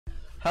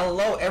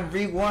Hello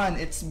everyone!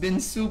 It's been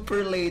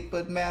super late,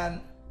 but man,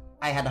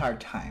 I had a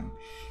hard time.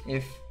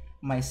 If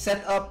my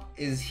setup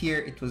is here,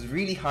 it was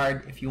really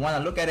hard. If you want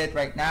to look at it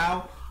right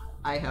now,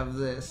 I have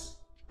this.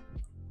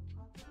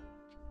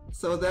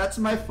 So that's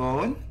my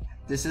phone.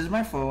 This is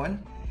my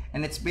phone.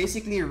 And it's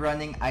basically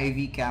running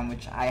IV cam,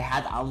 which I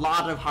had a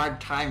lot of hard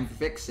time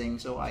fixing.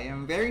 So I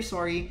am very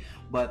sorry,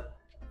 but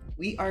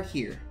we are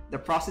here. The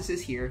process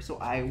is here. So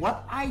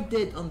what I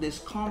did on this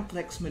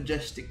complex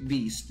majestic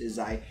beast is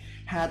I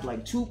had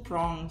like 2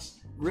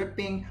 prongs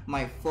gripping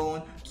my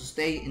phone to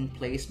stay in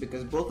place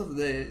because both of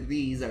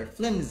these are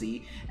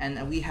flimsy,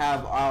 and we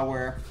have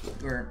our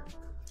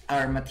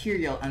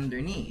material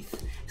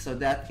underneath. So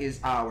that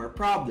is our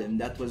problem.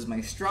 That was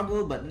my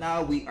struggle, but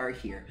now we are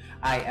here.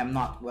 I am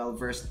not well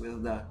versed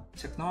with the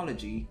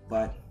technology,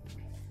 but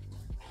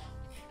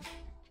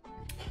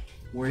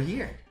we're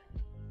here,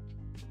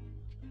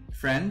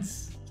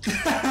 friends.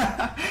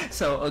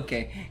 So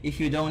okay, if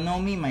you don't know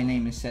me, my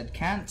name is Seth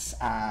Kantz,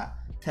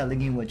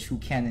 telling you what you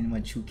can and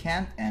what you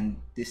can't, and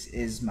this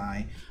is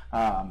my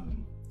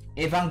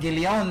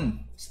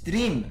Evangelion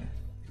stream.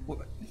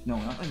 No,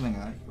 not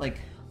Evangelion. Like,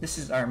 this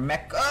is our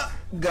mecha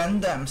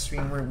Gundam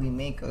stream where we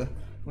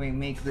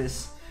make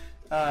this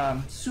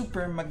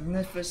super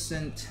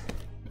magnificent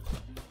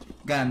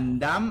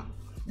Gundam.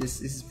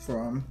 This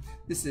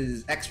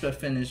is extra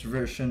finished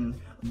version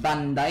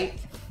Bandai.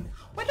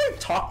 Why do I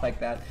talk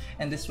like that?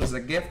 And this was a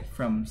gift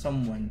from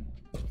someone,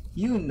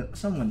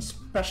 someone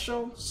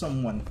special,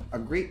 a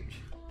great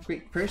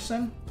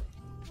person.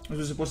 This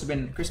was supposed to be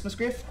a Christmas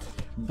gift,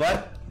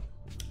 but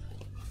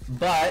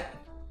it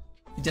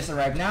just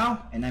arrived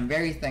now, and I'm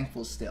very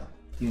thankful still.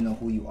 You know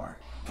who you are.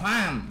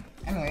 Bam!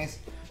 Anyways,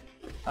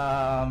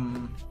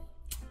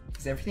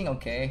 is everything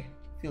okay?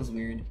 Feels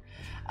weird.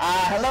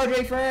 Hello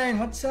Drayfern,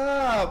 what's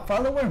up?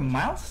 Follower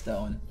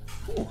milestone.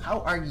 Ooh,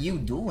 how are you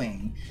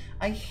doing?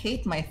 I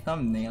hate my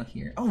thumbnail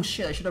here. Oh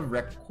shit, I should have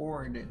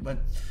recorded, but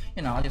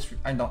you know, I'll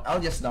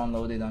just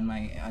download it on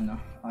my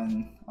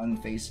on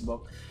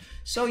Facebook.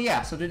 So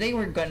yeah, so today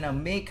we're gonna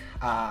make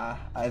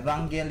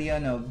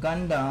Evangelion of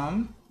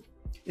Gundam.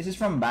 This is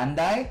from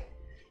Bandai.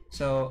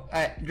 So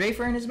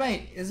Drayfern, is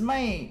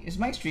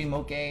my stream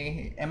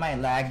okay? Am I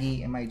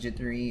laggy? Am I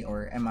jittery?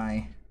 Or am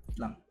I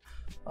lang?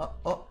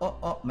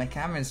 Oh, my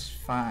camera's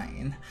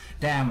fine.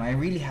 Damn, I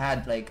really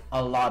had like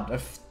a lot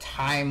of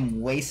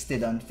time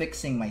wasted on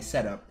fixing my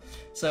setup.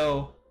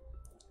 So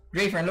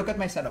Drayfern, look at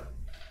my setup.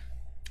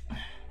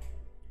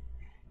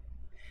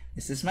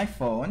 This is my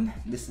phone.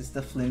 This is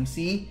the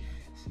flimsy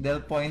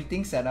del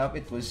pointing setup.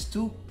 It was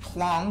too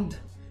pronged.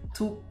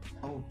 Oh,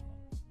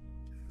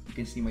 you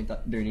can see my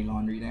dirty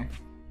laundry there.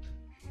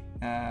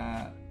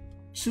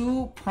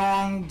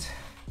 Two-pronged.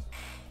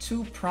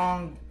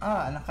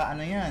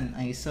 Naka-ano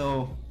yan.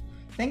 So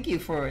thank you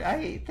for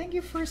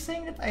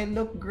saying that I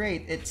look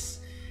great.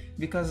 It's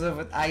because of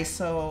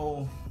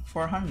ISO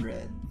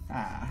 400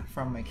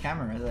 from my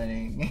camera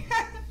setting.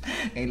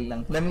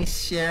 Let me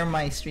share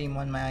my stream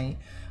on my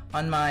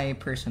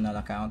personal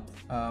account.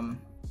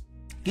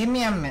 Give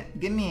me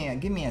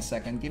a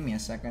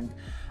second.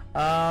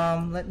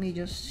 Let me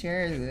just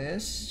share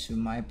this to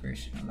my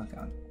personal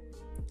account.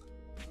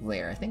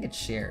 There, I think it's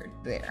shared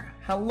there.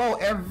 Hello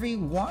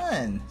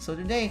everyone! So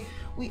today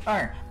we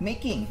are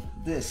making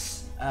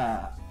this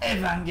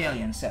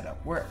Evangelion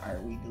setup. Where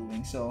are we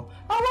doing? So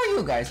how are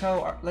you guys?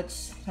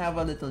 Let's have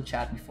a little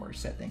chat before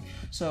setting.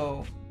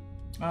 So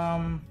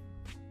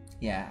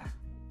yeah,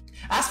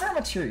 as for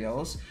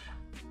materials,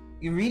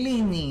 you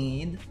really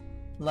need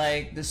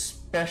like the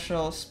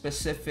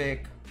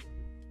specific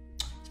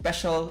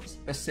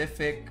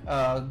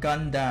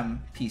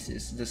Gundam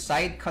pieces, the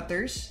side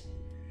cutters,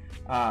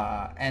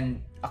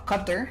 and a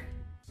cutter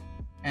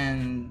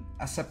and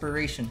a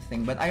separation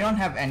thing, but I don't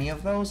have any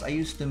of those. I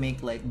used to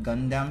make like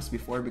Gundams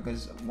before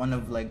because one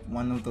of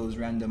those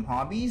random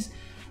hobbies,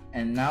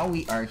 and now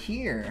we are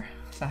here.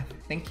 So,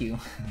 thank you.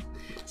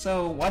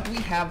 So what we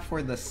have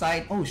for the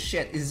side, oh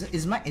shit,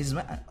 is my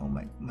oh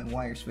my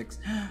wire's fixed.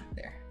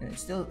 There,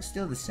 it's still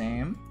the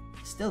same,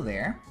 still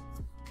there.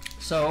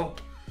 So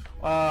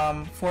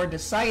for the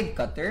side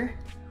cutter,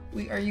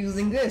 we are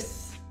using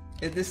this.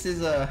 This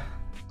is a,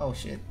 oh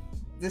shit,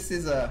 this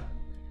is a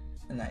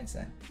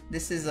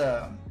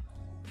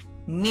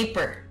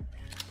nipper,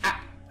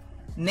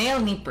 nail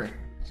nipper.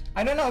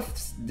 I don't know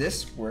if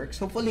this works.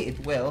 Hopefully it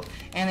will.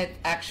 And it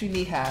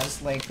actually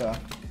has like a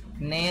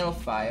nail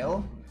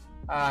file.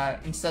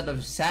 Instead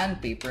of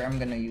sandpaper, I'm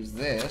gonna use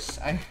this.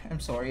 I'm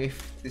sorry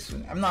if this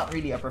one, I'm not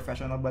really a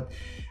professional, but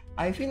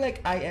I feel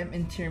like I am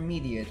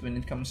intermediate when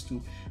it comes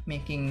to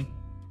making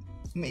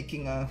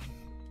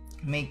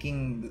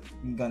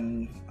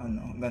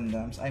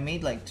Gundams. I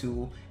made like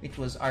 2. It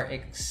was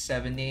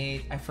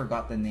RX-78, I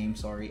forgot the name,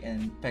 sorry,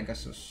 and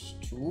Pegasus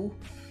 2.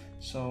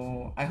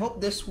 So I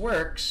hope this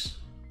works.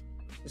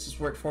 This is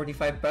worth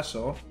 45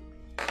 peso.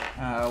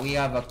 We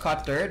have a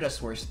cutter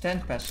that's worth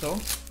 10 peso.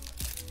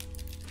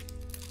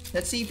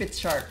 Let's see if it's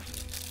sharp.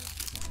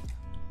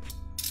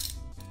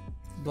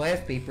 Do I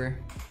have paper?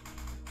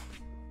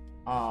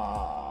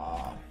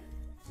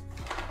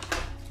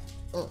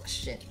 Oh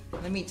shit.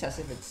 Let me test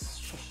if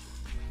it's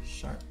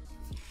sharp.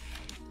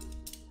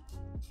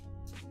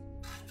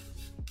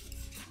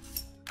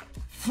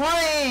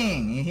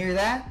 Flying! You hear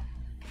that?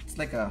 It's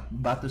like a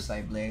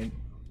batusai blade.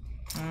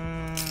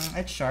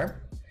 It's sharp.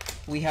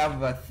 We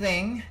have a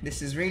thing.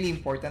 This is really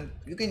important.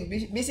 You can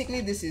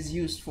basically, this is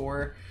used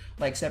for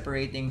like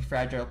separating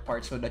fragile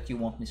parts so that you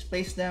won't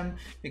misplace them,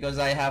 because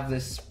I have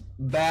this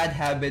bad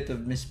habit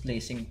of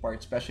misplacing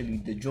parts, especially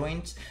the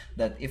joints,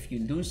 that if you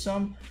lose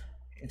some,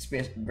 it's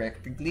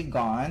practically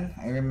gone.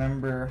 I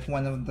remember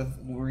one of the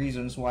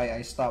reasons why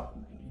I stopped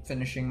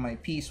finishing my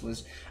piece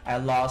was I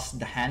lost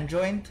the hand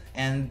joint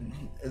and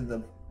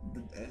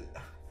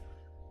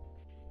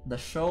the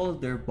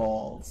shoulder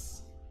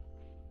balls.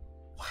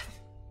 What?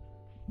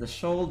 The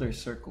shoulder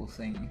circle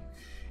thing.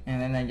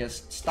 And then I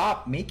just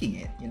stopped making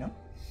it, you know?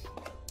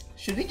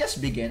 Should we just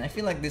begin? I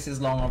feel like this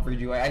is long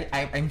overdue.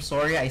 I'm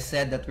sorry I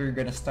said that we were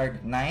gonna start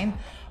at 9,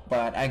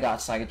 but I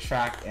got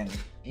sidetracked and,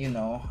 you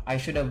know, I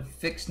should have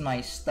fixed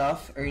my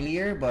stuff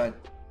earlier, but...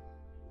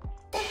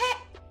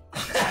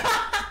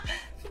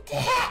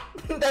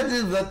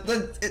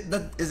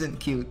 that isn't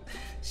cute.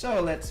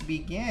 So let's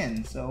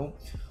begin. So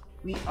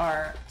we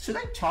are... Should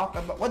I talk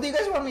about... What do you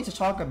guys want me to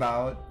talk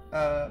about?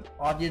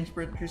 Audience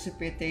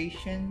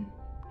precipitation?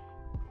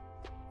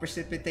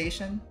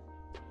 Precipitation?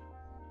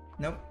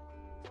 Nope.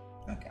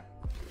 Okay.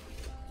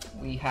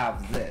 We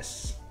have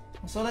this.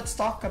 So let's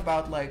talk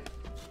about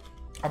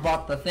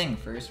about the thing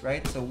first,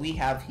 right? So we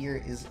have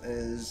here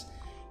is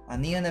a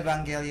Neon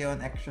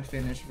Evangelion extra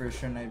finished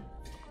version. I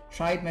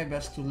tried my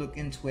best to look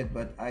into it,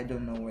 but I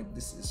don't know where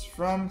this is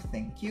from.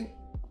 Thank you.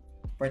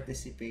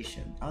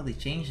 Participation. Oh, they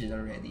changed it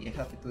already. I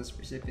thought it was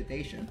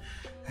precipitation.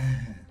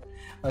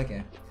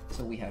 Okay,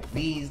 so we have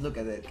these. Look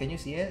at it. Can you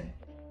see it?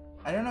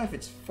 I don't know if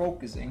it's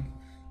focusing.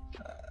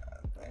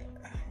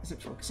 Is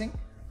it focusing?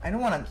 I don't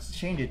want to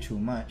change it too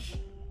much,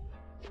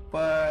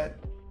 but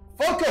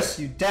focus,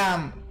 you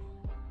damn.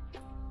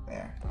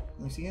 There.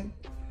 Can you see it?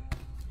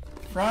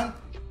 Front,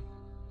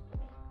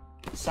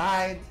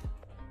 side,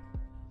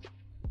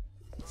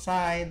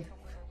 side,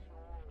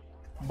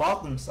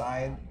 bottom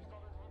side,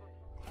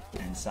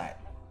 and side.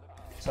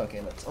 So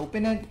okay, let's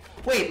open it.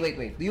 Wait.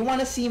 Do you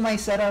want to see my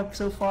setup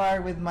so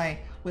far with my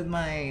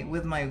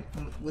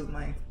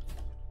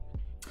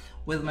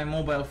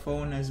mobile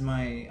phone as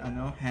my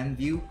hand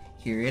view?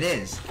 Here it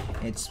is.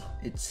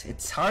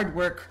 It's hard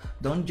work.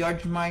 Don't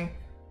judge my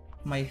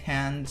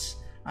hands.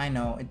 I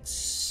know it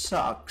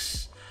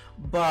sucks,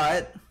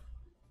 but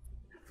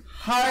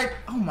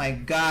oh my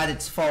god,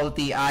 it's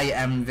faulty. I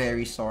am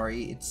very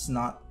sorry. It's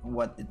not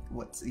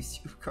what's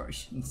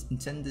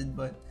intended,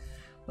 but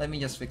let me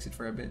just fix it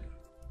for a bit.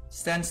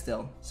 Stand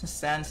still.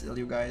 Stand still,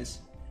 you guys.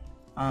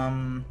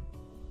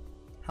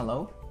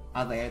 Hello?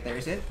 Oh,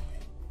 there's it.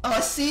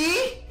 Oh,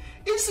 see?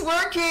 It's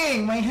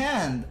working! My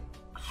hand.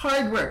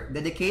 Hard work,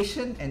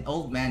 dedication, and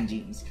old man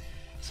genes.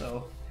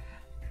 So,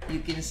 you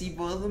can see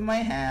both of my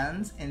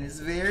hands, and it's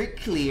very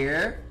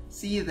clear.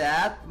 See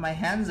that? My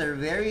hands are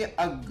very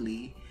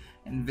ugly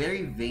and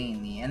very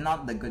veiny, and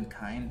not the good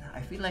kind.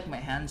 I feel like my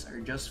hands are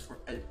just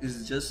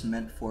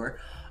meant for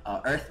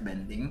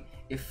earthbending.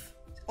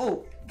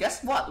 Oh,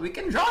 guess what? We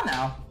can draw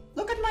now.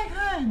 Look at my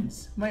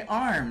hands, my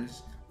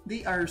arms.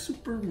 They are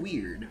super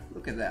weird.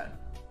 Look at that.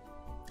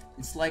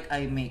 It's like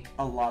I make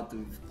a lot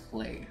of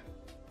clay.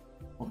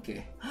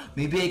 Okay,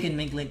 maybe I can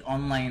make like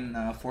online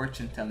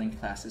fortune-telling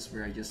classes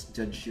where I just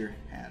judge your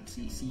hands.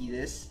 See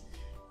this?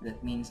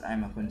 That means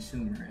I'm a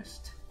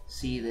consumerist.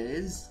 See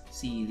this?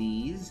 See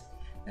these?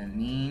 That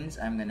means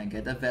I'm gonna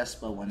get a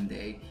Vespa one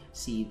day.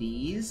 See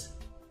these?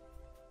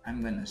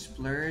 I'm gonna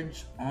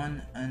splurge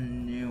on a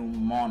new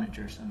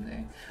monitor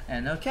someday.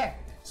 And okay,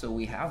 so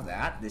we have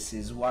that. This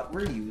is what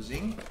we're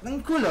using.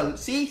 Ang cool.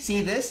 See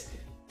this?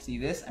 See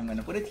this? I'm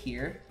gonna put it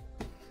here.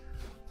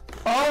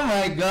 Oh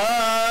my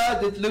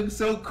god, it looks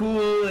so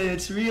cool.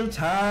 It's real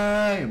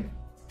time.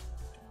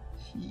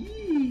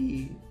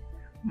 Yee.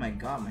 Oh my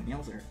god, my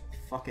nails are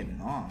fucking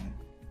long.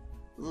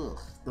 Ugh,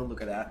 don't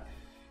look at that.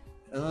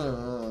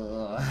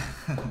 Ugh.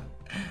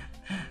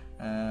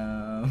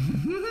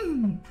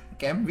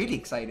 Okay, I'm really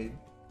excited.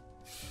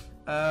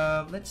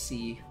 Let's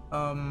see.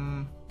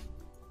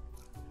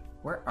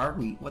 Where are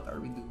we? What are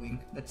we doing?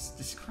 Let's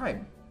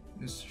describe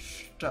this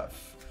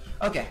stuff.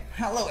 Okay,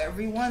 hello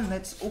everyone.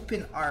 Let's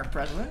open our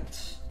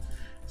present.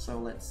 So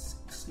let's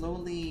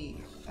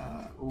slowly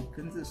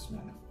open this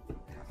one.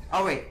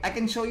 Oh wait, I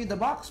can show you the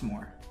box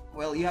more.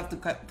 Well, you have to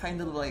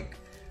kind of like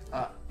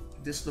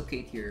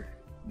dislocate your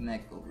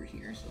neck over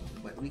here. So,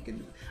 but we can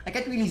do. I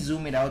can't really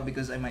zoom it out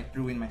because I might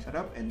ruin my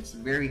setup, and it's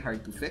very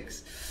hard to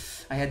fix.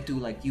 I had to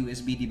like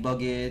USB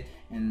debug it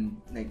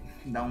and like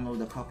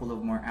download a couple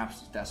of more apps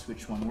to test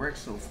which one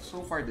works. So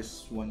far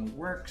this one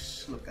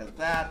works. Look at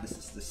that. This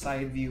is the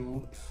side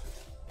view.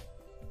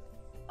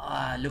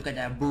 Ah, look at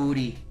that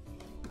booty.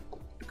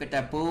 Look at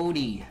that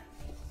booty.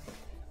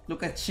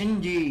 Look at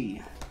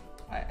Shinji.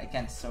 I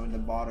can't show the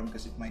bottom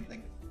because it might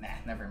like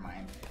never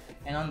mind.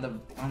 And on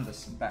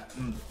this back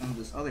on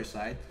this other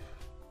side,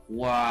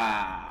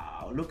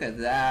 wow, look at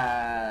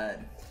that.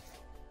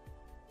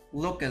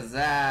 Look at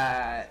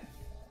that.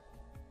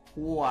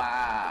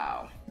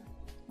 Wow.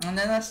 And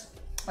then let's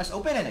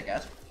open it, I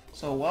guess.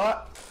 So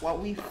what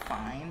we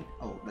find?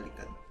 Oh,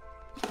 baliktad.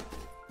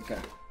 Okay.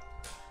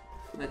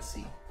 Let's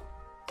see.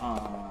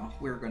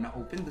 We're gonna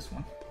open this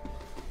one.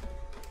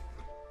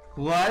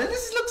 Wow,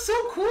 this looks so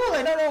cool.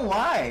 I don't know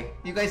why.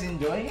 You guys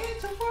enjoying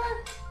it so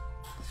far?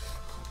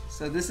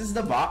 So this is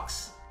the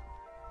box.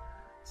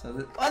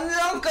 So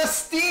ang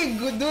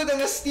kastig, dude, ang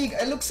kastig.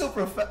 I look so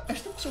good.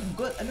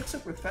 I look so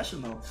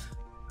professional.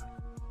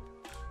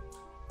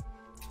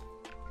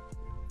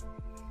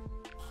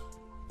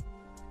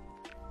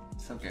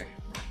 It's okay.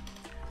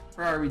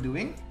 What are we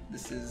doing?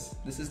 This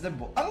is the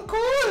book. Ang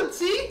cool.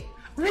 See,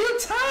 real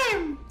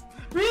time.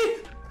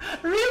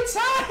 Real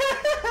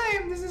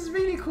time. This is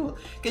really cool.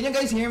 Can you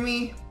guys hear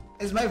me?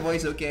 Is my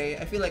voice okay?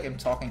 I feel like I'm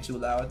talking too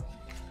loud.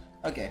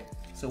 Okay,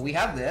 so we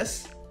have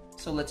this.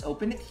 So let's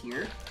open it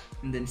here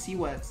and then see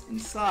what's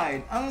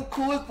inside. Ang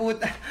cool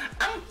puta.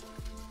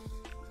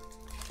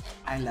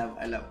 I love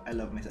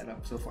my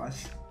setup so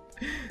fast.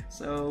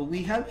 So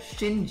we have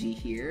Shinji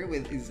here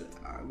with his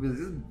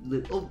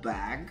little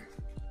bag.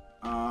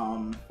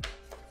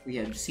 We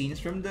have scenes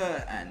from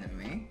the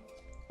anime.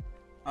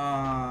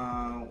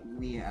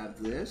 We have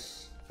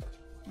this.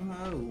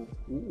 Oh,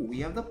 ooh, we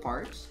have the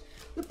parts.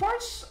 The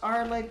parts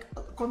are like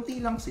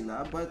konti lang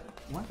sila, but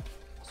what?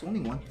 It's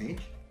only one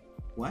page.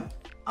 What?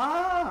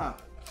 Ah!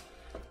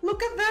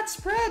 Look at that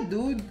spread,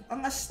 dude!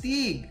 Ang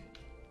astig!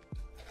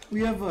 We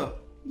have a...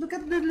 Look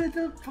at the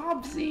little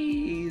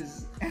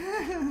popsies!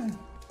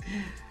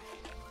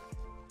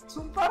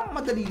 So parang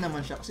madali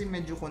naman siya kasi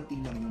medyo konti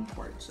lang yung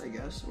parts, I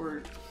guess.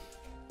 Or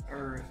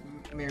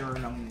mirror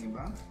lang yung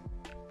iba.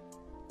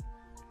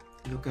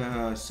 Look,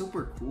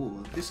 super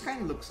cool. This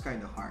kind of looks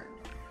kind of hard.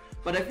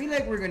 But I feel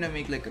like we're gonna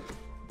make like a...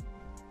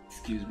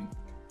 Excuse me.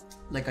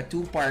 Like a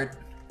two-part...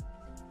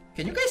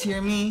 Can you guys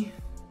hear me?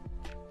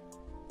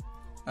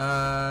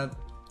 Hi.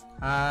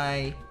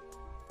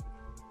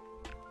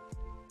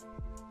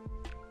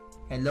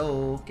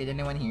 Hello, can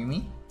anyone hear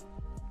me?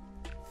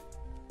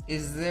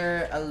 Is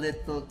there a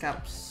little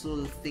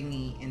capsule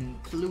thingy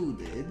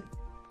included?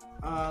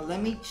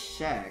 Let me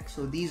check.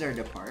 So these are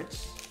the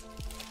parts.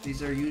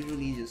 These are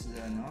usually just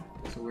no.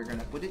 So we're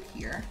gonna put it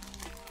here.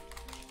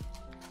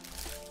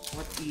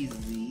 What is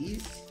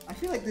these? I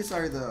feel like these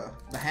are the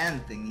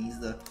hand thingies.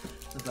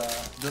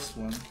 This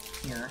one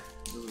here.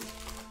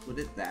 Put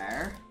it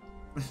there.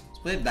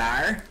 Put it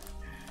there.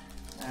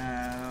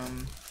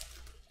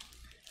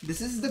 This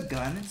is the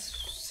gun. It's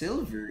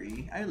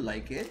silvery. I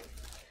like it.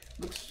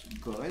 Looks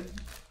good.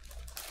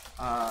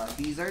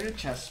 These are the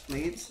chest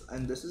plates,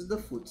 and this is the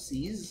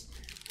footsies,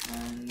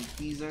 and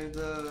these are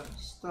the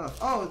stuff.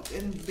 Oh,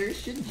 and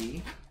there's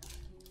Shinji.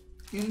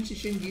 Yun si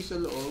Shinji sa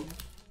loob.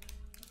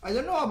 I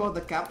don't know about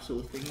the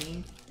capsule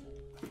thingy.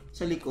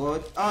 Sa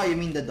likod. Oh, you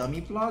mean the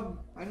dummy plug?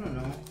 I don't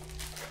know.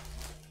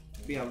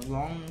 We have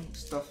long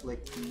stuff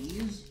like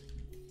these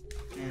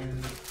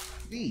and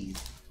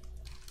these.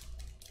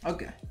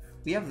 Okay,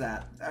 we have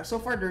that. So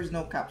far, there's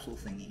no capsule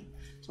thingy.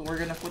 So we're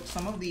gonna put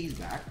some of these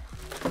back.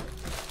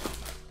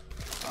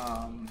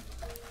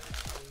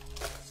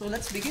 So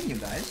let's begin, you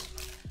guys.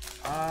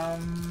 I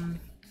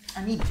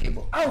need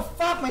table. Oh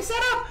fuck, my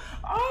setup!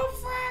 Oh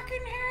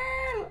fucking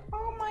hell!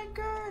 Oh my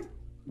god!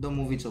 Don't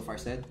move it so far,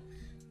 said.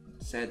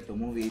 Said to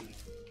move it.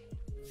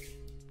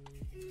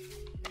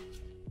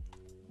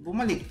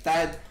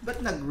 Bumaliktad.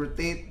 Ba't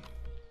nag-rotate?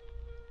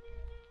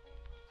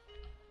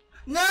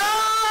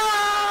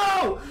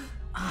 No!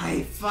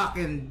 I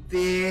fucking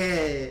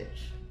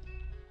bitch.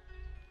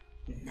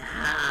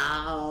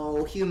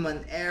 No!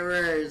 Human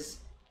errors.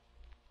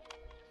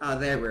 Oh,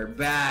 there, we're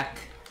back.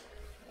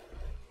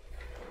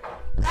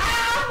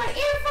 Ah! My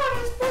earphone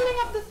is pulling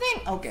up the thing!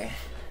 Okay.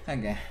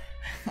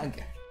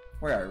 Okay.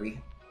 Where are we?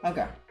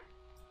 Okay.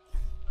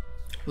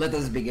 Let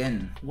us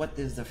begin. What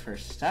is the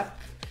first step?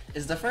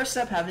 Is the first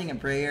step having a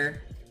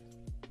prayer?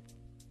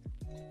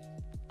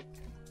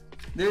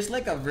 There's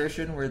like a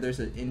version where there's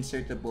an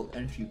insertable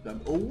entry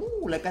plug.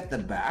 Oh, like at the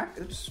back?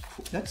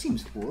 That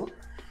seems cool.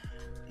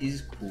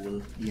 Is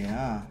cool.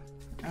 Yeah.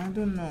 I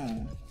don't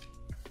know.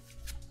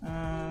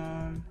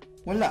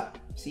 Wala.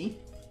 See?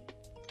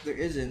 There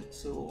isn't.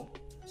 So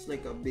it's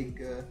like a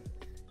big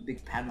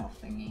panel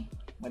thingy.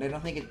 But I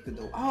don't think it could.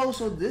 Oh,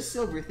 so this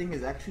silver thing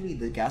is actually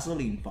the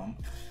gasoline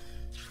pump.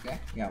 Okay,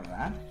 we have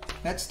that.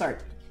 Let's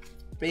start.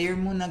 Prayer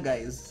muna,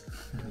 guys.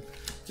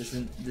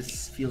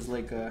 This feels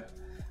like a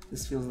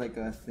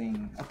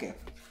thing. Okay.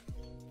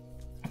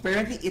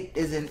 Apparently it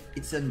isn't.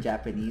 It's in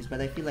Japanese, but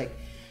I feel like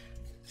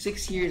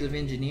 6 years of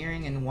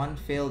engineering and one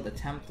failed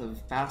attempt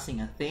of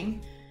passing a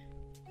thing.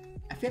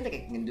 I feel like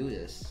I can do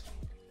this.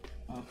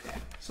 Okay.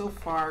 So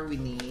far we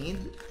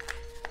need.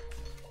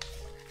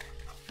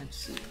 Let's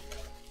see.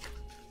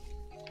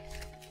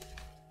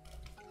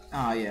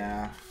 Oh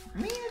yeah. I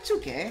mean, it's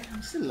okay.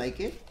 I still like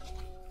it.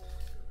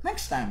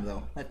 Next time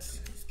though, let's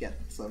get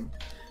some.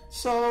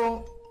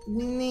 So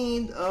we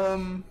need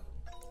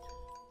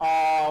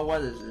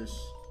what is this?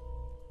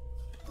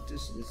 What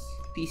is this?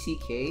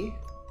 PCK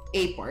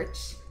A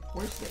parts.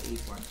 Where's the A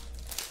part?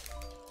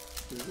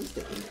 Is this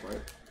the A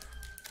part?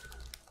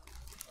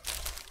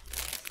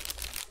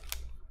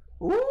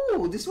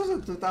 Ooh, this was a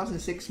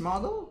 2006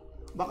 model?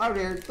 Baka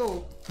rare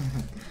to.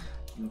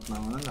 No,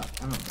 I'm not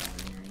buying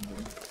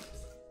rare.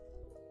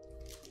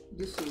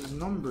 This is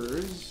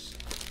numbers.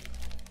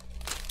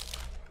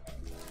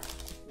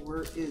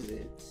 Where is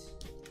it?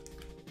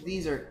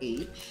 These are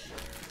H.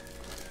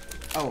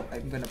 Oh,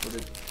 I'm gonna put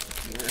it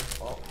here.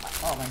 Oh,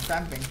 I'm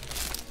cramping.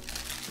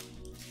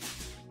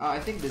 I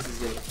think this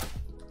is it.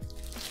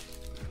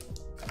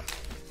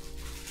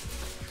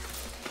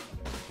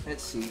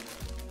 Let's see.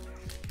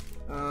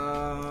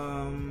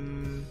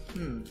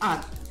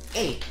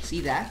 A.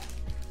 See that?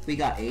 We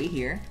got A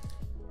here.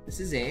 This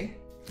is A.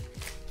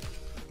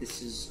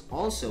 This is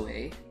also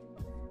A.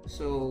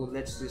 So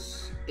let's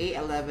just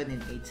A11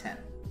 and A10.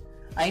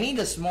 I need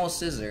a small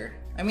scissor.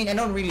 I mean, I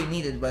don't really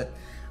need it, but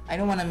I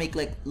don't want to make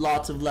like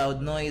lots of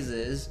loud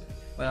noises.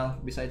 Well,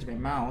 besides my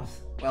mouth.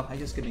 Well, I'm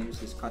just gonna use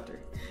this cutter.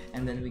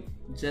 And then we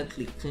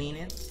gently clean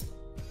it.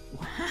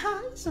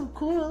 Wow, it's so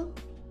cool.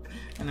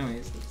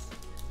 Anyways, let's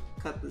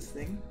cut this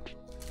thing.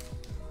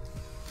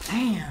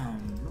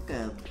 Damn, look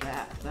at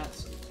that.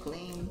 That's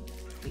clean.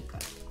 We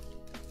cut.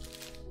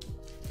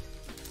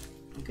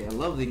 Okay, I'm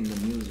loving the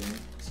music.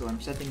 So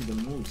I'm setting the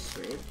mood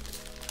straight.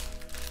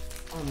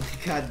 Oh my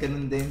god,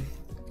 ganun din.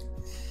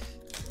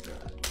 There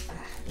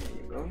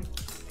you go.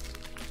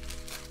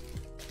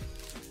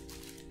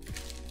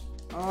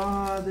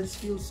 Oh, this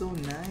feels so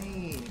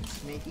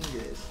nice making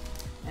this.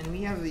 And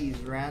we have these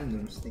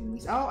random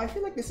thingies. Oh, I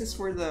feel like this is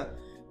for the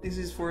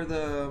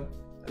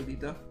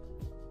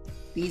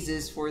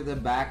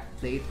back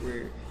plate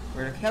where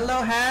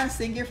hello Hans,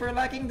 thank you for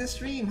liking the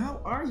stream. How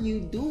are you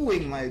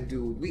doing, my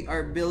dude? We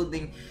are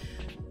building.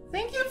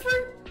 Thank you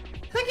for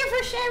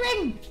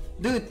sharing.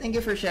 Dude, thank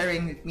you for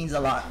sharing. It means a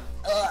lot.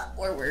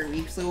 Where were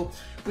we? So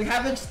we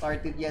haven't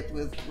started yet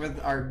with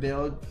our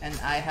build, and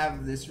I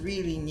have this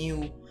really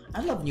new. I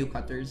love new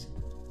cutters.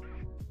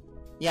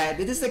 Yeah,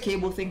 this is the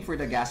cable thing for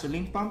the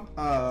gasoline pump.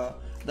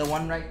 The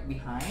one right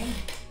behind.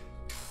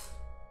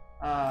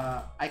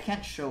 I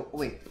can't show.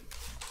 Wait,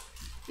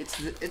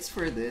 it's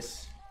for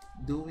this.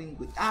 Doing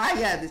good. Ah,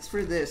 yeah, it's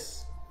for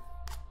this.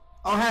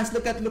 Oh, Hans,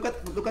 look at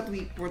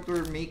what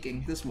we're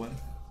making. This one.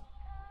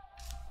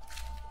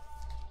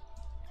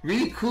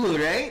 Really cool,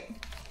 right?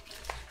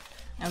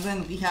 And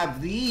then we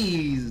have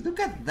these. Look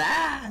at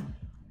that.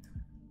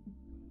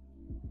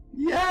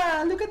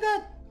 Yeah, look at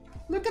that.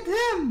 Look at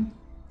him.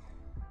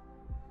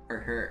 Or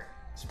her.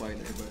 Spoiler,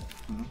 but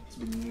it's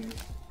been years.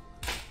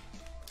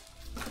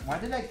 Why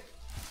did I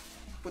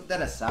put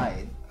that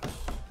aside?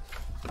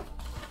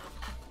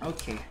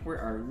 Okay, where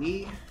are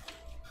we?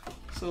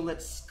 So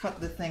let's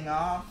cut the thing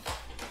off.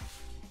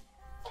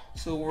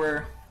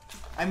 So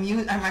I'm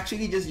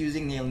actually just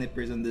using nail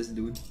nippers on this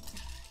dude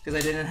because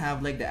I didn't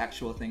have like the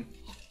actual thing.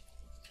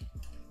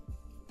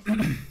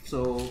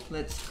 So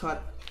let's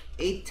cut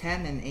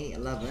A10 and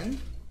A11.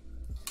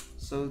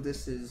 So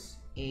this is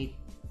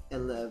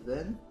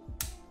A11.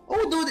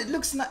 Oh, dude, it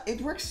looks not.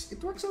 It works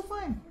so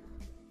fine.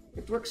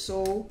 It works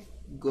so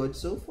good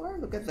so far.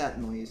 Look at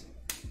that noise.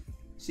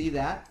 See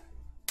that?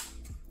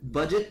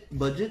 Budget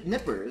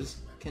nippers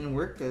can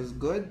work as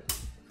good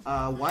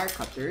wire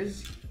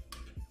cutters.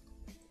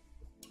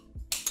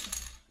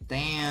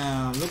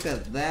 Damn, look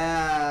at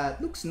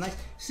that. Looks nice.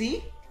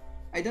 See?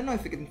 I don't know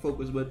if it can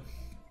focus, but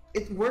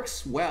it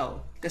works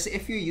well. Because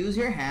if you use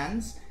your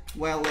hands,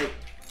 well, like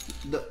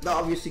the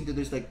obvious thing to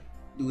do is like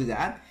do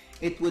that.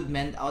 It would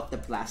mend out the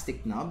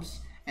plastic nubs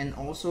and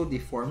also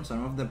deform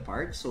some of the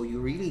parts. So you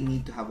really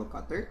need to have a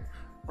cutter,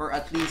 or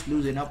at least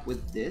loosen up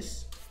with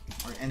this,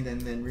 and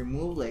then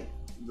remove like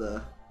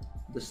the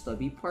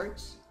stubby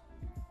parts.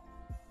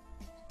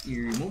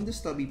 You remove the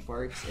stubby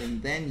parts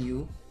and then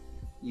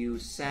you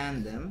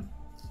sand them,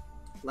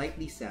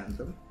 lightly sand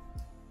them,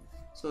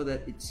 so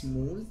that it's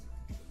smooth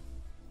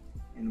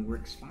and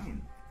works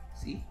fine.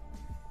 See?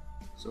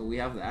 So we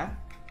have that.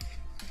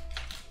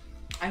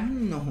 I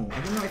don't know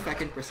if I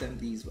can present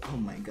these. Oh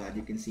my god,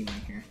 you can see my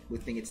hair.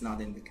 Good thing it's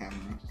not in the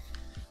camera.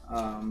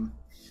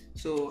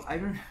 So I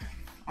don't.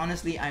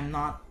 Honestly, I'm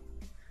not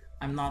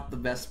the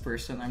best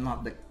person. I'm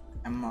not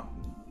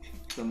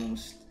the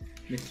most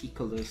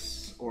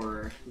meticulous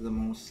or the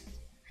most.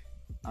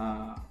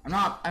 I'm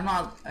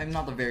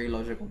not a very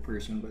logical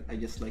person, but I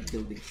just like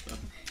building stuff.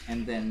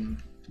 And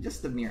then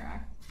just the mere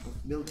act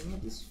of building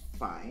it is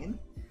fine.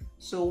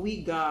 So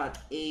we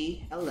got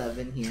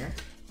A11 here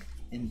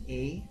and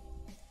A10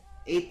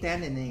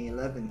 and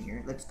A11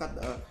 here. Let's cut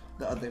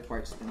the other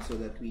parts then so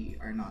that we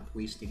are not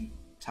wasting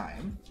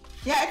time.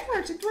 Yeah, it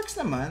works. It works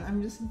naman.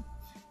 I'm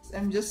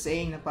just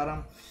saying na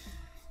parang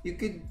you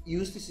could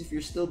use this if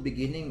you're still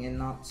beginning and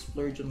not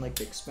splurge on like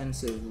the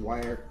expensive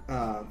wire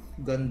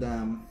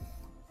Gundam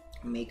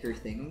maker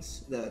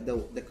things,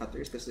 the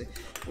cutters, because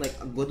like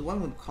a good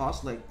one would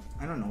cost like,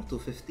 I don't know,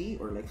 250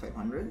 or like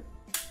 500.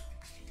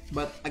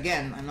 But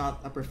again, I'm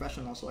not a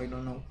professional, so I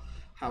don't know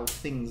how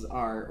things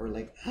are, or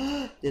like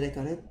did I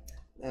cut it?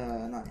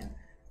 Not yet.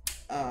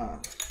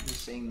 I'm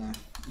just saying that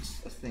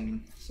it's a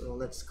thing. So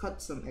let's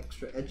cut some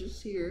extra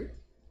edges here,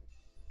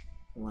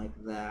 like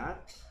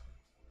that.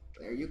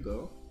 There you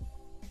go.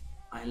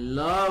 I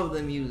love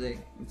the music.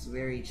 It's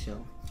very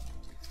chill.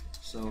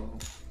 So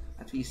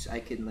at least I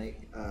can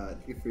like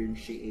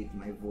differentiate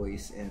my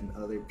voice and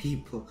other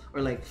people,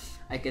 or like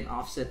I can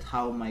offset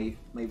how my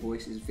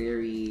voice is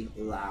very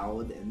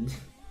loud and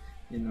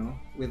you know,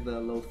 with the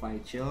lo-fi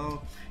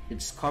chill,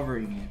 it's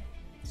covering it.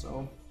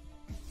 So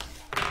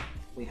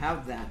we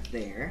have that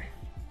there.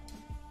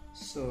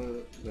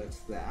 So that's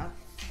that.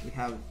 We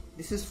have,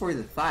 this is for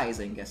the thighs,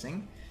 I'm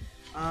guessing.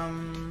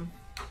 And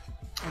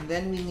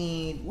then we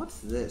need, what's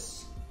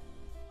this?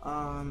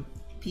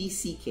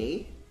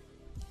 PCK.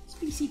 It's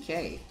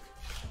PCK.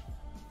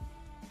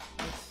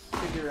 Let's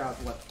figure out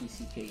what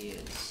PCK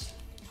is.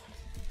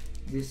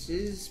 This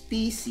is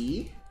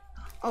PC.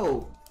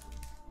 Oh,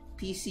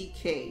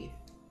 PCK.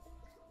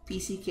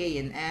 PCK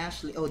and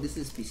Ashley. Oh, this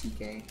is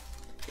PCK.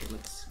 Okay,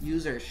 let's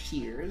use our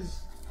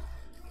shears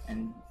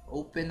and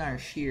open our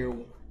shear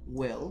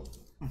wheel.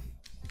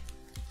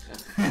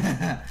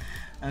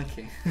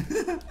 Okay.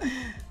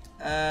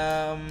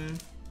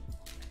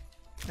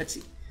 Let's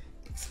see.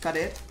 Let's cut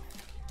it.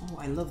 Oh,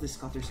 I love this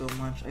cutter so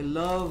much. I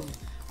love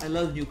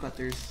new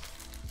cutters.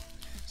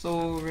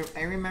 So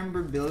I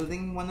remember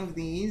building one of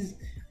these.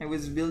 I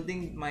was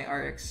building my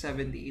RX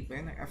 78, but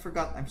I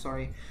forgot. I'm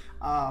sorry.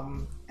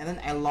 And then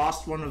I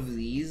lost one of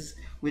these,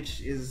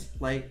 which is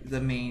like the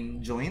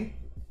main joint.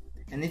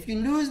 And if you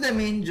lose the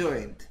main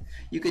joint,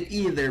 you could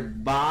either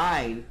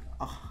buy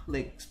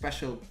like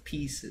special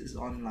pieces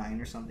online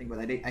or something. But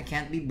I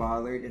can't be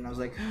bothered, and I was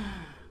like,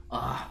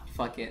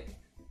 fuck it.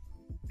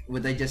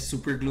 Would I just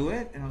super glue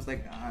it? And I was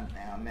like,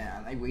 nah,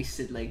 man, I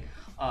wasted like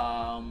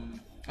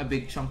a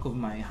big chunk of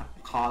my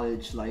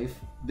college life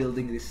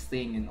building this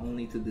thing and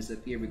only to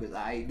disappear because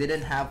I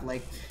didn't have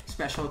like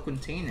special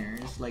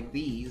containers like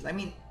these. I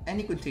mean,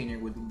 any container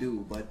would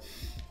do, but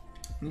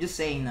I'm just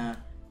saying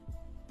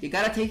you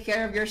gotta take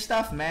care of your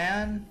stuff,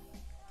 man.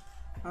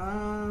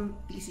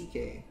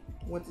 PCK.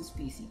 What is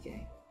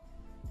PCK?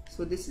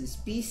 So this is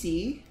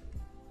PC.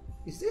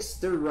 Is this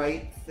the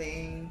right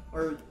thing,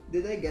 or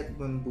did I get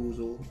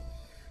bamboozled?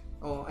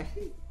 Oh, I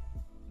think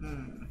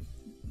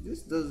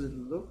this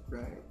doesn't look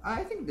right.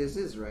 I think this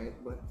is right,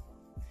 but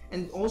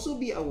and also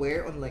be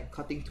aware on like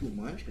cutting too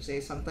much, because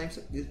sometimes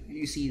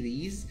you see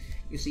these.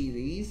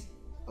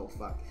 Oh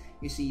fuck,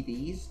 you see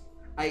these.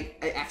 I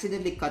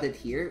accidentally cut it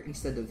here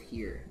instead of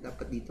here.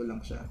 Dapat dito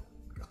lang siya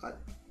kakat.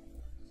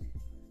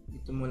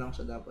 Dito mo lang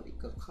siya dapat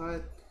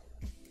ikakat.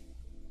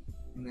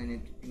 And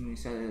then you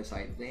set it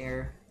aside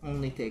there.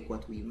 Only take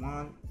what we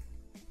want.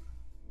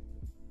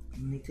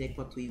 Only take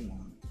what we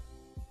want.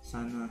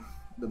 Sana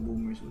the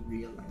boomers would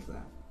realize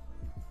that.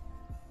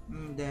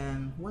 And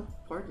then, what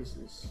part is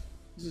this?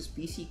 This is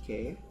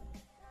PCK.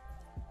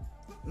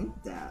 What is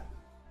that?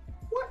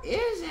 What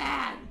is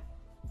that?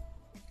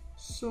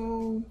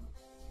 So,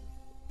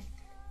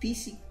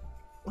 PC.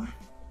 What?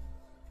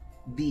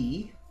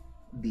 B.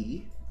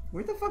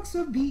 Where the fuck's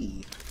a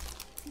B?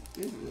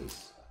 What is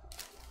this?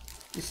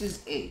 This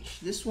is H.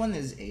 This one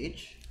is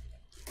H.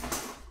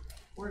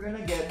 We're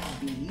gonna get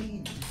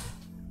B.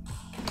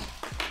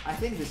 I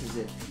think this is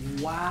it.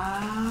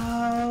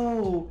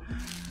 Wow!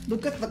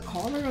 Look at the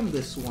color on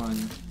this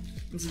one.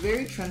 It's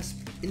very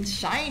it's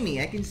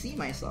shiny. I can see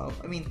myself.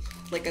 I mean,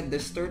 like a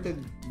distorted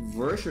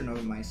version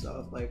of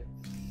myself. Like,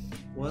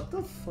 what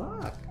the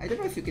fuck? I don't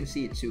know if you can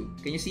see it too.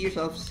 Can you see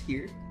yourselves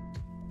here?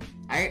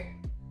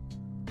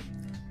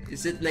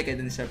 Is it like an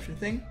Inception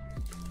thing?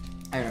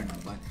 I don't know,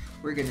 but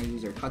we're gonna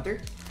use our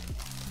cutter.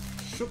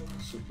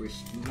 Super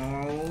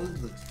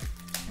smooth.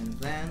 And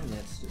then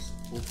let's just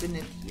open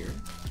it here.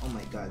 Oh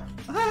my god.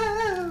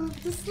 Ah,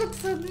 this looks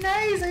so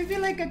nice. I feel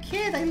like a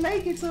kid. I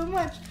like it so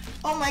much.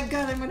 Oh my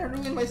god, I'm gonna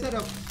ruin my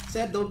setup.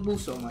 Said don't move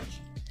so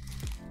much.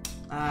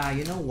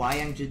 You know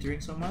why I'm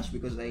jittering so much?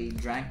 Because I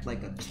drank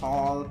like a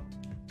tall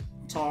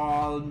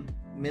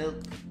milk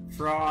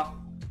froth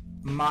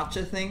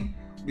matcha thing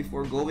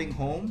before going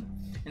home,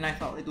 and I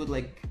thought it would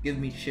like give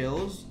me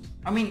chills.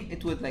 I mean,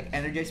 it would like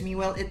energize me.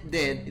 Well, it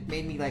did. It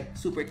made me like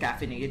super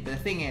caffeinated. But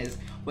the thing is,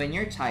 when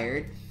you're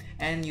tired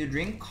and you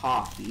drink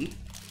coffee,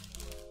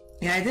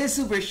 yeah, it is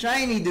super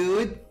shiny,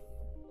 dude.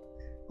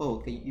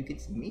 Oh, okay, you can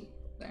see me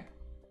there.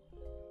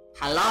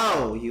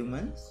 Hello,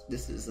 humans.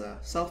 This is a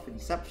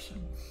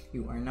self-inception.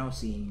 You are now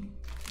seeing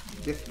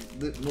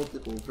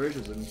multiple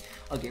versions of me.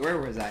 Okay, where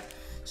was I?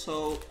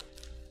 So,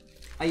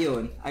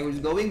 ayun, I was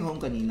going home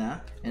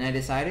kanina, and I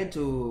decided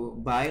to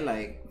buy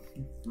like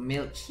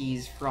milk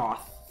cheese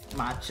froth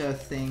matcha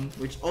thing,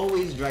 which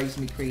always drives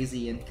me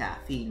crazy in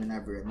caffeine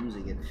whenever I'm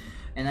using it.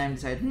 And I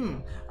decided,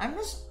 I'm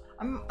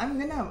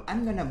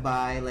gonna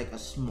buy like a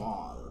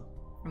small.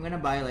 I'm gonna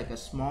buy like a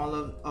small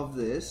of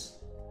this,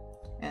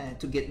 and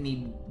to get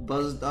me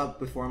buzzed up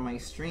before my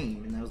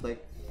stream. And I was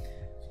like,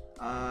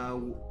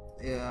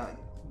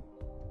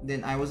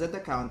 then I was at the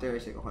counter. I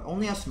said, okay,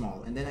 only a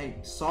small. And then I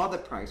saw the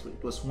price.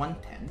 It was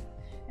 110,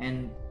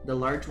 and the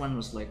large one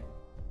was like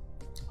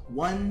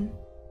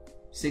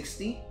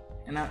 160.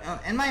 And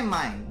in my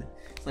mind,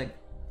 it's like,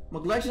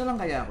 mag-large na lang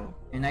kaya ako.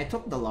 And I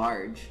took the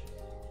large.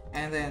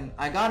 And then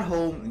I got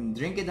home and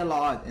drink it a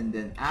lot, and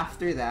then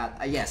after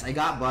that, yes, I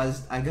got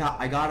buzzed. I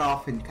got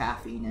off in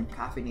caffeine. I'm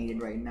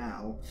caffeinated right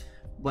now.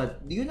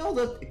 But do you know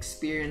that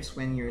experience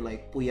when you're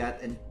like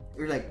puyat and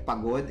you're like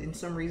pagod in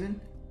some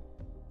reason?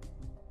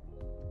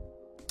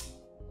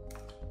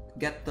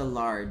 Get the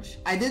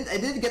large. I did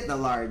get the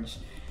large.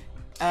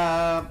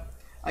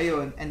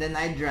 Ayun, and then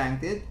I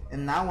drank it,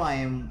 and now I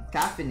am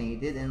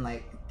caffeinated and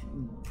like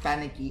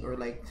panicky, or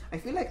like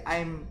I feel like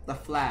I'm the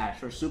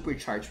Flash or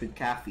supercharged with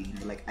caffeine,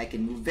 or like I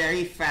can move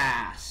very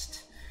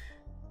fast.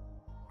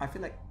 I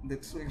feel like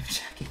that's what I'm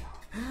checking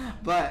off.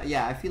 But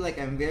yeah, I feel like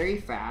I'm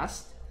very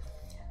fast,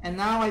 and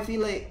now I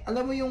feel like,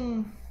 alam mo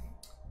yung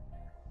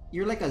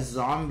you're like a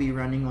zombie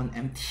running on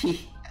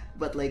empty,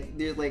 but like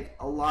there's like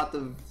a lot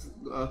of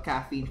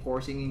caffeine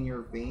coursing in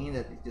your vein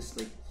that it just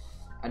like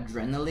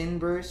adrenaline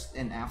burst,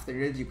 and after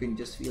it you can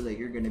just feel like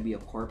you're gonna be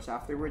a corpse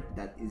afterward.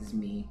 That is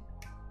me.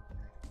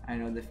 I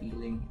know the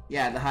feeling.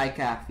 Yeah, the high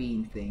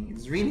caffeine thing.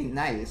 It's really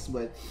nice,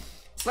 but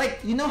it's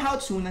like, you know how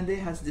Tsunade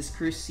has this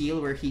cursed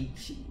seal where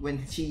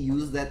when she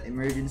used that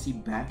emergency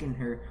back in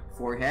her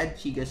forehead,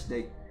 she gets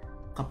like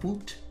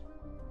kaput.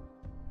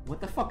 What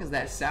the fuck is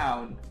that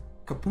sound?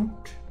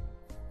 Kaput.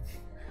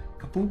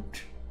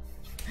 Kaput.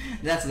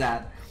 That's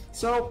that.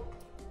 So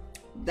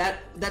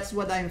that's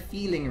what I'm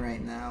feeling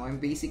right now. I'm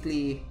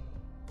basically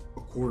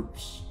a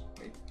corpse.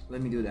 Wait,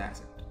 let me do the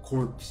accent.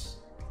 Corpse.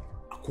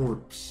 A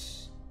corpse.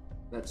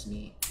 That's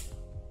me.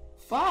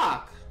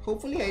 Fuck!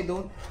 Hopefully I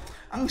don't...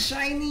 Ang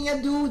shiny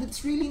niya, dude!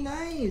 It's really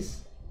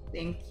nice!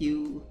 Thank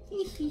you.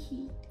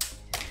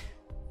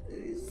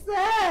 Is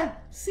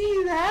that?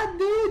 See that,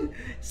 dude?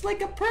 It's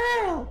like a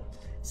pearl!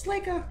 It's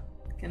like a...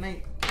 Can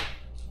I...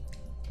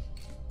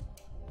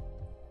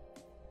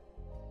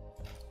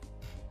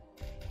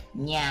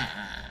 Yeah.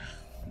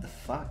 The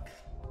fuck?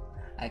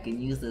 I can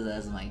use this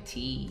as my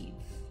teeth.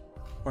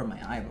 Or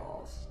my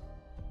eyeballs.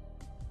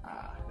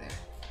 Ah, there.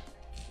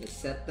 Let's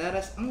set that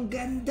as... Ang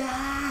ganda!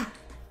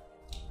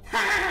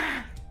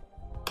 Ha!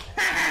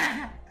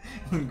 Ha!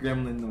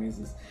 Gremlin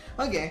noises.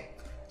 Okay,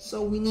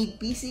 so we need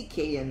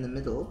PCK in the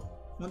middle.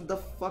 What the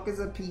fuck is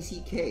a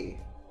PCK?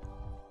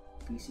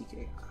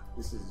 PCK.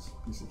 This is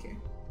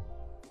PCK.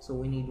 So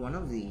we need one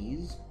of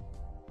these.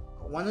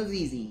 One of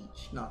these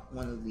each, not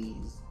one of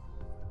these.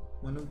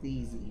 One of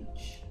these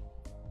each.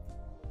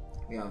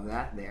 We have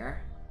that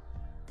there.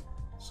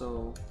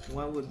 So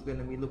what would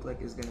gonna be look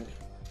like is gonna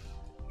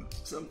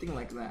something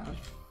like that.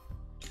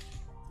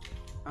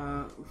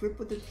 If we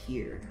put it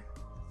here.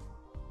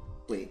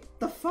 Wait,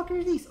 the fuck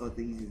are these? Oh,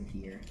 these is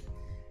here.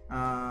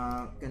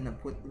 Gonna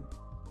put.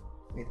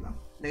 Wait lang.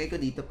 Lagay ko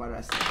dito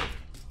para as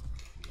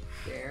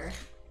there.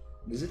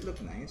 Does it look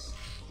nice?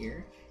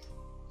 Here.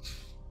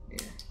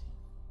 Here.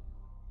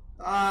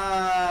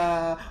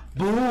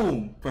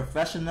 Boom!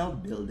 Professional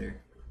builder.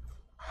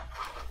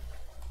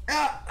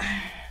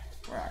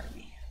 Where are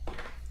we?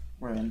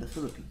 We're in the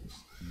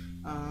Philippines.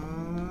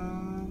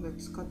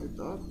 Let's cut it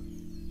off.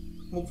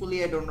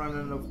 Hopefully I don't run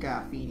out of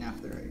caffeine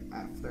after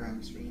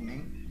I'm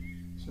streaming.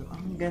 So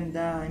ang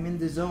ganda, I'm in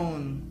the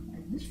zone.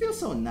 This feels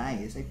so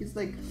nice. It feels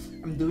like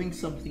I'm doing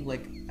something,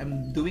 like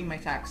I'm doing my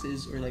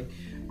taxes, or like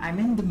I'm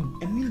in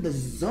the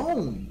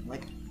zone.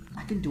 Like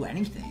I can do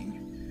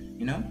anything,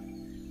 you know?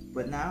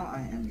 But now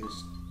I am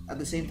just, at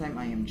the same time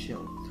I am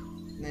chilled.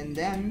 And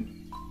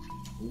then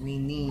we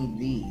need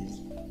these.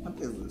 What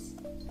is this?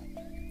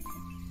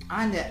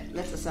 And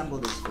let's assemble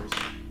this first.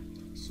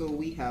 So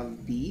we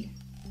have B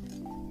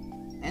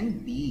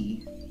and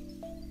B.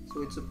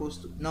 So it's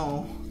supposed to,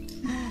 no,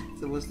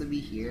 it's supposed to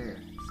be here.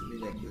 It's supposed to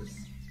be like this.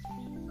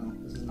 No,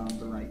 this is not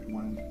the right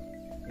one.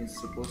 It's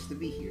supposed to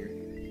be here.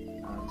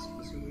 It's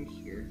supposed to be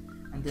here.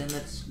 And then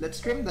let's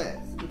trim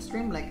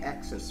like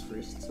excess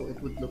first, so it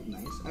would look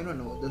nice. I don't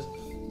know.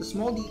 The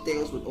small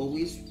details would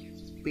always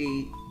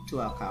pay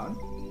to account.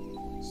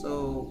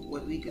 So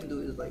what we can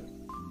do is like,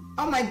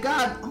 oh my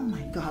god,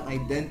 I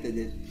dented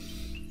it.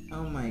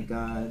 Oh my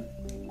god.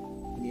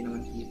 Hindi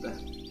naman kita.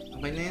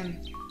 Okay na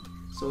yan.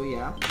 So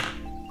yeah,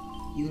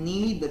 you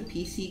need the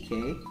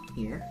PCK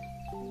here.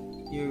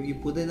 You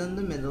put it in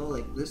the middle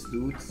like this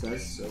dude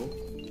says so.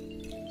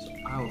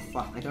 Oh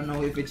fuck, I don't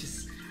know if it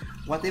just,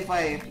 what if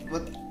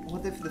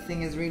the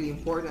thing is really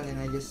important and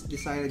I just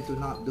decided to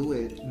not do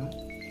it, you know?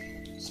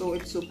 So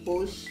it's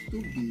supposed to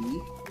be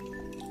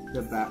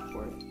the back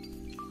part.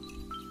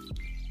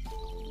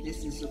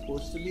 This is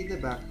supposed to be the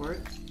back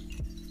part,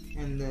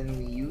 and then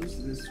we use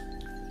this.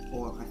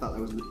 Oh, I thought I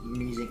was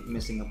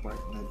missing a part.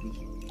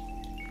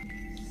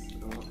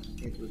 So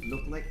it would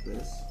look like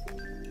this.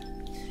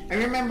 I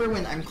remember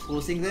when I'm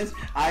closing this,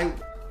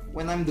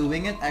 when I'm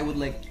doing it, I would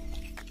like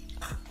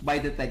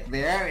bite it like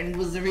there, and it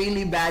was a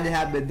really bad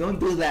habit. Don't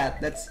do that.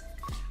 That's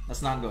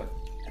not good.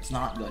 That's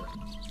not good.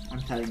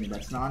 I'm telling you,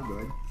 that's not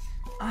good.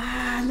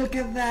 Ah, look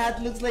at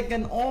that. Looks like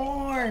an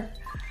ore.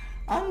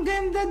 Ang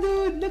ganda,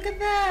 dude. Look at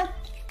that.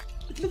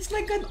 It looks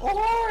like an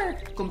ore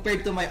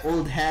compared to my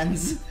old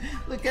hands.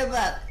 Look at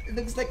that. It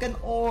looks like an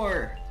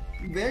ore.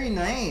 Very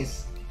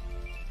nice.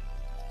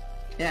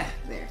 Yeah,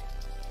 there.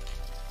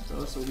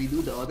 So we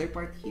do the other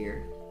part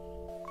here.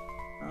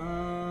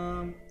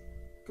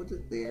 Put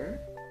it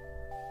there.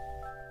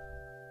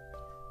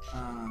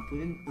 Put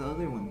in the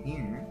other one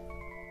here.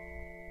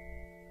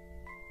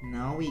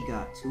 Now we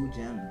got 2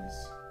 gems.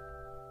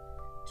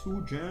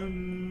 2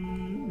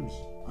 gems.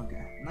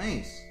 Okay,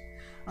 nice.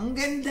 Ang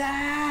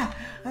ganda!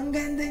 Ang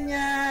ganda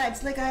niya!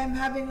 It's like I'm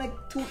having like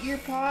 2 ear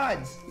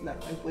pods.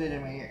 Look, I put it in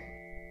my ear.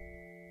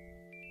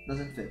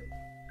 Doesn't fit.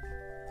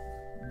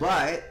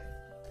 But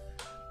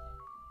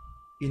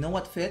you know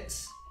what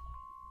fits?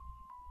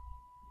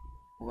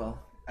 Well,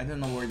 I don't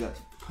know where that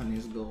pun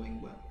is going,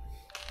 but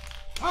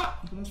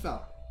it almost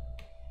fell.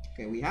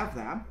 Okay, we have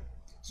that.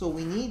 So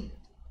we need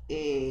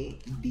a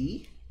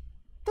B.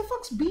 The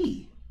fuck's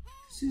B?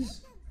 This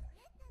is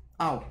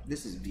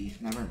this is B.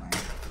 Never mind.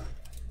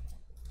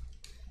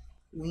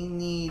 We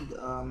need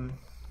a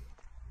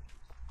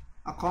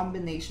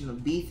combination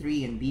of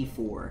B3 and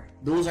B4.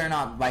 Those are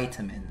not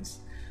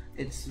vitamins.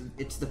 It's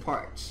the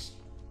parts.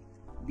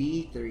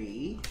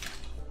 B3.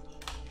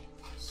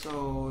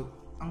 So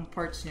ang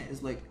parts niya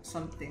is like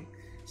something.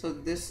 So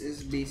this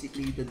is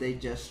basically the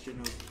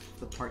digestion of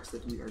the parts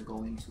that we are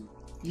going to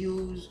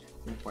use,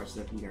 the parts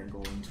that we are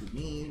going to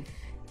need.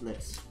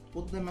 Let's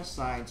put them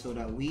aside so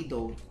that we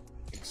don't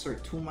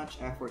exert too much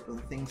effort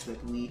on things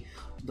that we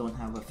don't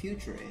have a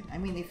future in.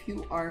 I mean, if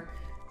you are,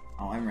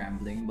 I'm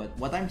rambling, but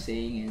what I'm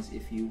saying is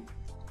if you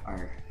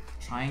are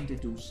trying to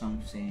do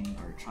something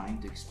or trying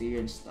to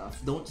experience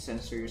stuff, don't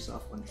censor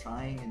yourself on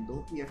trying, and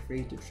don't be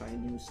afraid to try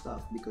new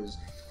stuff, because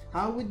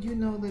how would you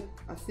know that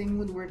a thing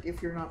would work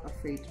if you're not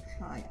afraid to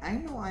try? I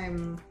know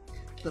I'm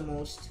the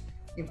most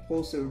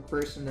impulsive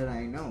person that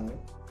I know.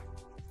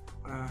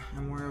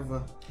 I'm more of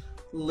a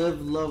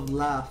live, love,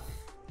 laugh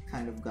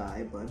kind of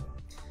guy, but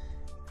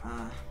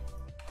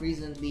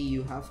recently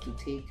you have to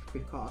take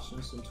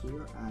precautions into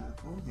your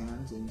own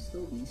hands and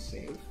still be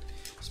safe,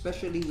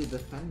 especially with the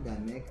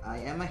pandemic. I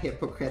am a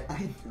hypocrite,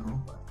 I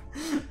know,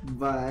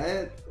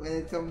 but when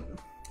it comes,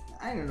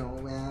 I don't know,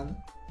 man,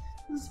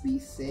 just be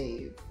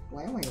safe.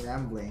 Why am I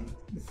rambling?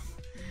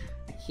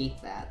 I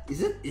hate that.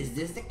 Is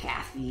this the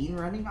caffeine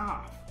running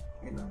off?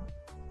 I know.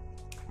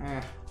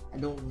 I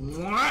don't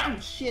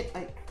want shit.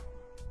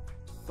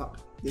 Fuck.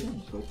 This is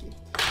broken.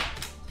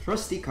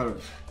 Trusty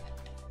cutter.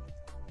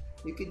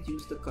 You could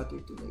use the cutter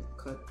to like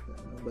cut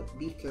them, but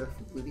be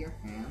careful with your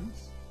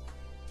hands.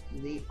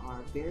 They are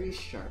very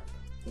sharp.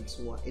 That's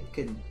why it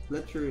can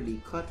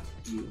literally cut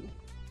you.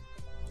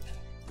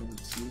 And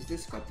let's use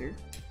this cutter.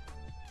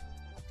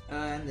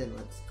 And then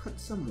let's cut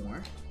some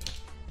more.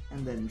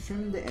 And then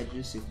trim the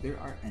edges if there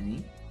are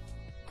any.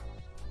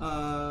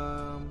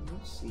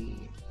 Let's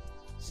see.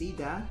 See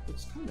that?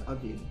 It's kind of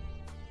ugly.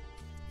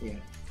 Yeah.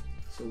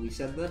 So we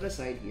set that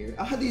aside here.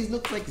 These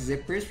look like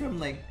zippers from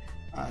like,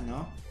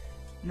 no.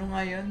 No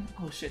nga yun?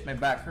 Oh shit, my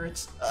back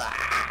hurts.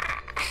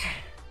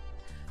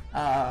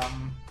 Para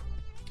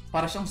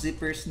siyang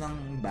zippers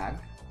ng bag.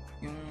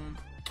 Yung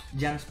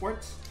Jan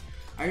Sports.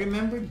 I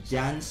remember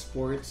Jan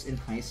Sports in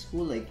high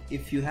school. Like,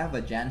 if you have a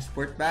Jan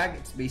Sport bag,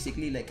 it's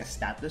basically like a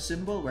status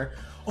symbol where,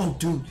 oh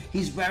dude,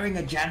 he's wearing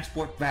a Jan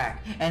Sport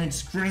bag and it's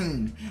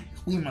green.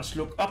 We must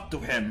look up to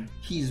him.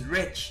 He's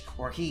rich,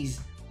 or he's...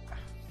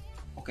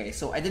 Okay,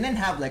 so I didn't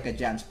have like a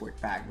Jan Sport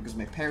bag because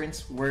my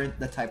parents weren't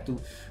the type to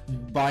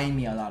buy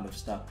me a lot of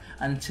stuff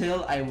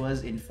until I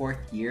was in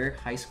 4th year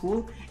high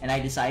school, and I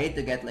decided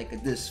to get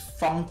like this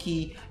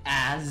funky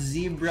ass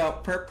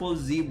purple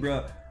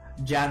zebra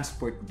Jan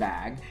Sport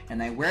bag,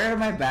 and I wear it on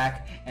my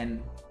back.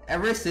 And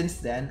ever since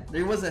then,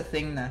 there was a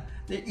thing na,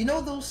 you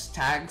know those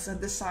tags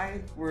on the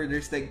side where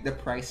there's like the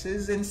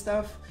prices and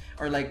stuff,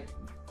 or like,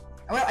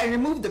 well, I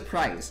removed the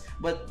price,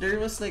 but there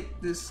was like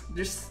this,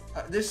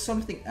 there's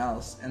something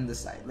else on the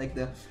side, like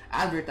the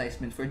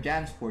advertisement for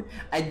Jansport.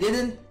 I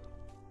didn't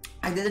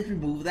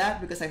remove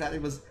that because I thought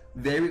it was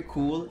very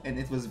cool and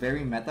it was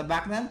very meta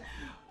back then.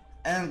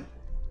 And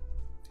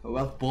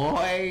well,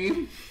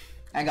 boy,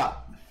 I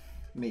got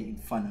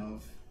made fun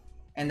of.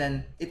 And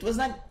then it was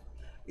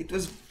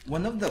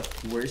one of the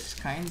worst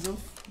kinds of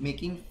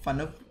making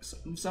fun of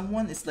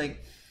someone. It's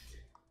like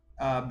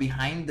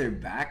behind their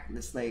back.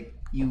 It's like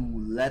you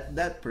let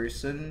that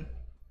person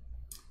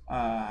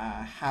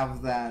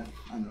have that,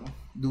 I don't know,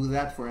 do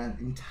that for an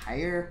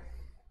entire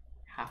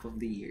half of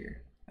the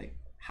year, like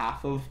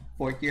half of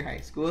 4th year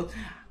high school.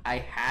 I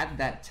had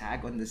that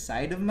tag on the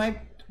side of my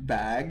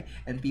bag,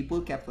 and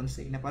people kept on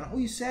saying, "Oh,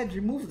 you said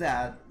remove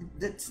that.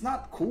 That's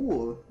not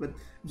cool." But I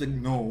was like,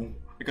 "No,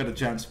 I got a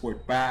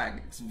Jansport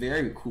bag. It's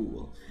very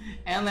cool."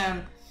 And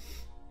then,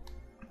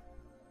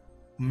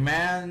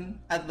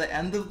 man, at the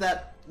end of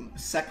that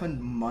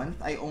 2nd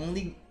month, I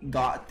only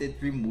got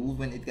it removed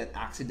when it got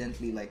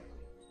accidentally like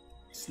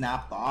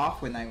snapped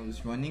off when I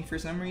was running for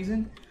some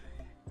reason.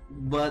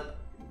 But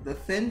the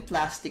thin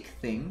plastic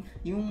thing,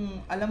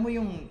 yung alam mo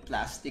yung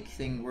plastic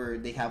thing where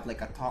they have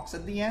like a tox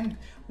at the end,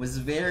 was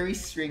very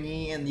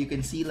stringy, and you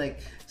can see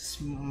like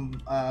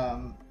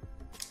tawag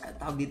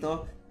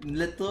dito,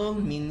 little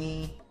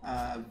mini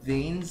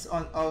veins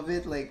of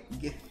it, like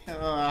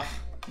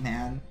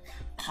man,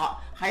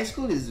 high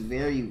school is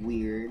very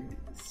weird.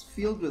 It's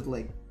filled with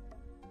like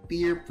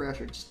peer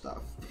pressure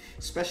stuff,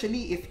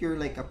 especially if you're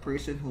like a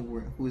person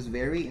who's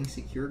very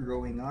insecure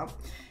growing up.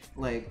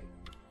 Like,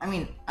 I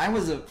mean, I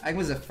was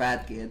a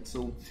fat kid,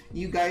 so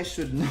you guys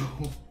should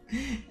know.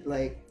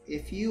 Like,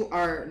 if you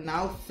are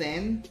now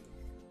thin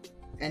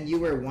and you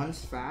were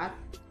once fat,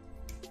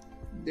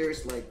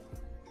 there's like,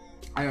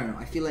 I don't know,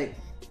 I feel like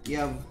you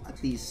have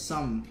at least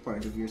some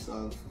part of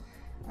yourself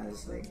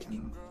as like, I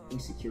don't know,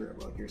 insecure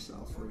about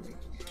yourself, or like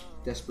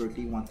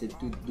desperately wanted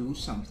to do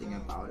something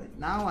about it.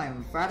 Now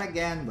I'm fat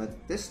again,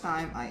 but this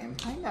time I am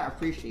kind of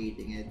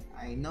appreciating it.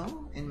 I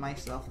know in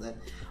myself that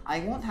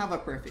I won't have a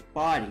perfect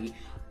body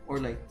or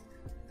like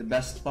the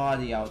best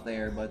body out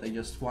there, but I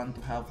just want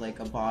to have like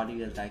a body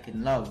that I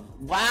can love.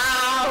 Wow,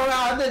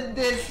 how did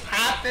this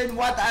happen?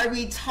 What are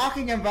we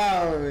talking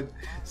about?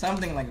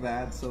 Something like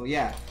that. So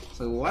yeah,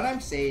 so what I'm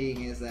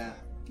saying is that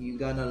you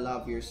gotta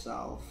love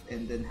yourself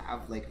and then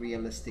have like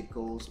realistic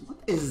goals. What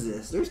is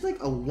this? There's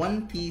like a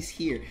one piece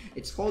here.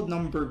 It's called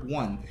number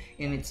 1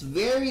 and it's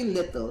very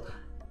little.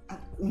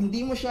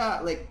 Hindi mo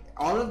siya, like,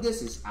 all of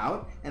this is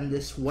out and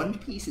this one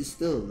piece is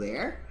still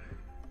there.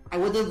 I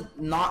would have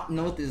not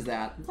noticed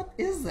that. What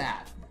is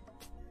that?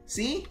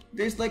 See?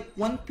 There's like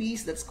one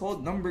piece that's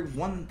called number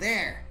 1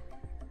 there.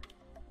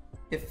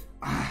 If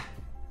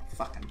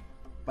fucking,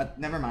 but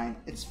never mind,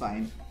 it's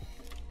fine.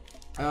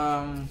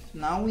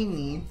 Now we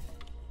need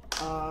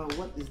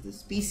what is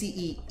this?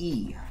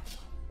 PCEE.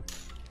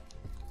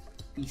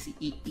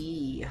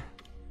 PCEE.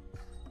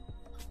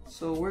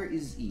 So where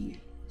is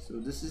E? So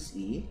this is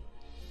E.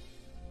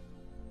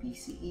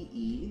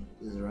 PCEE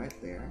is right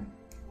there.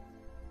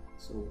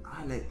 So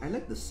I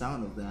like the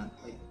sound of that.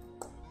 Like,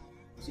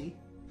 see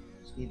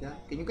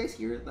that? Can you guys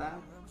hear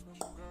that?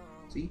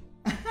 See?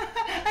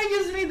 I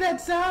just made that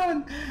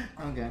sound.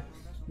 Okay,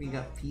 we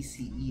got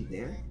PCE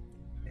there.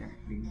 There,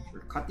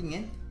 we're cutting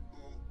it.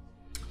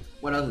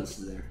 What else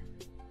is there?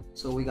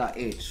 So we got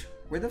H.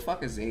 Where the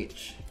fuck is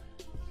H?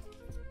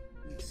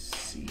 Let's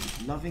see.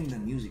 Loving the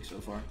music so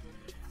far.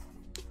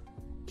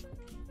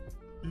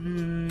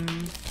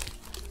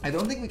 I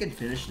don't think we can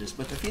finish this,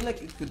 but I feel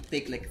like it could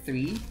take like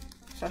 3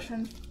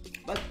 sessions.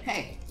 But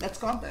hey, that's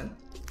content.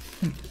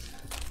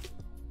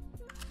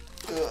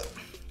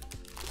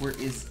 Where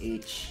is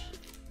H?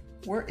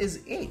 Where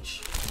is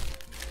H?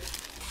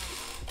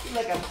 I feel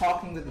like I'm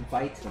talking with the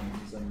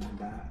vitamins on my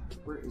back.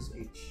 Where is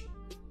H?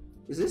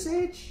 Is this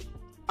H?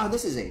 Oh,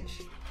 this is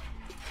H.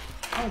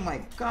 Oh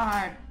my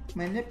god,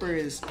 my nipper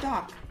is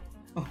stuck.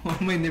 Oh,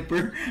 my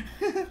nipper.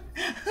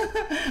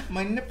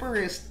 My nipper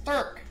is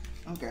stuck.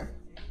 Okay.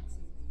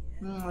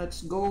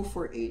 Let's go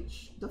for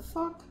H. The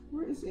fuck?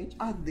 Where is H?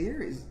 Ah,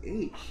 there is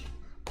H.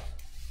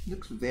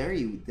 Looks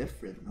very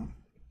different, no?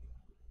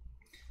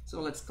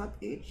 So let's cut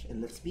H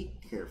and let's be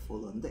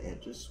careful on the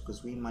edges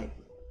because we might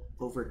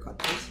overcut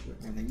this. We're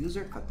gonna use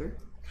our cutter.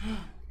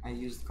 I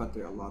used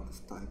cutter a lot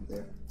of time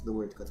there, the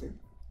word cutter.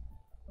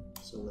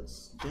 So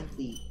let's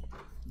gently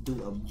do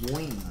a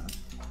boina.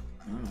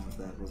 I don't know if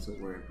that was a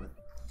word, but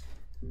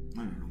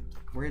I don't know.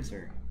 Words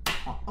are...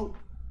 Oh!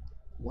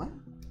 What?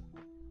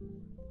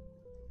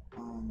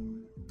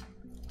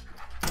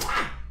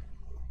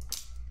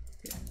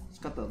 Yeah, let's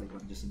cut the other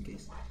one just in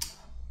case.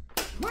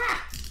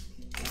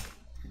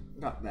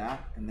 Got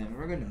that, and then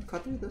we're gonna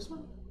cut through this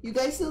one. You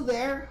guys still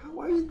there?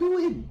 How are you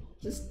doing?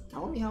 Just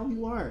tell me how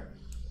you are.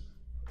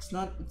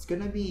 It's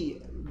gonna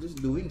be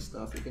just doing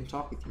stuff. You can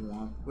talk if you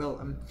want. Well,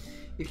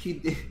 if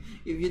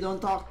you don't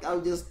talk,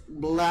 I'll just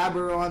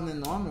blabber on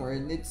and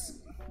onward.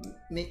 Let's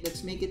make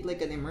it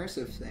like an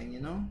immersive thing, you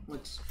know?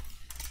 Let's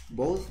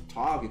both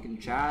talk. You can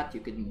chat.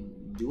 You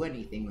can do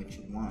anything what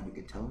you want. You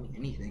can tell me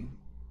anything.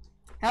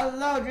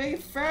 Hello,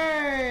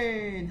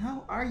 Drayfern!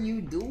 How are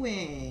you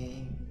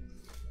doing?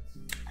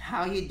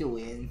 How you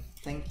doing?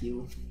 Thank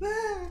you.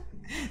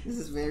 This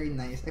is very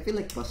nice. I feel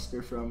like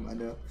Buster from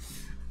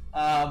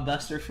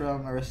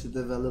Arrested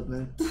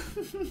Development.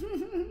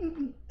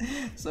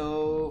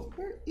 So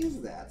where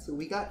is that? So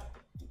we got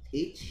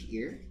H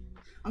here.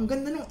 Ang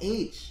ganda ng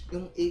H.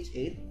 Yung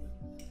H8.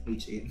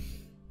 H8.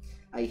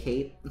 I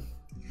hate.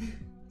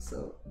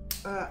 So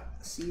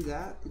see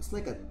that? It's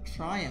like a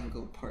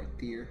triangle part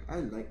here. I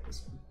like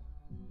this one.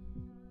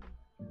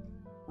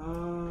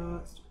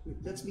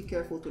 Let's be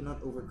careful to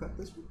not overcut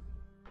this one.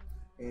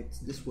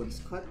 This one's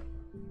cut.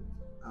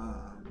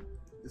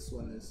 This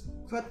one is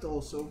cut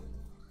also.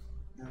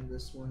 And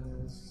this one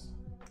is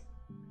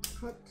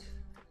cut.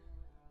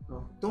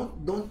 Oh,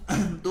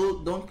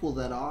 don't pull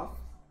that off.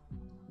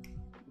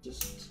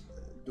 Just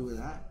do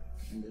that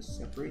and just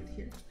separate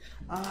here.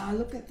 Ah,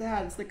 look at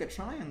that! It's like a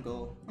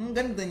triangle. Ang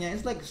ganda niya.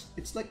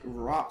 It's like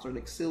rocks or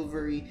like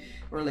silvery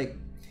or like.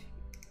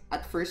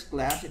 At first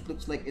glance, it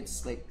looks like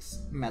it's like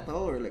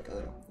metal or like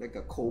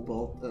a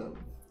cobalt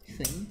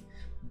thing,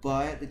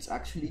 but it's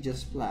actually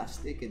just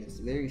plastic and it's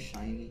very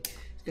shiny.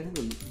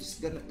 This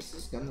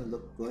is gonna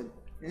look good.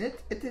 And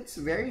it's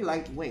very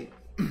lightweight.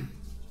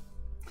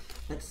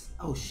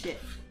 Oh shit.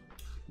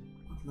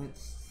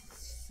 Let's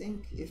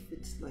think if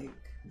it's like,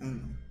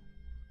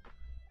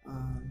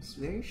 it's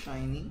very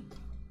shiny.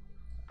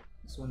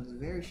 This one is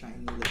very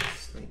shiny.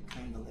 Let's like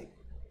kind of like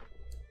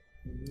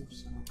remove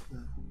some of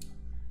the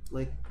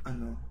like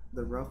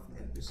the rough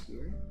edges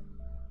here.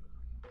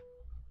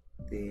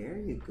 There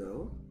you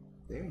go.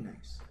 Very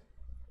nice.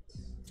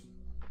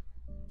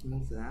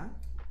 Remove that.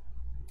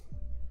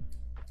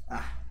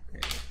 Ah, there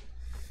you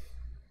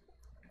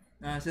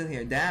go. Still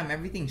here. Damn,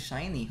 everything's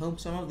shiny. Hope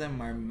some of them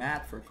are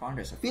matte for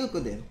contrast. Feel ko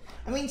din.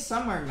 I mean,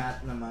 some are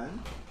matte naman.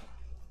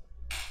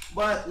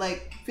 But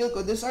like, feel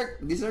ko, these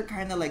are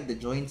kind of like the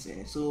joints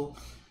eh. So,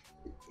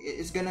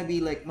 it's gonna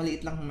be like,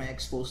 maliit lang may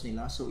expose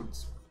nila. So,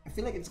 I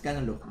feel like it's gonna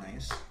look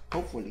nice.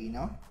 Hopefully,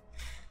 no?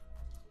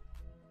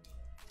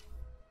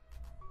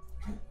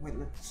 Wait,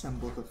 let's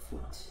assemble the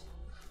foot.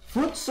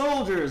 Foot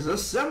soldiers,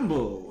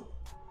 assemble!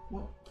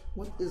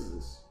 What is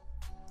this?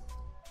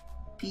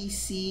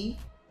 PC?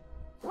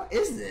 What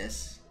is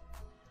this?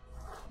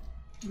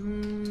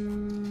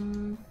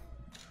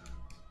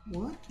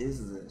 What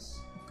is this?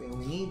 Okay,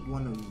 we need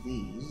one of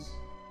these.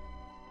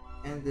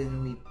 And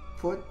then we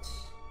put...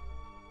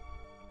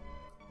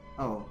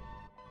 Oh,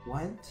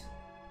 what?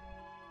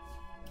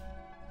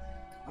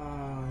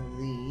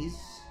 These.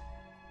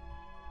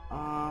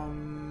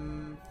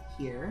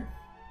 Here.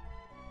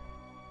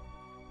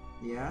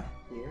 Yeah,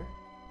 here.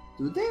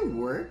 Do they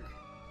work?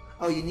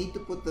 Oh, you need to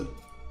put the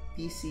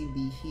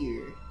PCB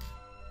here.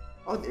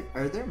 Oh,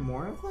 are there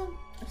more of them?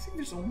 I think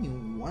there's only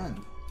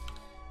one.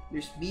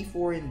 There's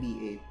B4 and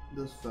B8.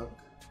 The fuck?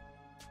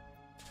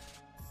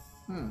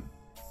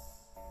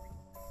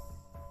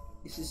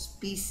 This is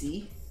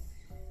PC.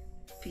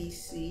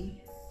 PC.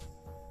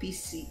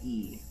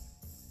 PCE.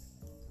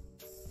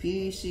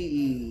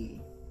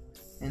 PCE.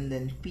 And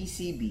then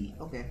PCB.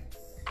 Okay.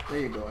 There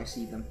you go. I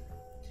see them.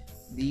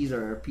 These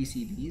are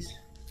PCBs.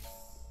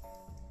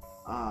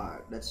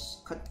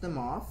 Let's cut them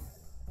off.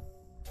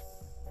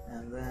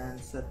 And then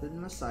set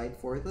them aside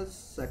for the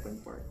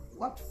second part.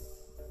 Whop.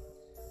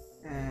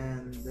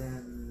 And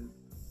then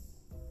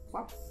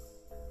whop.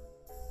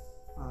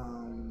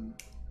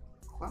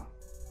 Whop.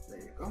 There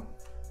you go.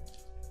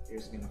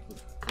 Here's gonna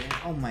put there.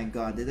 Oh my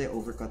god, did I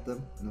overcut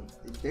them? No,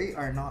 they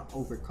are not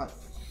overcut.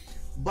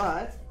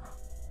 But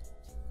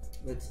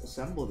let's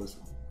assemble this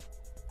one.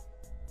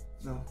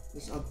 No,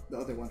 the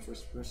other one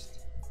first.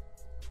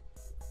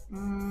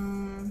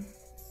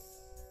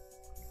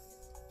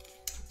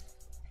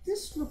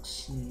 This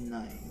looks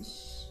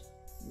nice.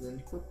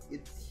 Then put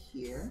it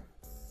here.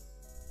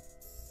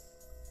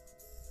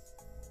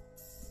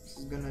 This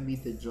is gonna be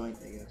the joint,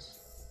 I guess.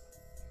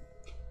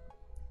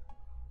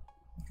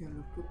 I'm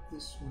gonna put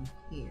this one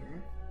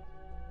here.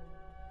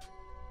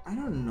 I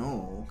don't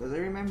know, because I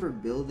remember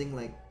building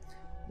like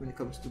when it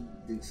comes to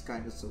these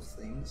kinds of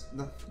things,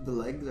 the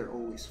legs are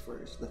always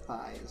first, the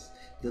thighs,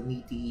 the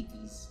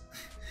meaty-eaties,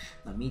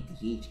 the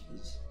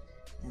meaty-eaties.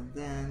 And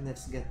then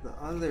let's get the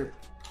other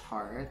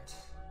part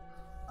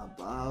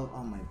above.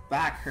 Oh, my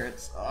back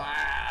hurts.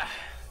 Ah,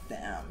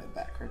 damn, my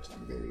back hurts.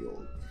 I'm very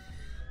old.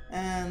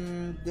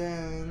 And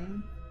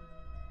then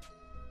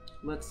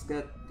let's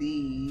get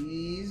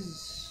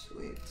these.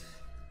 Wait,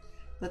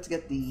 let's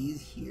get these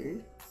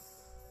here.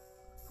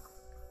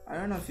 I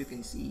don't know if you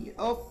can see.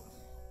 Oh,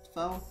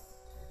 fell.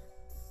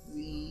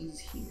 These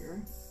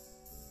here.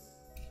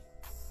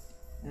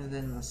 And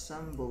then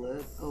assemble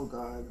it. Oh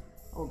god.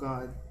 Oh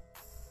god.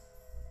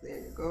 There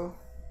you go.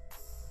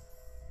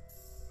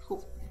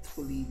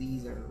 Hopefully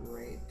these are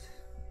right.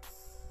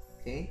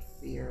 Okay,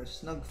 they are a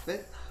snug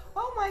fit.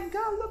 Oh my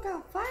god, look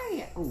how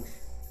fire! Oh,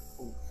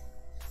 oh,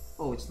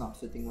 oh, it's not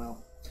fitting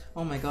well.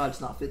 Oh my god,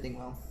 it's not fitting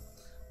well.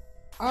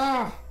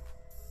 Ah!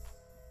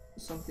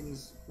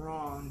 Something's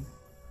wrong.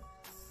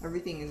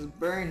 Everything is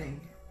burning.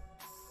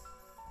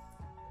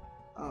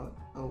 Oh,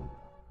 oh.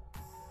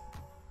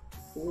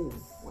 Oh,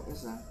 what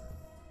is that?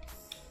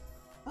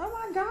 Oh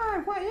my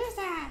god, what is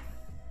that?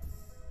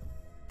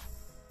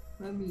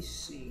 Let me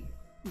see.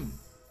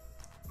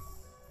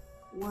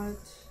 What?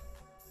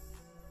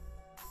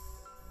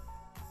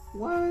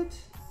 What?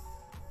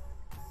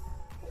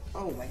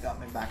 Oh my god,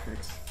 my back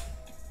hurts.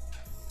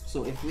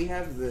 So if we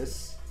have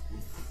this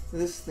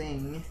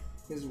thing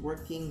is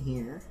working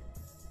here.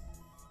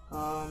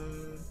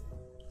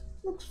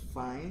 Looks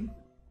fine.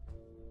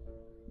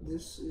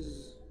 This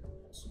is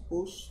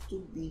supposed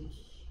to be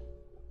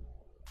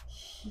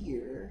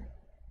here.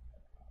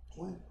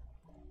 What?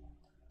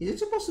 Is it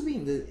supposed to be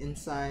in the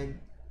inside?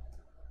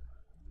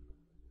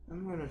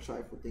 I'm gonna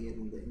try putting it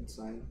in the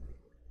inside.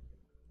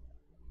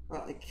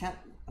 Well, I can't.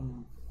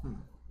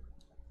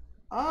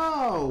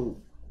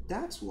 Oh,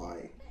 that's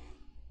why.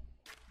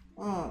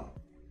 Oh,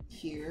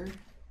 here.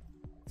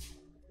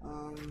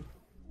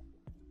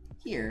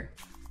 Here.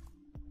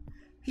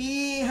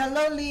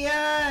 Hello,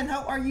 Lian.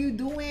 How are you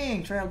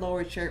doing? Try a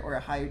lower chair or a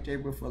higher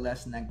table for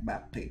less neck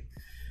back pain.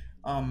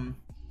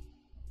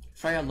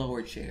 Try a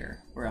lower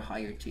chair or a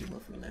higher table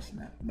for less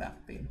neck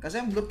back pain. Because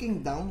I'm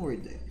looking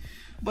downward eh.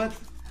 But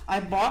I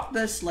bought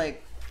this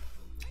like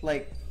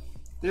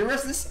there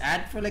was this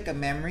ad for like a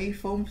memory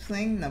foam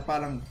thing na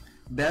parang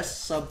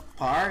best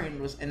subpar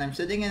and I'm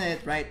sitting in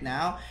it right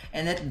now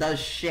and it does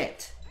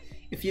shit.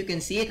 If you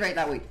can see it right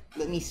now, wait,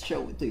 let me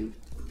show it to you.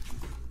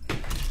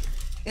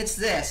 It's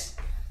this.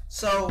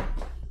 So,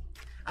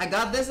 I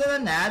got this in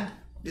an ad.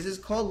 This is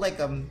called like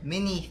a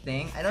mini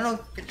thing. I don't know if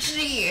you can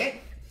see it.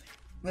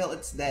 Well,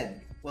 it's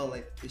dead. Well,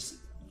 it's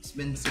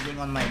been sitting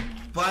on my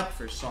butt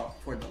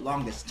for the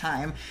longest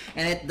time,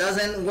 and it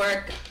doesn't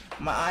work.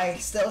 I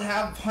still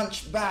have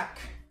Hunchback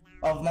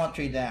of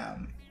Notre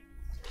Dame.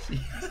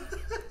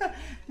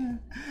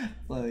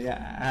 So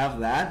yeah, I have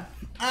that.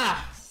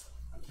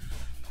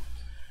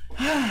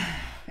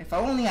 If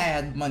only I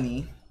had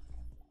money,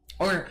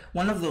 or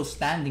one of those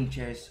standing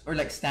chairs, or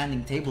like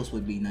standing tables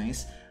would be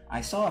nice.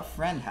 I saw a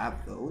friend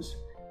have those.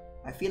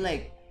 I feel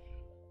like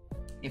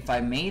if I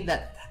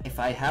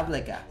have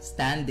like a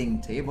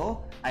standing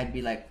table, I'd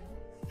be like,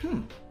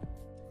 and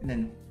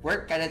then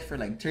work at it for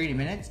like 30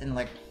 minutes and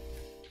like,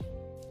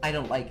 I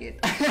don't like it.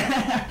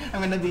 I'm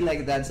gonna be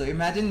like that. So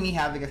imagine me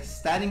having a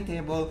standing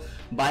table,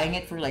 buying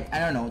it for like, I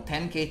don't know,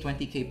 10k,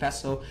 20k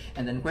peso,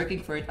 and then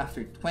working for it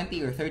after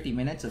 20 or 30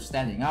 minutes of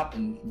standing up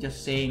and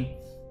just saying,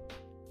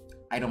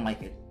 I don't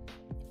like it.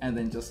 And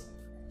then just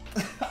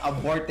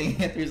aborting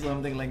it or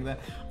something like that.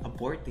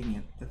 Aborting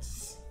it.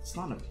 It's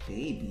not a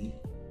baby,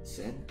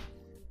 said.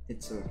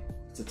 It's a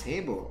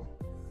table.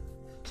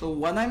 So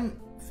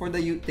for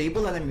the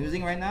table that I'm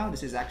using right now,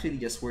 this is actually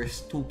just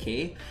worth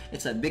 2k.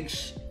 It's a big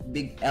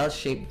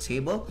L-shaped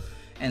table,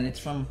 and it's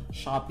from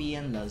Shopee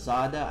and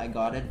Lazada. I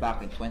got it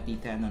back in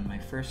 2010 on my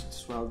first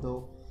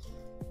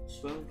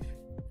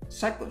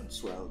second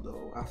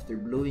sweldo after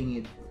blowing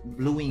it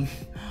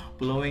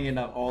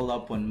all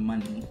up on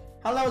money.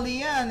 Hello,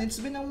 Leanne. It's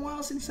been a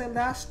while since I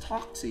last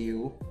talked to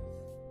you.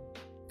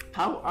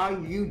 How are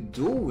you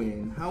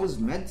doing? How's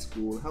med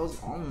school?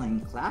 How's online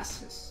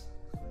classes?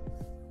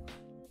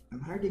 I'm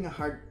having a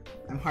hard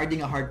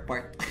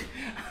part.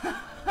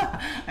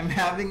 I'm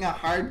having a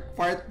hard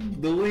part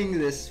doing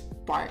this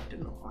part.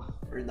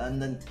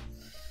 Redundant.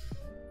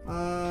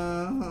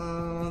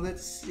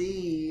 Let's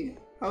see.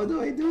 How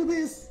do I do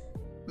this?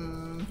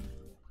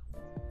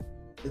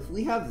 If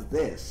we have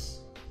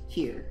this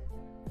here,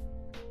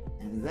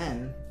 and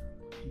then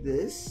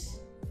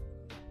this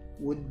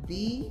would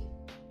be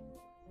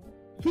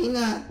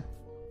peanut.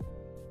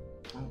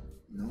 Oh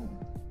no.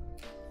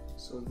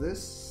 So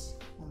this,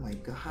 oh my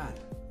god.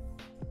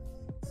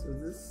 So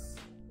this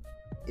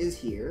is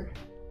here,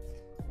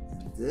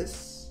 and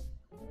this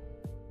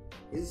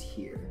is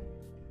here.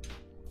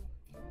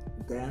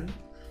 Then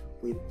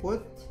we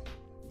put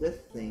the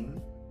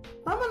thing,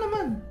 tama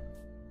naman.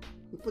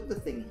 We put the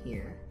thing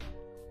here,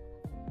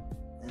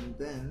 and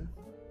then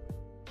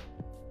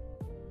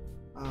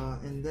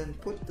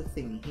put the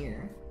thing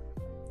here.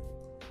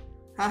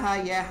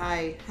 Haha, yeah,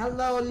 hi.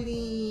 Hello,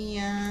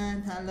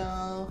 Leanne.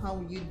 Hello, how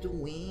are you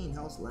doing?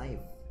 How's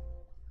life?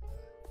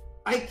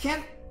 I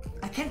can't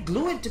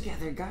glue it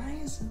together,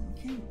 guys. I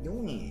can't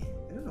do it.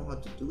 I don't know how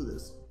to do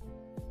this.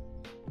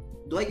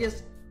 Do I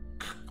just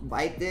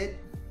bite it?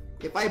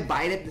 If I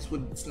bite it, this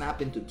would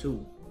snap into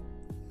two.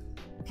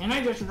 Can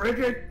I just break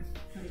it?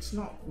 It's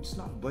not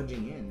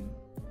budging in.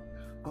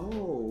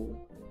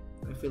 Oh,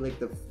 I feel like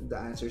the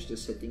answer is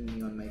just hitting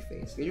me on my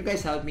face. Can you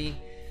guys help me?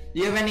 Do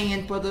you have any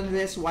input on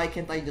this? Why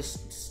can't I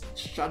just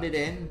shut it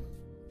in?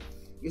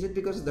 Is it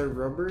because the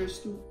rubber is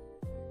too?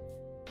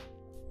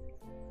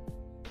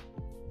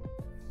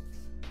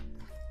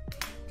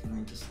 Can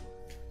I just?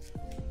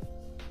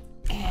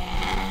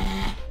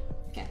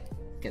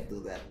 Can't do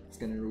that. It's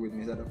gonna ruin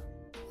my setup.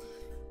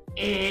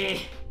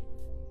 I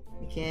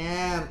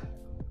can't.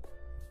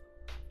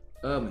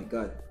 Oh my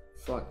god.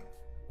 Fuck.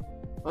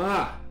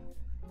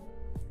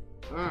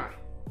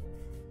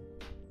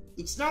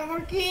 It's not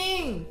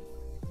working.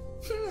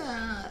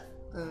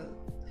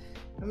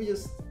 Let me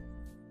just.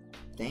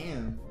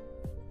 Damn.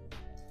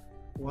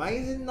 Why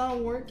is it not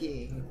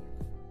working?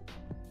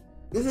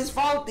 This is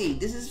faulty.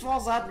 This is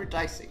false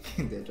advertising.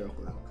 The joke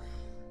lang.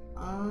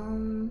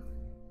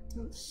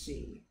 Let's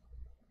see.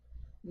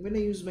 I'm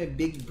gonna use my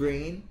big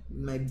brain,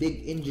 my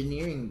big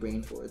engineering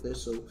brain for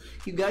this, so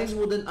you guys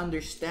wouldn't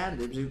understand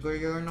it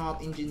because you're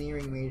not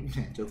engineering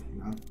major. Joke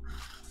lang.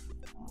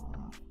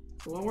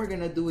 So what we're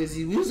gonna do is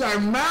use our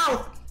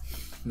mouth.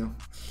 No.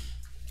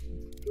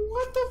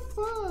 What the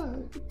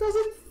fuck? It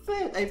doesn't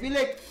fit. I feel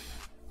like,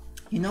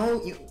 you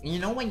know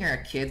when you're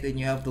a kid and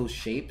you have those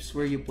shapes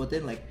where you put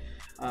in like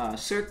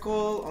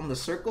circle on the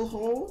circle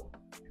hole,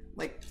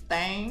 like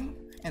tang,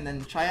 and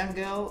then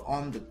triangle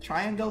on the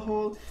triangle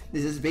hole.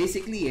 This is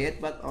basically it,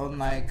 but on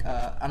like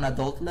an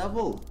adult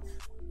level.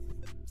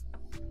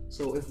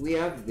 So if we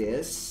have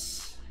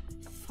this,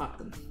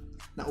 fuck.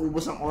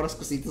 Naubos ang oras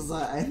ko dito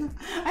sa I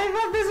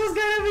thought this was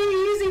gonna be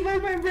easy,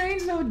 but my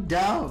brain's so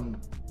dumb.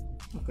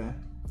 Okay.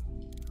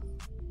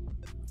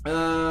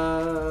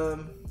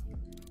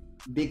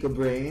 Bigger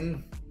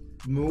brain,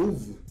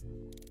 move,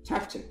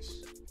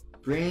 tactics,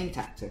 brain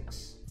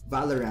tactics,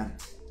 Valorant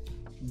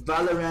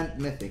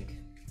Mythic.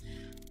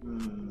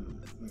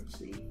 Let's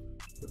see,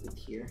 put it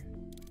here.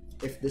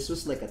 If this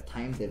was like a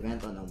timed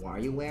event on a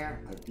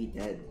WarioWare, I'd be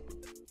dead.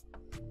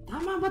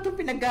 Tama ba itong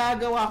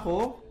pinagagawa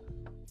ko?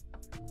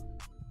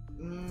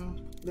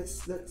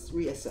 let's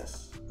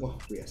reassess. Well,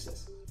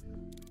 reassess.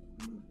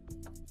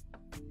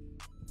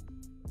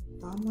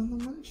 Tama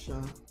naman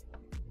siya.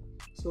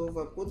 So if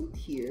I put it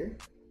here,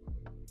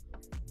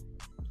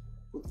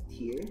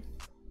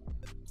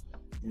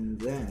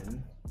 and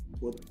then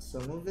put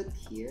some of it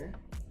here,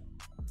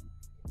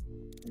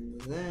 and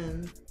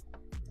then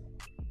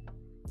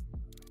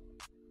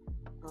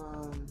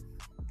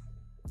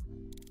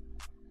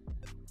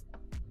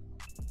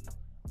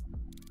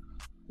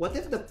what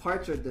if the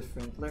parts are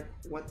different? Like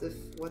what if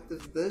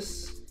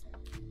this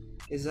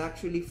is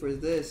actually for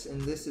this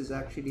and this is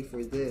actually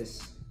for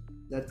this?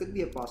 That could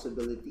be a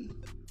possibility.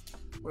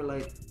 Or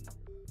like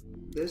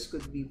this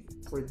could be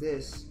for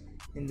this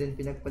and then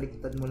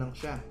pinagpaliktad mo lang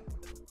siya.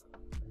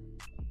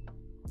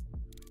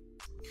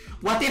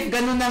 What if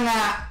ganun na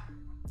nga?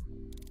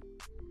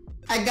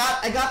 I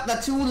got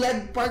the two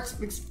leg parts.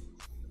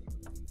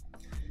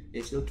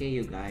 It's okay,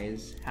 you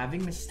guys.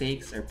 Having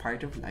mistakes are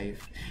part of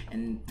life,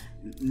 and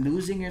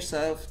losing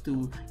yourself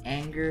to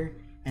anger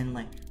and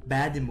like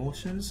bad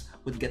emotions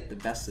would get the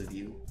best of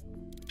you.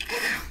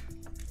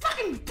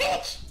 Fucking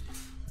bitch!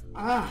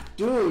 Ah,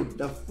 dude,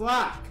 the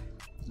fuck.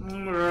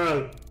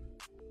 Okay,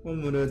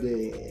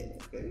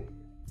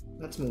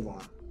 let's move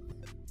on.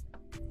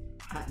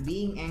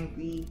 Being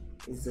angry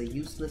is a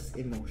useless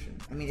emotion.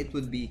 I mean,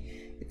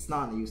 it's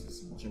not a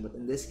useless emotion, but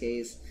in this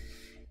case,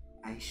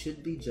 I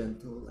should be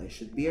gentle, I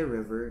should be a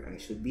river, I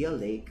should be a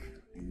lake,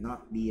 and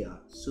not be a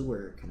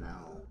sewer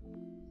canal.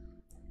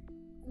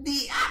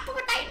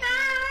 Putay na!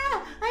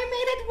 I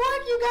made it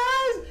work, you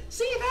guys!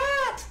 See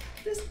that?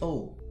 It's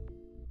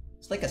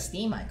like a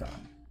Steam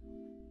icon.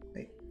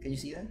 Wait, can you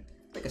see that?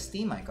 It's like a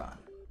Steam icon.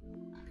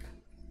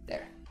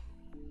 There.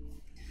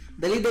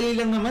 Dali-dali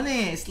lang naman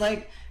eh. It's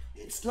like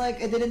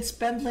I didn't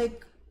spend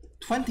like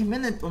 20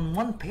 minutes on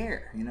one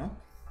pair, you know?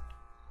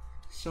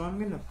 So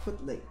I'm gonna put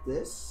like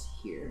this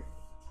here.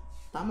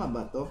 Tama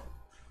ba to?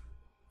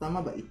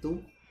 Tama ba ito?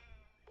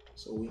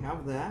 So we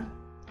have that.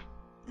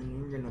 And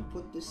we're gonna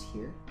put this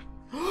here.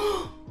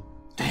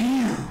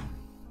 Damn!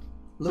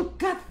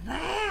 Look at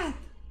that!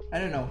 I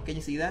don't know, can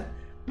you see that?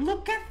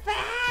 Look at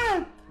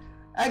that!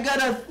 I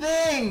got a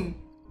thing!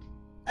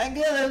 I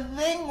got a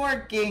thing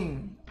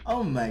working!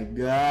 Oh my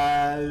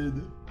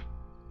god!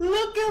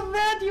 Look at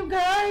that, you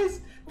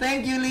guys!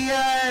 Thank you,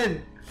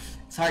 Leon!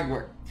 It's hard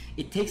work.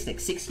 It takes like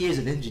 6 years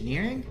of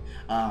engineering,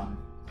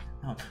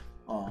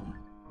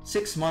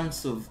 6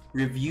 months of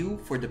review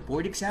for the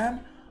board exam,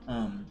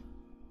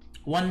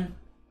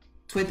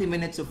 20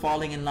 minutes of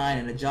falling in line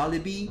in a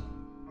Jollibee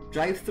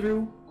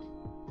drive-thru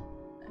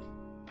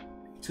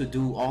to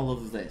do all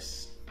of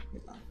this.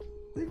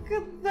 Look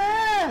at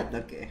that!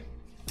 Okay.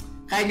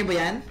 Kaya niyo ba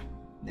yan?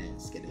 Nah,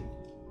 just kidding.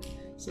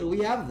 So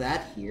we have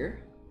that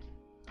here.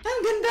 Ang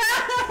ganda!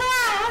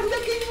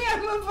 Look at me,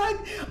 I'm a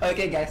bug!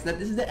 Okay guys,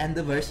 this is the end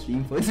of our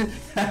stream, folks.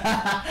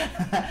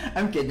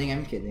 I'm kidding.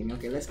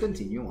 Okay, let's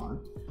continue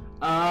on.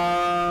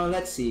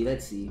 Let's see.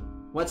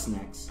 What's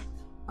next?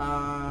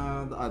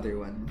 The other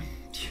one.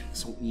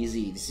 So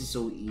easy. This is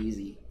so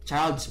easy.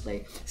 Child's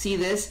Play. See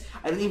this?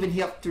 I don't even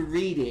have to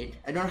read it.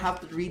 I don't have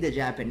to read the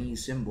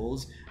Japanese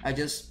symbols. I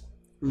just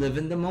live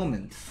in the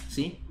moment.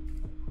 See?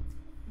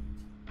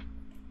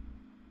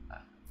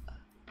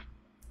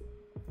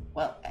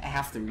 Well, I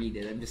have to read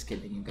it. I'm just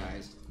kidding, you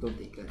guys. Don't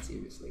take that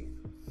seriously.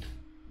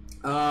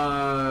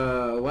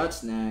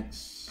 What's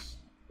next?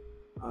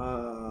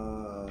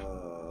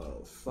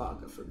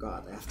 Fuck, I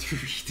forgot. I have to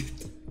read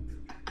it.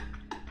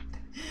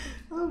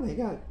 Oh my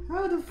god.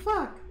 How the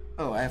fuck?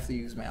 Oh, I have to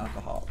use my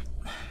alcohol.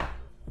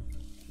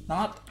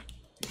 Not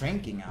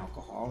drinking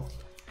alcohol.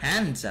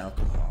 Hands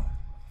alcohol.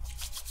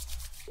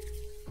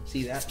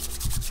 See that?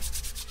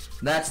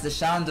 That's the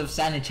sound of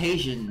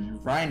sanitation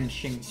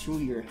wrenching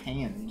through your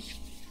hands.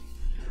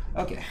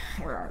 Okay,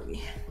 where are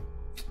we?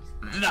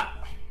 No.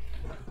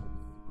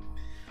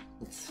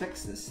 Let's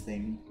fix this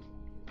thing.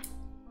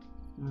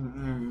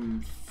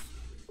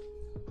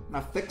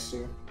 A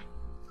fixer.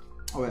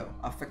 Oh well,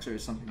 a fixer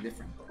is something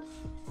different.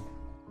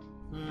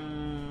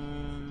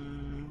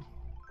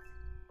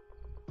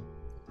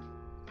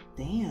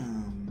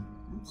 Damn.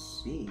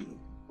 Let's see.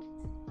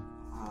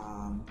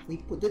 We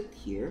put it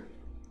here.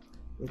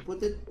 We put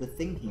the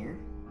thing here,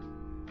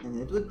 and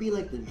it would be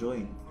like the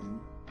joint thing.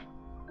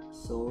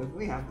 So if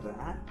we have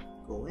that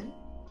going,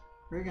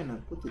 we're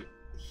gonna put it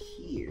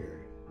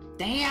here.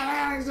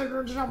 Damn, it's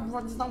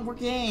not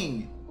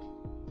working.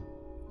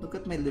 Look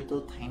at my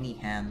little tiny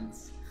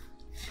hands.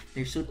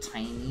 They're so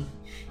tiny.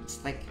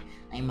 It's like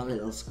I'm a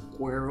little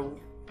squirrel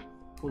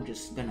who's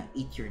just gonna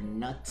eat your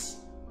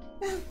nuts.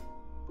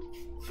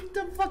 What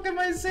the fuck am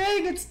I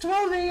saying? It's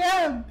 12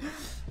 a.m.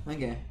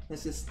 Okay,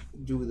 let's just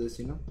do this,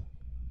 you know?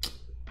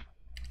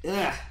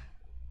 Ugh.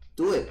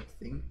 Do it,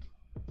 thing.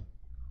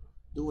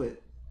 Do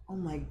it. Oh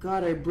my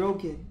god, I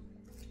broke it.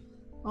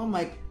 Oh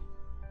my...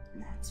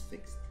 That's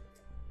fixed.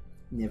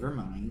 Never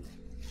mind.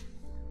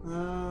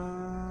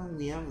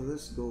 We have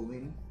this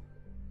going.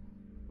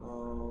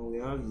 We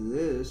have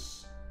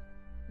this.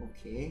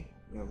 Okay,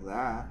 we have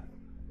that.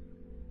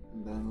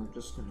 And then we're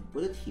just gonna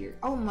put it here.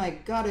 Oh my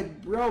god,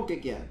 it broke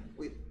again.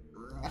 Wait.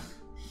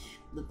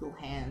 Little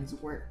hands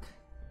work.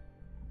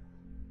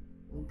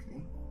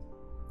 Okay.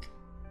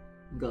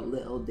 Got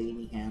little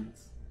dainty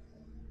hands.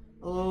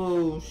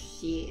 Oh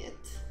shit.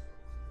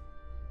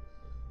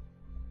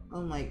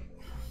 Oh my.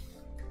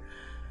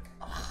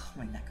 Oh,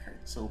 my neck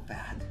hurts so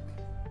bad.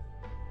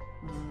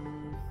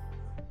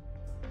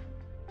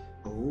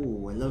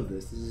 Oh, I love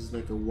this. This is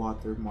like a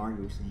water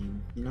Mario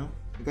scene. You know?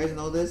 You guys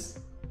know this?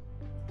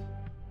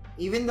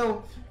 Even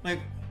though like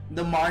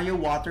the Mario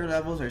water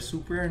levels are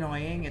super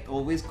annoying, it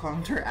always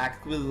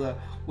counteracts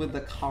with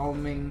the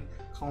calming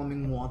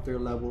water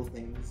level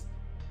things.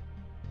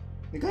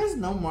 You guys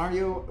know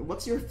Mario?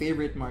 What's your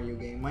favorite Mario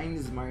game? Mine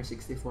is Mario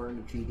 64 on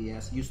the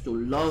 3DS. Used to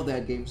love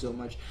that game so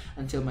much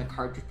until my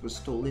cartridge was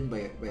stolen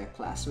by a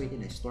classmate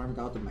and I stormed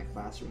out of my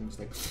classroom. It's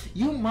like,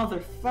 you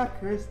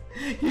motherfuckers!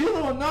 You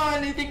don't know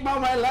anything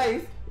about my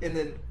life! And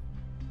then,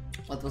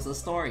 what was the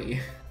story?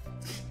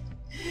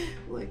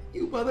 Like,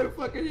 you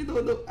motherfucker, you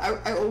don't know.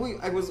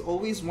 I was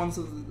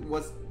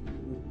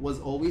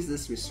always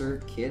this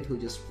reserved kid who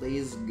just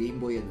plays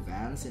Game Boy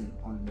Advance and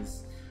on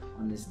this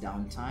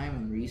downtime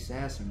and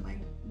recess and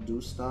like do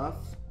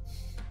stuff.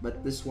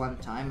 But this one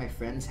time my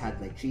friends had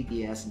like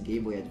 3DS and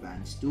Game Boy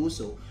Advance too,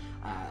 so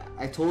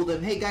I told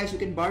them, hey guys, you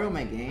can borrow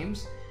my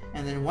games.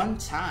 And then one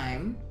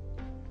time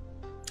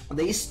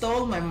they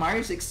stole my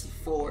Mario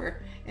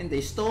 64 and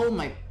they stole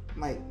my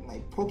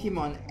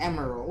Pokemon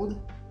Emerald,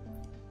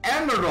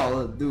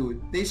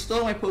 dude. They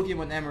stole my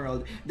Pokemon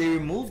Emerald. They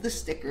removed the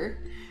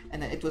sticker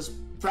and it was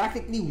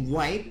practically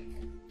white,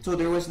 so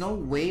there was no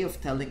way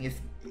of telling if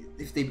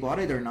they bought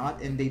it or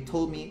not. And they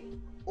told me,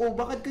 oh,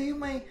 bakit kayo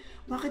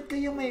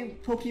may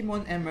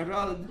Pokemon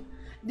Emerald?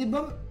 Di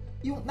ba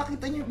yung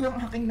nakita niyo ba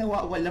yung aking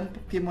nawawalang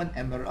Pokemon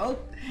Emerald?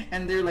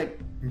 And they're like,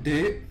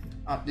 hindi.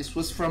 This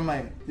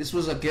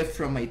was a gift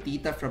from my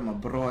tita from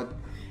abroad.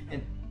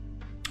 And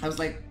I was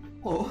like,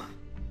 oh,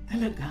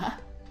 talaga?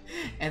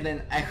 And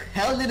then I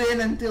held it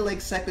in until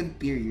like second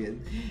period.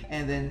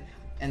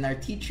 And our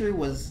teacher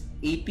was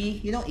AP,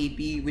 you know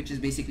AP, which is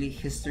basically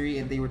history,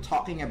 and they were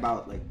talking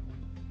about like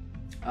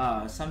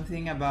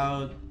something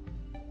about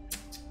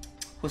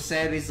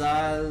Jose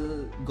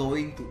Rizal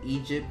going to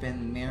Egypt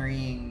and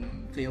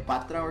marrying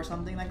Cleopatra or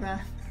something like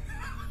that.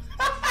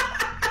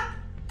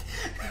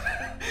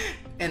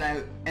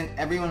 and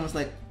everyone was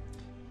like,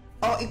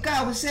 oh,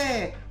 ikaw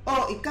Jose,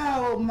 oh,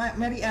 ikaw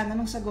Mary Ann,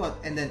 anong sagot?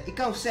 And then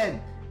ikaw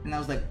said, and I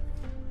was like,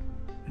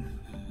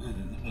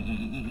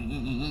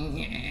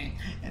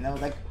 and I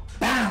was like,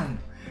 bam!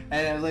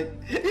 And I was like,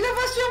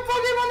 ilabas yung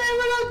Pokemon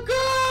Emerald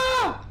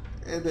ko!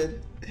 And then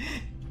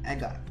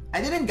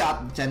I didn't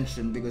got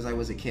attention because I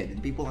was a kid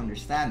and people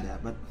understand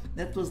that, but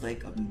that was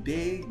like a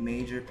big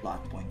major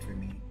plot point for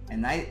me.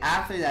 And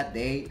after that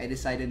day, I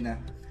decided na,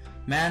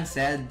 man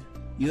said,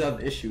 you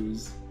have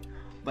issues.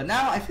 But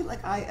now I feel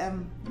like I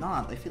am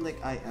not. I feel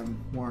like I am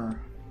more,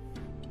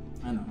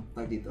 I don't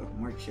know,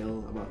 more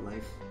chill about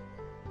life.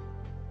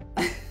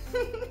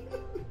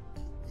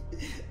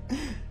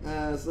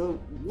 So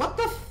what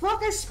the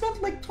fuck? I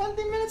spent like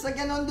 20 minutes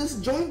again on this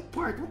joint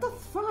part. What the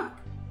fuck?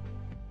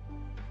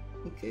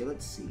 Okay,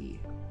 let's see.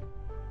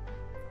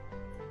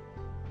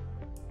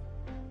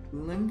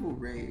 Limbo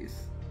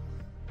Race.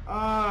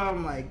 Oh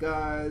my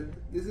god.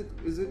 Is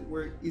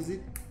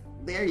it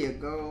there you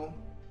go.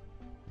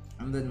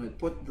 And then we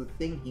put the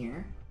thing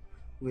here,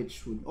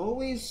 which is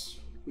always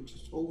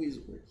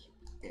works.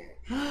 There.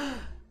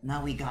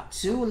 Now we got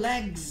two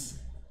legs.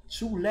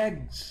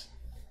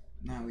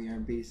 Now we are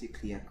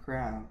basically a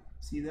crab.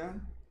 See that?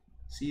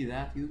 See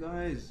that, you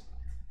guys?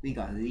 We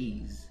got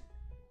these.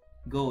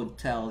 Go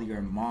tell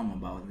your mom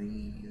about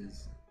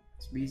these.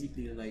 It's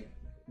basically like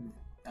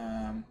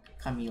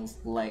Camille's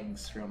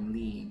legs from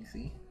League.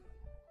 See?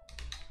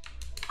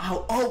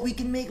 Oh, we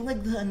can make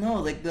like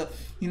the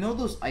you know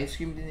those ice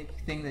cream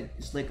thing that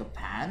is like a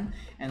pan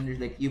and there's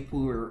like you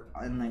pour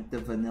on like the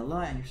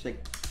vanilla and you're just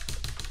like,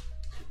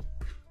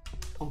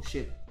 oh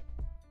shit.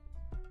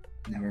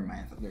 Never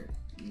mind. I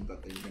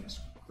thought they're gonna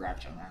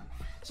scratch on that.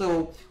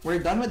 So we're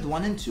done with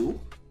 1 and 2.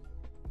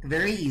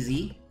 Very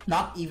easy,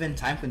 not even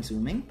time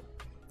consuming.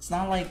 It's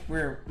not like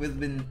we've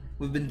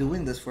been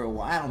doing this for a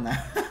while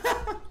now.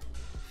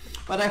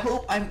 But I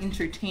hope I'm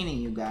entertaining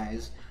you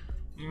guys.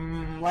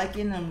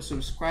 Liking and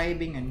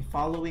subscribing and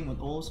following would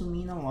also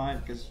mean a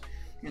lot because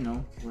you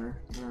know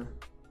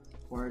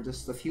we're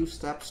just a few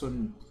steps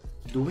on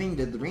doing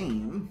the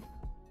dream.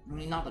 I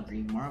mean, not a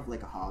dream, more of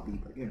like a hobby,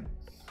 but you know.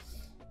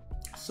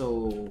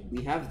 So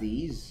we have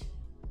these,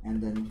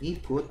 and then we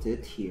put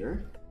it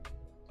here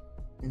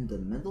in the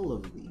middle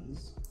of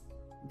these.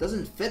 It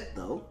doesn't fit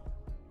though.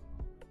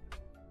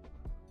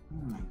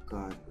 Oh my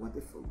god, what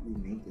if we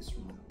make this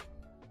wrong?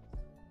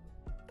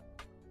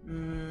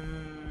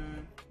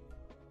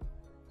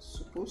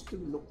 Supposed to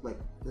look like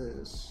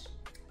this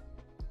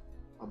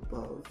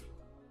above,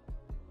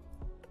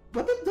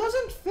 but it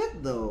doesn't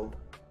fit though.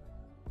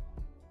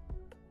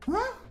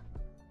 Huh?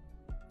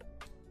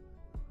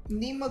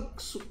 Hindi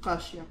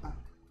magsukasya ka.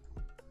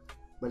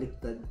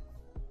 Baliktad.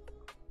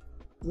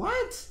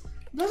 What?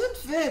 Doesn't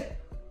fit.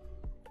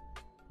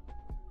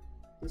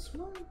 This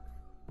one?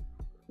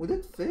 Would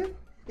it fit?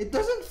 It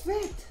doesn't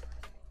fit.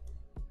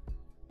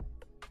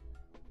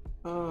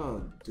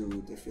 Oh,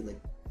 dude, I feel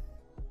like...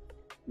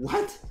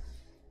 What?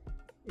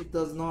 It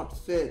does not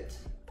fit.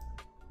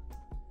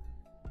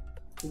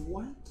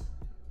 What?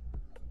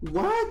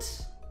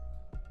 What?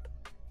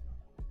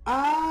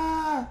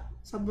 Ah!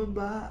 Sa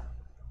baba.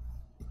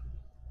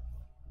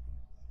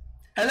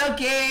 Hello,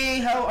 Kay!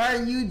 How are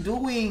you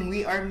doing?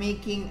 We are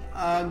making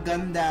a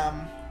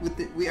Gundam.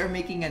 We are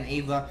making an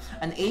Eva.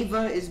 An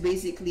Eva is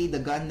basically the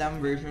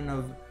Gundam version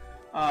of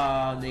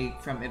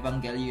like from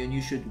Evangelion.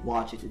 You should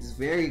watch it. It's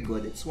very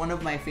good. It's one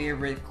of my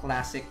favorite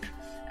classic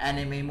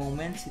anime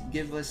moments.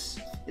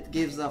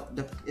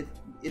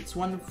 It's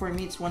one for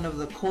me. It's one of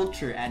the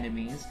culture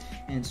animes,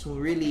 and it's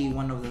really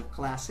one of the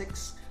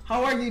classics.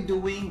 How are you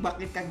doing?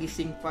 Bakit ka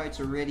gising pa? It's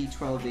already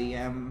 12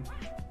 a.m.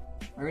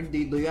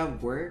 Do you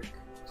have work?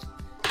 So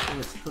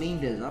let's clean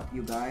this up,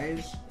 you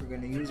guys. We're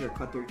gonna use our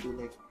cutter to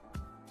like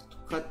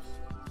cut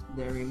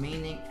the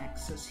remaining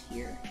excess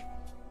here.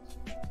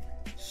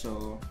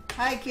 So,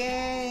 hi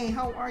Kay!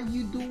 How are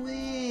you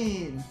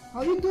doing?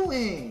 How you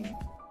doing?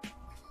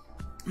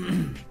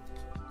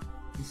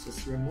 Let's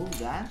just remove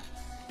that.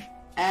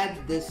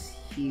 Add this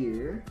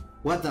here.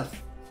 What the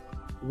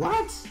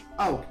what?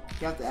 Oh,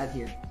 you have to add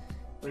here.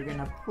 We're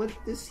gonna put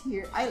this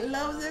here. I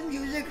love the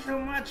music so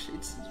much.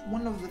 It's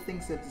one of the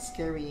things that is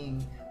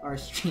carrying our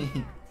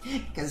stream.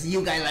 Because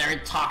you guys are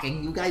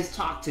talking. You guys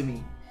talk to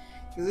me.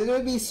 Because it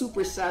would be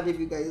super sad if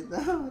you guys...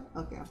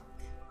 Okay.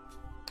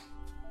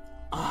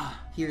 Ah,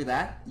 hear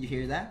that? You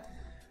hear that?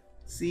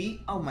 See?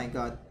 Oh my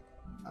god.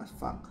 Ah,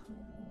 fuck.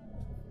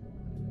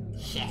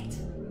 Shit.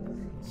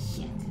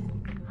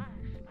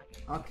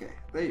 Okay,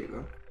 there you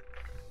go.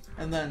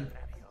 And then...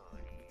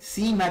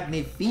 See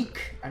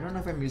magnifique? I don't know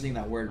if I'm using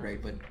that word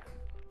right, but...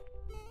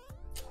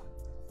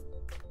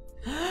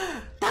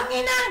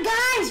 Tangina,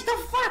 guys! The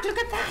fuck? Look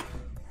at that!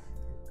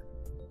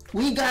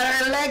 We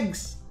got our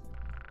legs!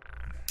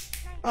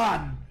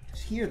 Ah,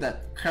 hear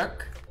that,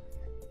 Kirk?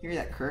 Hear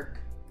that, Kirk?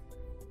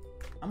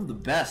 I'm the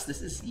best.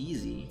 This is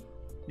easy.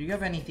 Do you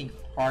have anything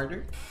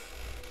harder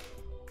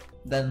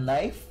than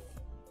life?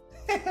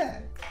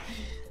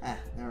 Ah,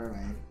 never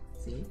mind.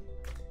 See?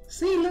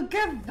 See, look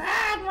at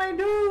that, my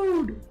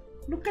dude!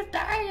 Look at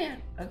that!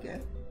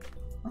 Okay.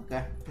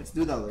 Okay, let's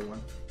do the other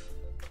one.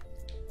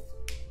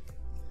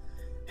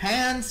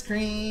 Hand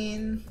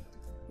screen!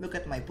 Look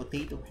at my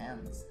potato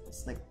hands.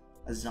 It's like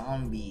a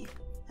zombie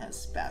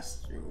has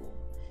passed through.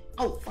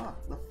 Oh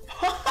fuck! The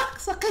fuck!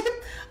 Sakit!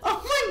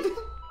 Oh my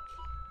god!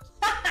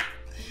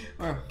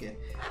 Okay,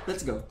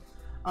 let's go.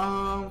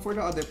 For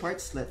the other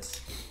parts,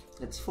 let's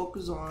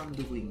focus on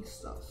doing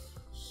stuff.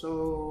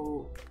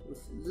 So, if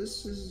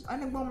this is... Ah,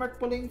 nagmamark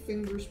pala yung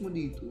fingers mo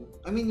dito.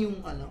 I mean,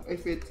 yung ano,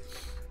 if it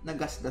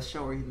nagasgas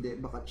siya or hindi,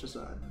 bakat siya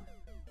sa ano,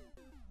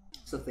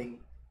 sa thing.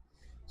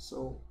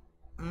 So,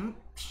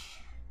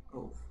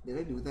 oh, did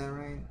I do that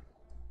right?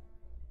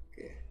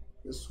 Okay,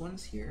 this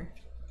one's here.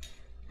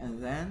 And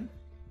then,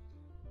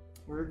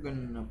 we're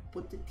gonna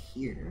put it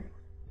here.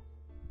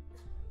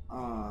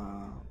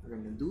 We're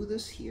gonna do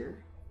this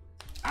here.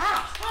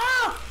 Ah!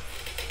 Ah!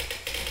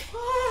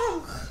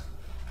 Oh!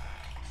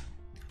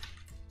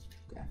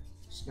 Okay,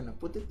 just gonna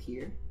put it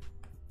here.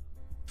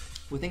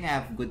 Good thing I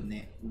have good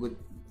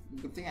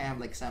thing I have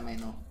like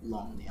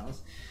long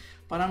nails.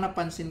 Parang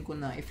napansin ko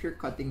na if you're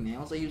cutting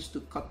nails, I used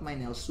to cut my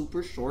nails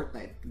super short.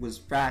 That was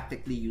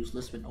practically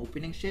useless when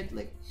opening shit.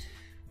 Like,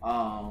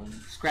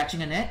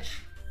 scratching an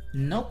itch?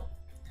 Nope.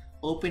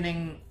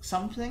 Opening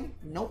something?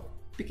 Nope.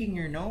 Picking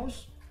your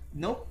nose?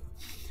 Nope.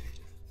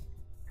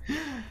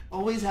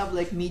 Always have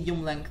like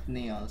medium length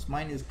nails.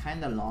 Mine is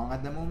kind of long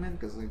at the moment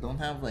because I don't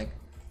have like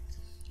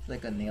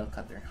a nail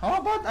cutter. How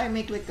about I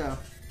make like a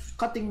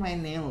cutting my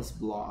nails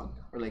vlog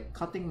or like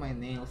cutting my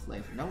nails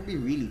life? That would be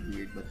really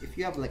weird. But if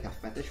you have like a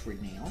fetish for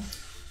nails,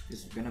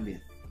 this is gonna be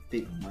a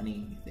big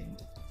money thing.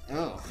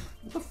 Oh,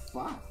 what the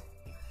fuck?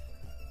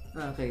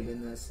 Okay,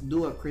 then let's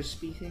do a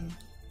crispy thing.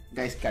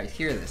 Guys,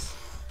 hear this.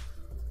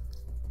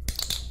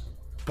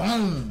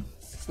 Boom!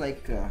 It's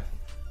like a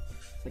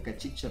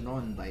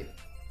chicharron bite.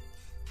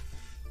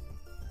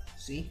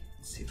 See?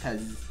 It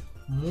has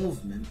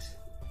movement.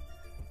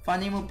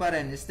 Funny mo pa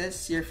rin, is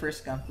this your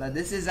first Gunpla?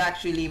 This is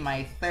actually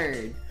my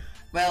third.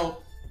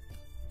 Well,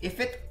 if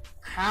it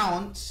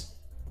counts,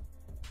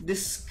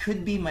 this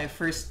could be my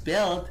first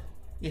build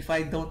if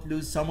I don't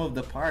lose some of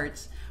the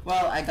parts.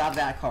 Well, I got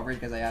that covered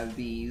because I have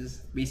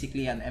these.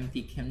 Basically an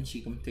empty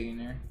kimchi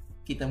container.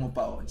 Kita mo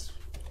pa, it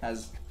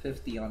has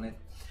 50 on it.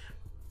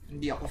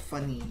 Hindi ako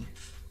funny.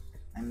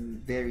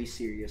 I'm very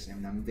serious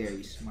and I'm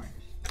very smart.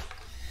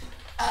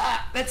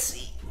 Let's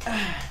see.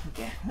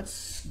 Okay,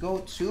 let's go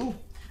to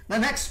the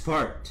next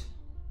part.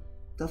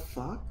 The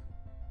fuck?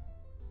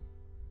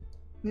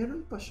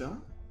 Meron pa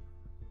siya?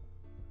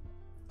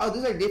 Oh,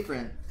 these are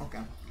different.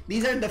 Okay.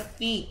 These are the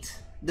feet.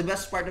 The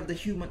best part of the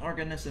human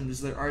organism is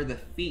there are the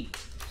feet.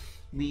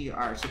 We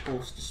are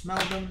supposed to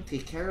smell them,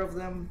 take care of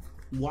them,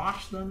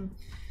 wash them,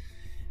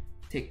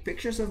 take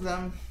pictures of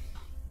them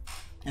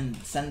and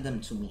send them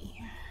to me.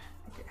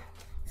 Okay.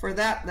 For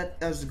that, let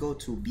us go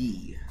to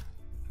B.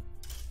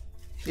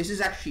 This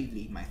is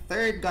actually my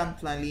third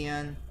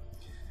Gunpla.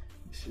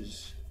 This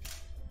is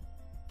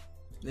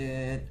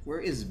it.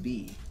 Where is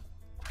B?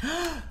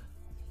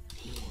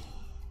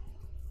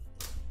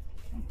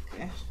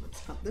 Okay,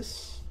 let's cut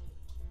this.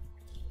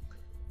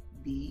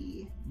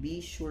 Be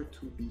sure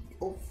to be,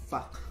 oh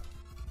fuck.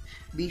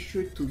 Be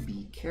sure to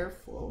be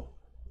careful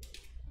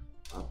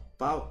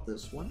about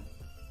this one.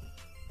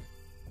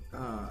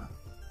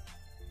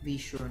 Be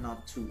sure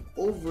not to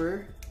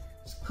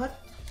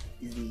cut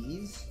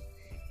these,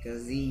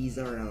 because these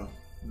are a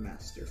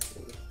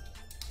masterful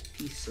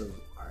piece of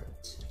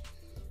art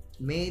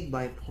made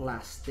by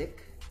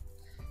plastic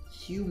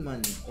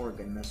human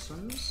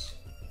organisms.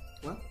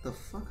 What the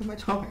fuck am I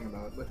talking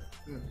about? But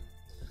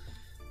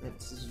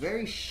it's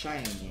very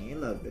shiny. I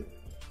love it.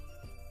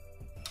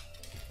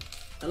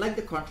 I like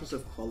the contrast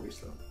of colors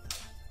though.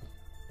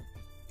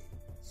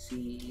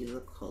 See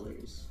the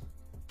colors.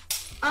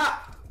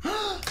 Ah!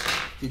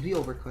 Did we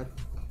overcut?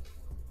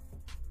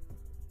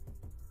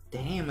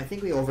 Damn, I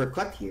think we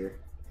overcut here.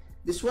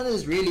 This one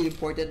is really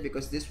important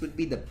because this would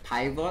be the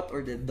pivot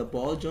or the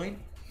ball joint.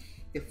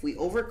 If we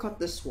overcut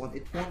this one,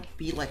 it won't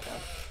be like a...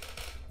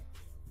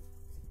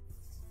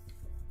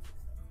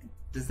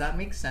 Does that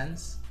make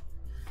sense?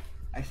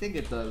 I think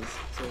it does.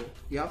 So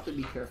you have to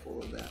be careful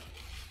of that.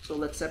 So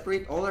let's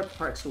separate all our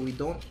parts so we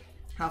don't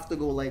have to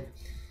go like...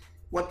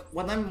 What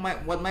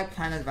my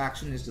plan of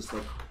action is just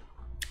like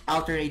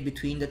alternate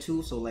between the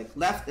two. So like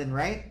left and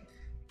right,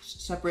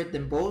 separate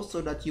them both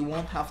so that you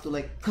won't have to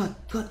like cut.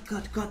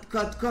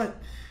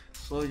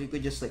 So you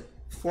could just like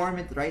form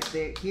it right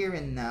there, here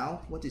and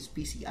now. What is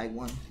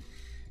PCI1?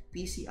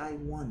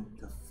 PCI1.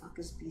 The fuck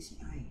is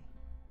PCI?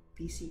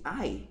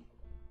 PCI.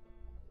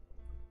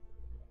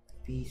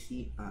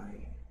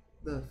 PCI.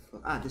 The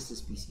fuck? Ah, this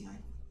is PCI.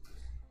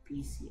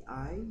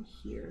 PCI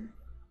here.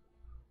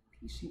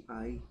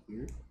 PCI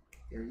here.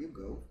 There you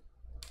go.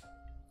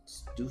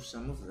 Let's do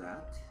some of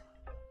that.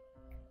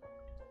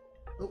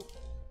 Oh,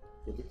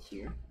 put it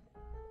here.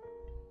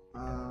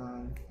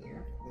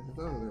 Here. There's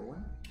the other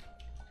one.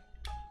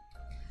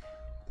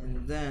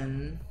 And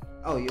then,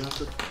 oh, you have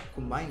to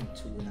combine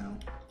two now.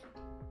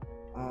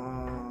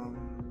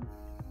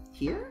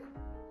 Here?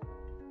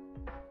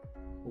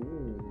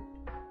 Ooh.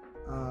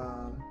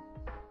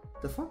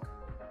 The fuck?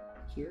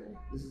 Here?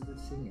 This is the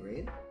thing,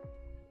 right?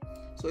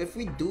 So if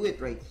we do it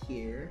right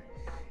here,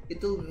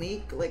 it'll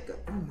make like a,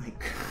 oh my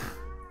god.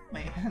 My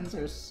hands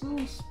are so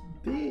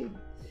big.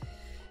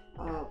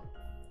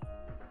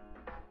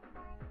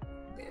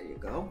 There you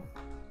go.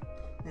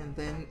 And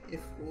then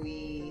if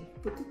we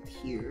put it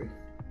here,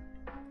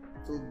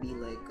 it'll be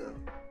like a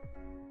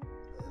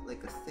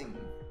thing,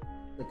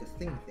 like a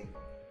thing.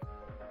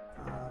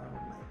 Oh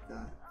my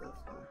god,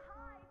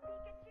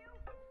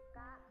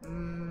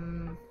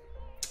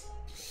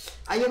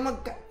 ayaw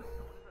magka.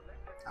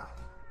 Ah,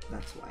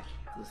 that's why.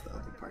 This is the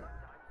other part.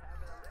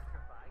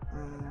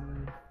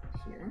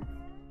 Here.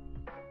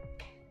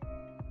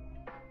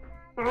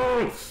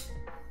 Oh!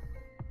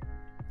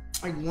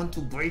 I want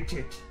to break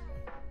it,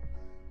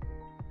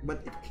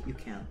 but you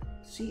can't.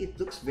 See, it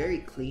looks very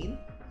clean.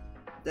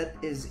 That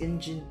is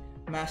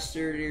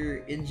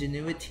master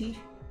ingenuity.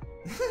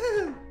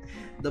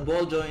 The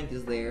ball joint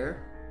is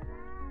there.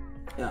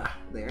 Yeah,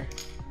 there.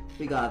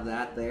 We got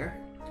that there.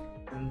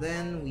 And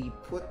then we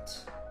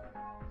put...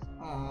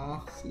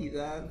 Aw, see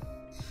that?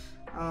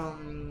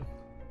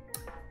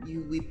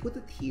 We put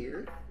it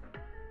here.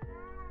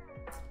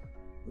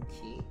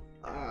 Okay.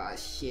 Ah,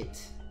 shit.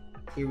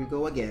 Here we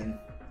go again.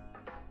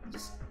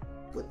 Just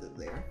put it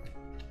there.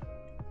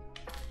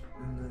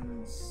 And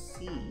then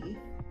see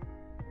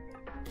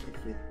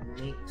if it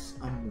makes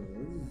a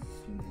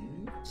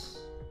movement.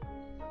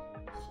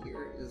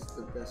 Here is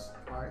the best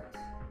part.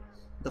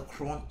 The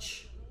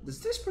crunch. Does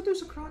this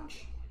produce a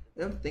crunch?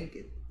 I don't think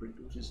it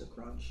produces a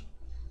crunch.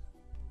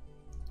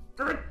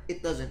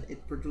 It doesn't.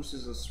 It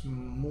produces a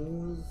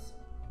smooth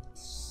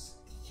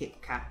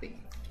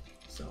capping.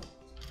 So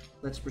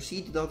let's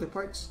proceed to the other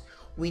parts.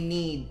 We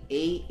need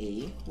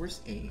A.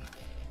 Where's A?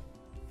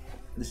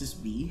 This is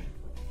B.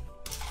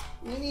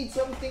 We need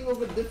something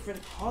of a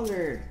different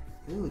color.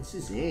 Ooh, this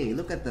is A.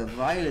 Look at the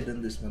violet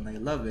on this one. I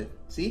love it.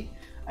 See?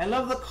 I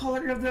love the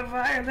color of the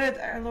violet.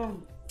 I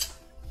love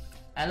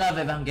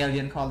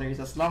Evangelion colors.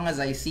 As long as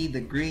I see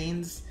the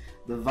greens,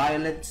 the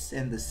violets,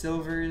 and the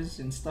silvers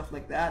and stuff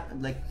like that,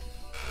 I'm like,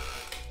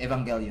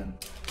 Evangelion.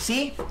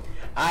 See?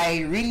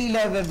 I really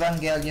love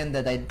Evangelion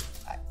that I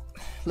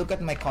look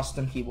at my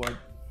custom keyboard.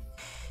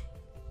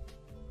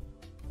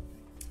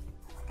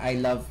 I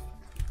love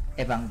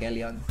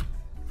Evangelion.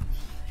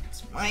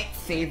 It's my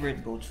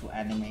favorite go-to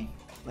anime.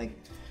 Like,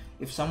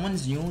 if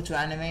someone's new to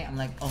anime, I'm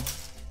like, oh,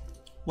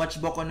 watch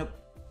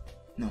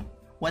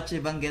watch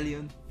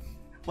Evangelion.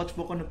 Watch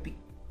Boku no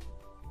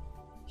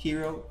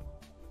Hero.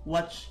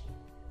 Watch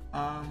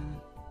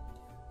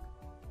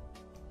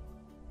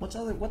what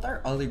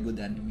are other good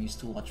animes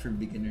to watch for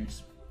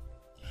beginners?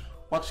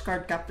 Watch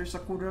Cardcaptor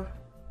Sakura.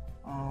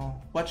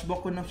 Watch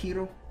Boku no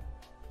Hero,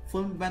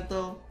 Full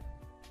Metal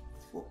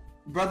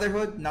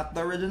Brotherhood, not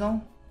the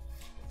original.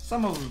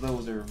 Some of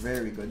those are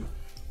very good.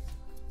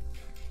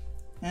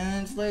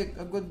 And it's like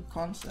a good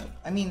concept.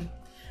 I mean,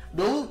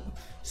 though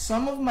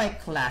some of my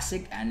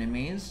classic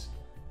animes,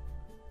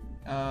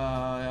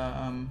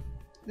 yun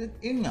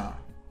nga,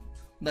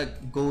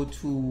 like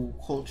go-to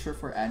culture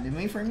for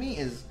anime for me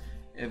is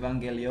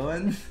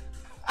Evangelion,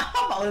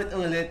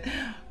 paulit-ulit,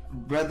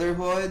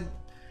 Brotherhood,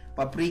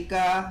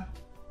 Paprika,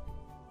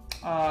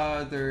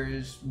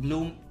 there's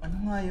Bloom, ano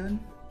nga yun?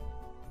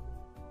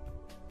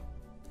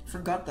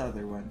 Forgot the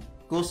other one.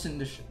 Ghost in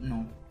the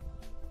no.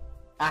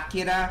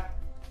 Akira.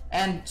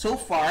 And so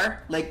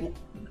far, like,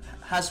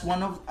 has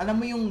one of, alam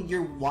mo yung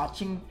you're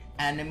watching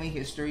anime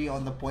history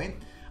on the point,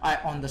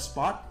 on the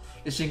spot,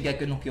 is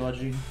Shingeki no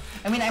Kyojin.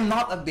 I mean, I'm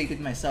not updated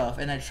myself,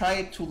 and I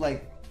try to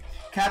like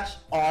catch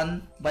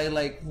on by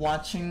like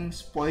watching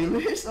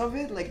spoilers of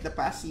it, like the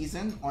past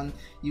season on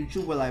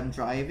YouTube while I'm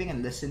driving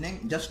and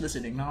listening, just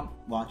listening, not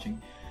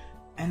watching.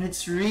 And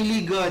it's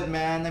really good,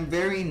 man. I'm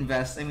very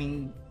invested. I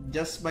mean,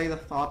 just by the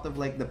thought of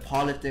like the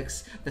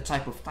politics, the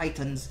type of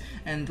titans,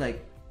 and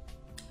like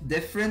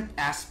different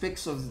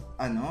aspects of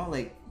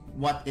like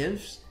what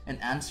ifs and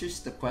answers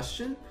to the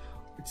question.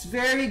 It's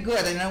very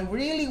good, and I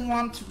really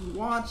want to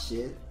watch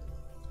it,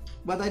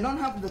 but I don't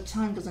have the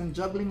time because I'm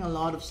juggling a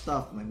lot of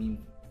stuff. I mean,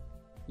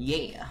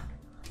 yeah,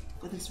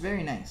 but it's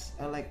very nice.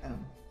 I like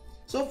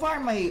so far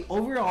my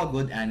overall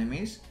good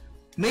animes.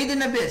 Made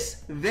in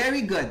Abyss,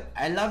 very good.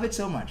 I love it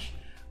so much.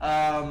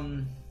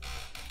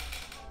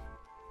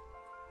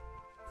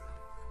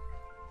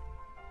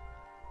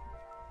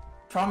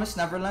 Promised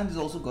Neverland is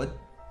also good.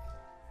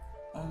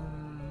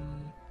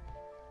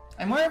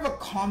 I'm more of a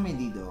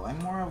comedy though. I'm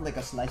more of like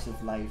a slice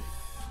of life.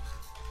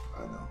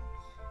 I don't know.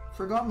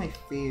 Forgot my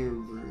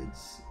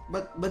favorites.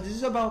 But this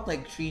is about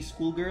like 3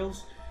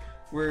 schoolgirls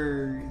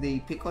where they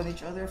pick on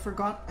each other. I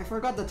forgot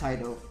the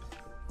title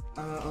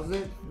of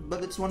it,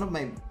 but it's one of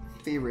my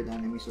favorite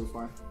anime so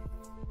far.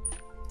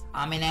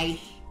 I'm a nice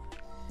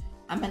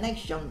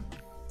young.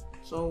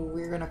 So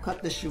we're gonna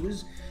cut the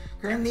shoes.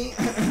 Currently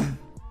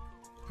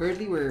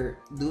we're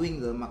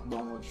doing the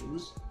McDonald's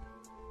shoes.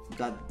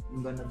 I'm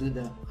gonna do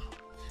the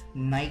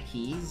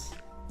Nikes.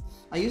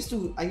 I used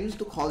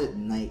to call it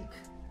Nike,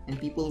 and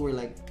people were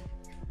like,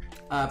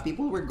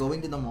 people were going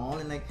to the mall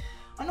and like,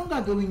 anong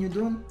gagawin nyo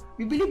dun?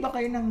 Bibili ba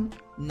kayo ng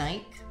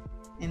Nike?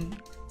 And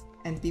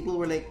people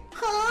were like,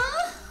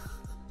 huh?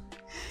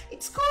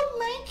 It's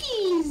called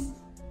Nikes.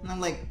 And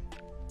I'm like,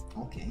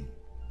 okay.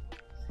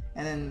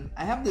 And then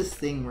I have this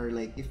thing where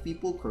like if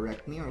people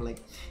correct me or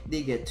like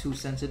they get too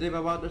sensitive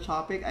about the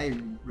topic, I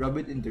rub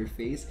it in their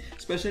face.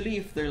 Especially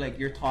if they're like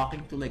you're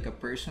talking to like a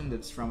person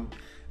that's from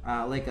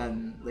like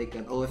an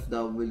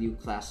OFW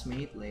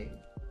classmate like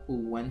who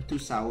went to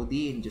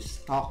Saudi and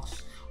just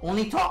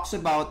only talks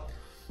about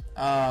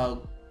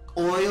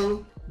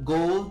oil,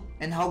 gold,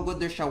 and how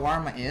good their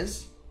shawarma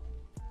is.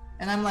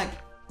 And I'm like,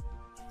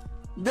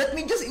 let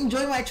me just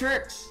enjoy my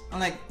Turks. I'm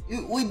like,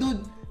 we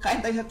dude, kain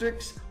tayo sa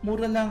Turks,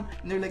 mura lang.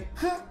 And they're like,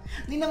 huh?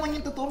 Di naman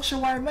yung totoong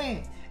shawarma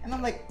eh. And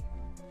I'm like,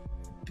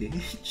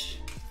 bitch.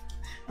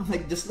 I'm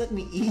like, just let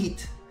me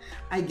eat.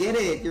 I get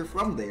it, you're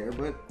from there,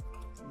 but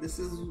this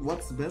is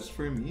what's best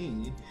for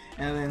me.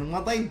 And then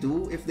what I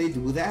do, if they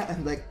do that,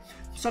 I'm like,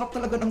 sarap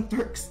talaga ng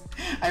Turks.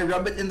 I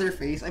rub it in their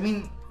face. I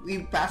mean,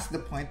 we've passed the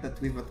point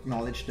that we've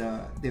acknowledged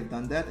they've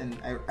done that, and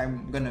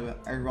I'm gonna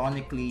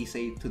ironically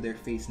say to their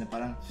face na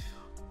parang,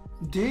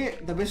 di,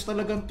 the best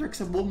talagang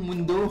Turks sa buong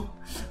mundo.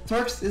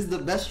 Turks is the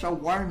best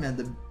shawarma,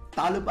 the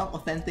talo pang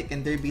authentic,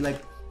 and they'd be like,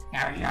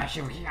 and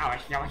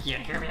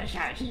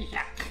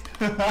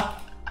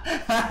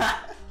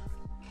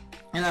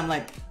I'm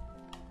like,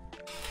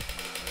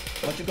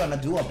 what you gonna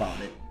do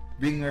about it?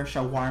 Bring your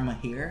shawarma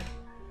here?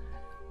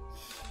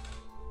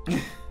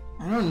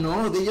 I don't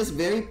know, they're just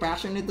very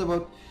passionate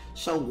about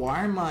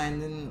shawarma,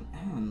 and then,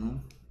 I don't know.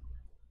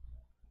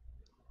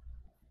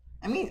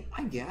 I mean,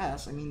 I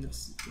guess,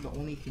 that's the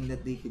only thing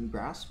that they can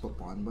grasp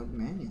upon, but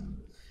man, yeah,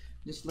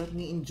 just let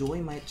me enjoy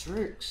my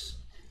Turks.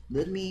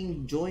 Let me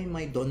enjoy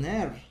my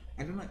doner.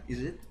 I don't know,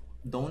 is it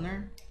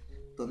doner?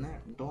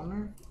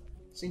 Doner?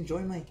 Just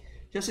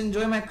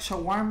enjoy my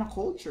shawarma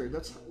culture.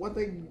 That's what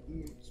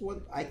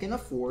I can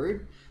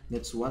afford.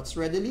 That's what's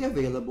readily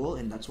available,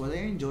 and that's what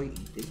I enjoy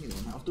eating. You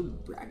don't have to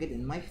brag it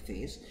in my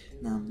face.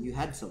 Now you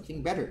had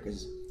something better,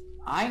 because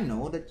I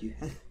know that you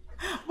had.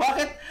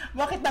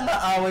 Bakit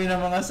nang-aaway ng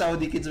mga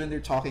Saudi kids when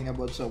they're talking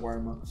about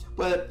shawarma?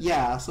 But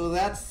yeah, so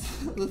that's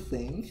the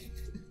thing.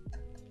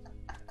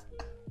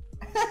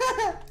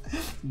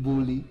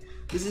 Bully.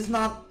 This is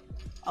not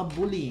a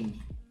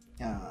bullying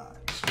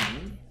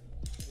stream.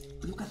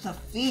 Look at the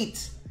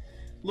feet.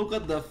 Look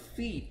at the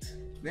feet.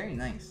 Very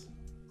nice.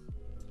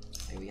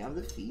 Okay, we have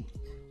the feet.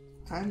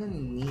 Kinda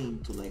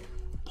need to like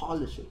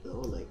polish it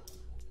though, like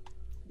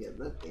get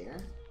that there.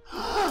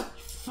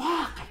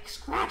 Fuck! I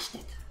scratched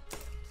it.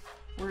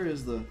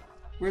 Where's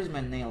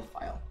my nail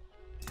file?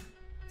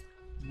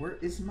 Where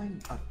is my,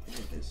 there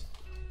it is.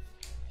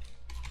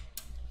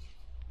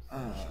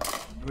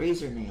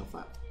 razor nail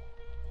file.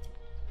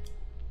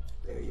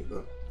 There you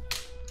go.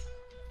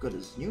 Good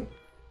as new.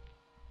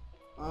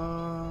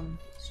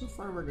 So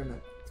far we're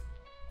gonna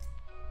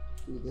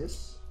do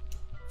this,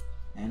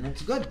 and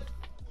it's good.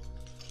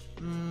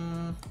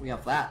 We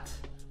have that.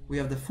 We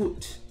have the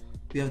foot.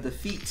 We have the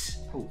feet.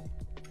 Oh,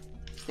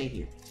 stay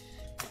here.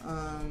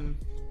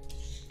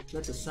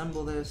 Let's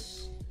assemble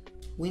this.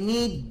 We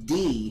need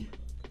D.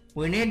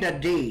 We need a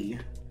D.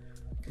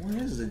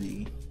 Where is the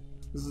D?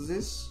 Is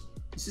this?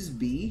 This is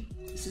B.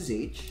 This is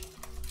H.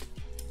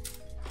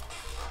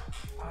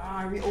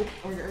 Are we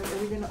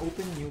gonna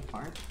open a new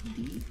part?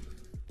 D.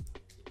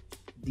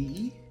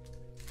 D.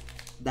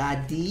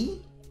 That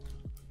D.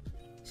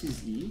 This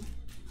is E.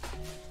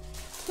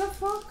 What the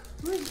fuck?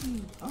 Where is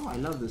E? Oh, I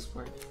love this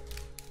part.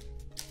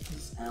 This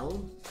is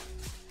L.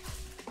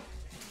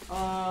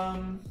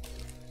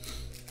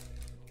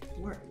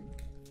 Where?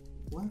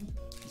 What?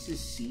 This is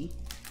C.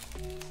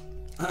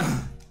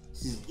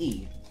 This is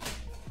E.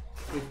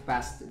 We've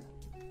passed it.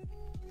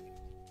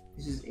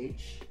 This is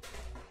H.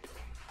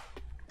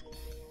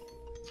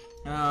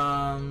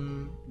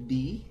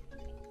 B.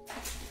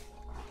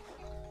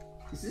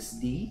 Is this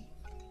D?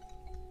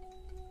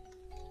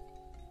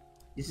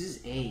 This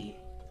is A.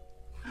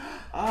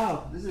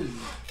 Oh, this is...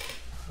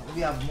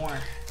 We have more.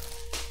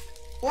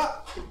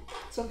 What?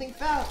 Something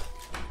fell.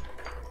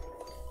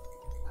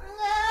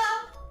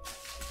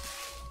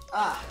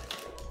 Ah.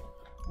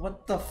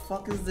 What the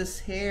fuck is this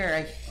hair?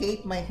 I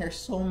hate my hair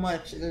so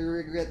much. I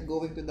regret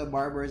going to the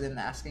barbers and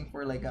asking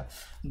for like a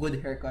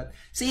good haircut.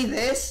 See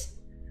this?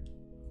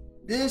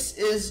 This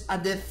is a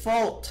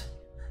default.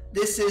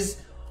 This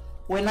is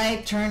when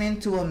I turn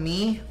into a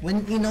me.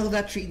 When you know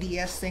that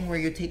 3DS thing where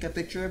you take a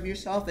picture of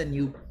yourself and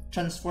you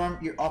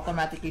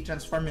automatically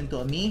transform into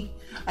a me.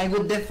 I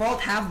would default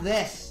have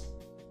this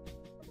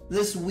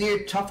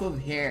weird tuft of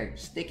hair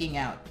sticking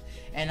out,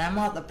 and I'm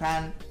not a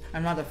fan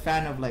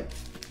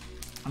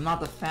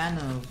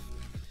of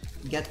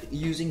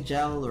using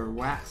gel or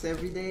wax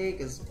every day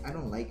because I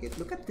don't like it.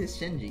 Look at this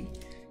Shinji.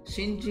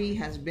 Shinji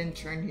has been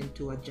turned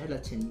into a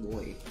gelatin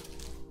boy.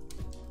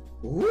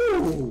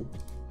 Ooh.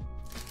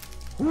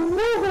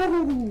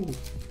 Ooh.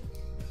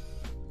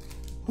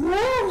 Ooh.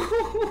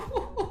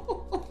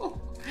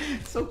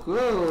 So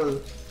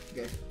cool.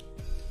 Okay.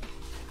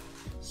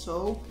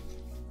 So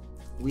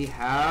we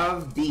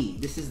have D.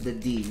 This is the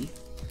D.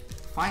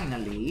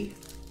 Finally,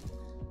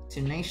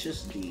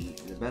 Tenacious D,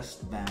 the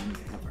best band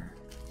ever.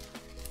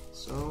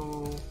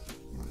 So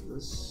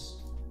this,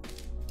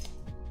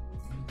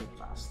 the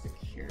plastic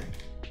here.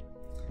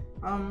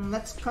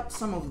 Let's cut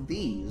some of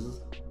these.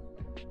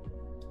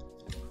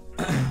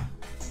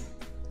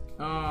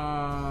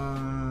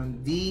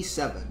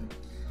 D7.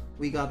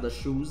 We got the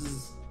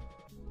shoes.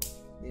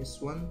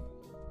 This one.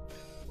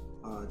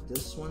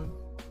 This one.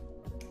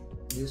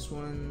 This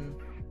one.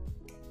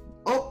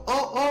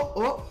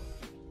 Oh!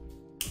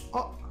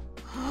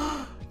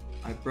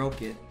 I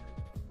broke it.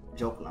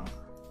 Joke lang.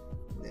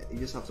 You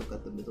just have to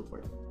cut the middle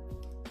part.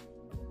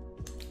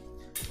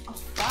 A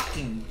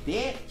fucking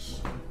bitch!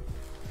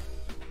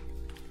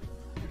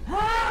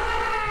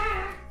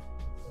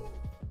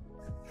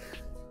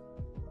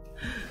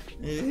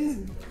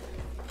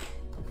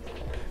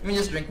 Let me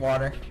just drink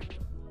water.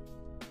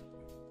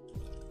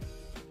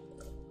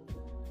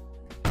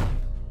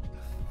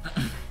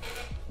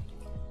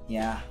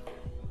 Yeah,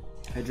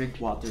 I drink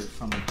water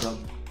from a jug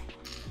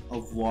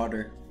of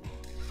water.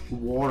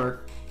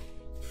 Water.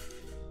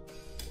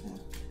 Yeah,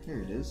 here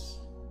it is.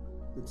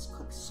 Let's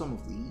cut some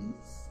of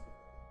these.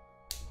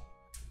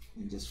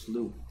 It just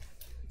flew.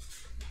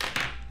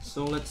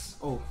 So let's.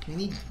 Oh, we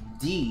need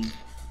D.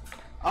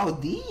 Oh,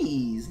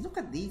 these! Look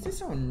at these. They're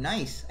so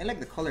nice. I like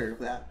the color of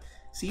that.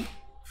 See?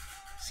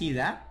 See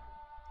that?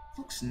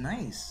 Looks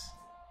nice.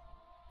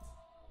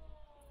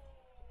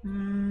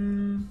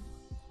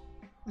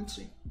 Let's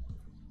see.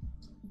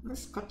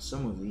 Let's cut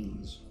some of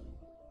these.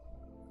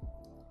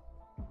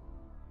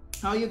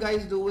 How you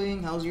guys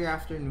doing? How's your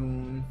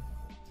afternoon?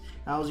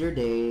 How's your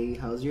day?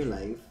 How's your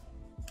life?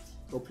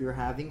 Hope you're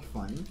having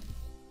fun.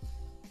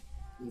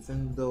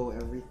 Even though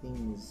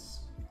everything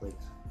is like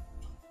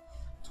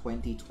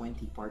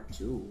 2020 part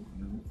 2, you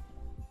know.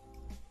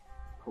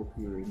 Hope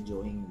you're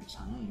enjoying your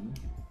time.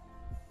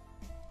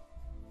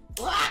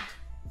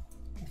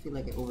 I feel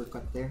like I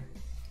overcut there.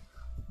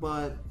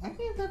 But I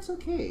think that's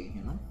okay,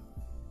 you know.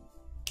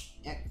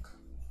 Yuck.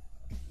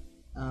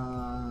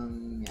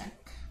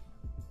 Yuck.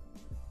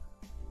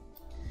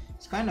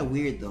 It's kind of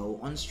weird though.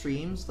 On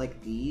streams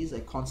like these, I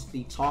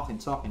constantly talk and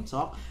talk and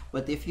talk.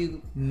 But if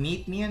you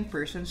meet me in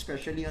person,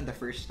 especially on the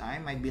first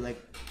time, I'd be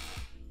like,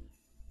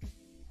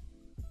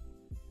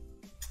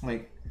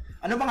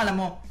 ano bang alam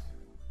mo?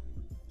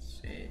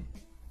 Say.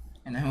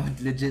 And I would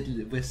legit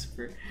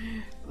whisper.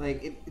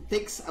 Like, it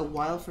takes a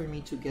while for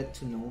me to get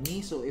to know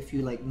me. So if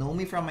you like know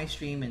me from my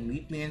stream and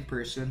meet me in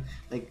person,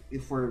 like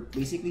if we're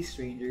basically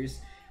strangers,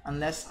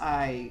 unless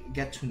I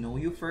get to know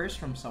you first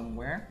from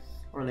somewhere,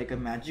 or like a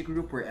magic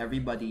group where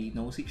everybody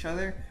knows each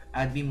other,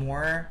 I'd be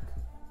more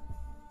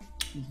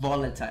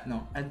volatile.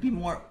 No, I'd be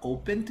more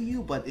open to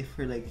you, but if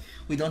we're like,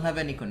 we don't have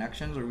any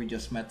connections or we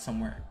just met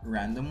somewhere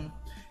random,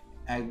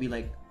 I'd be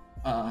like,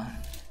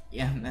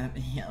 yeah, man,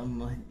 yeah,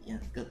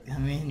 good, I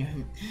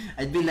mean,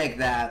 I'd be like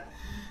that.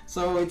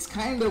 So it's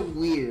kind of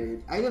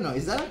weird. I don't know.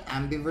 Is that an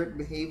ambivert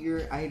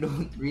behavior? I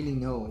don't really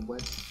know,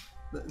 but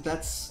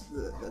that's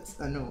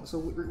I know. So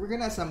we're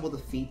gonna assemble the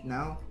feet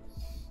now.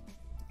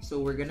 So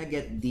we're gonna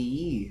get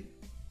the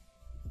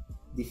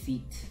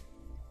defeat.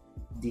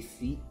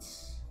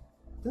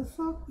 The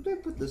fuck did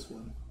I put this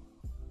one?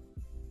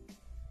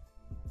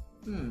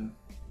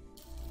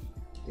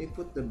 They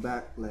put the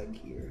back leg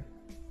here.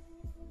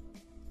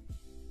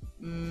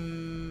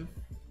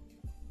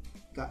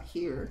 Got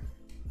here.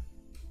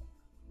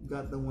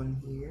 Got the one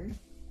here.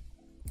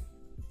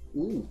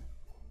 Ooh.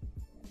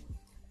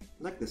 I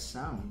like the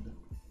sound.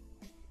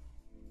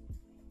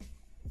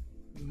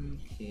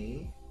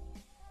 Okay.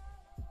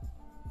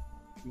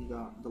 We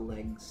got the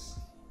legs.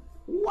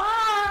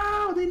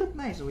 Wow! They look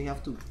nice. So we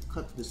have to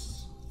cut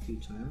this a few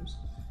times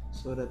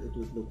so that it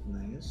would look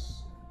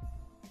nice.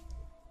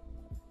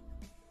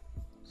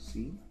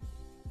 See?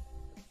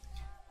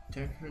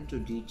 Attention to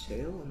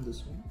detail on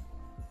this one.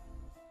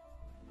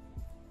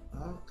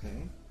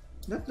 Okay.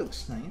 That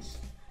looks nice.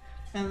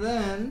 And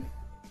then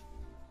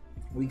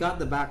we got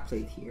the back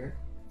plate here.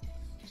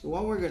 So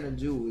what we're gonna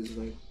do is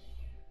like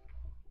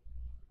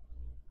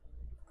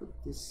put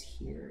this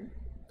here.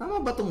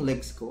 Tama ba tong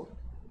legs ko?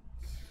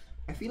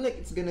 I feel like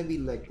it's gonna be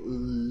like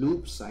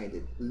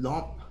loop-sided.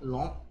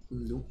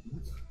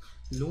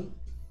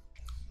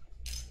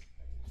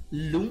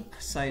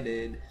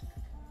 Loop-sided.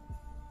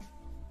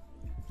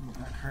 Oh,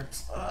 that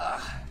hurts.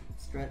 Ugh.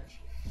 Stretch.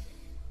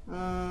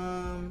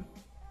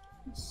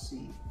 Let's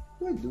see.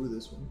 How do I do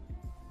this one?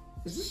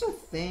 Is this a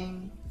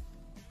thing?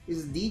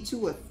 Is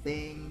D2 a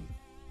thing?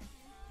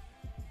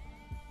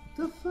 What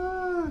the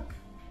fuck?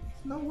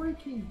 It's not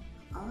working.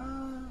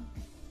 Huh?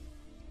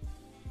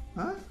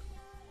 Huh?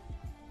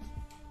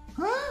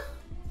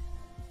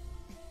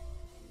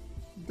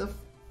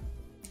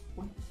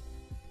 What?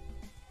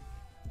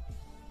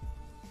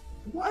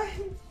 What?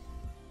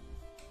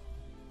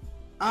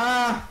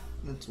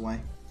 That's why.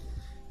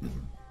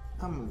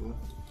 I'm gonna go.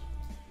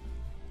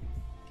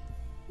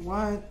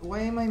 What? Why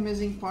am I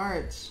missing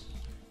parts?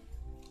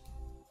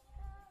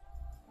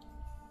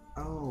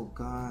 Oh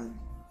god.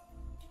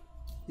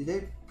 Did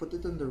I put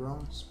it on the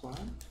wrong spot?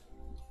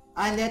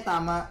 Hindi,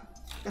 tama.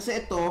 Kasi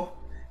ito,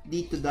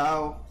 dito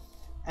daw.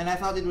 And I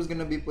thought it was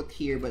gonna be put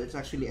here, but it's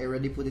actually, I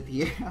already put it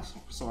here.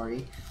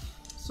 Sorry.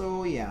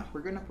 So yeah,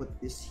 we're gonna put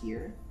this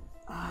here.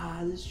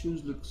 This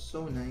shoes look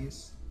so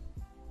nice.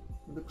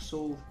 It looks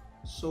so,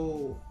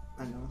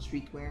 I don't know,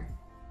 streetwear.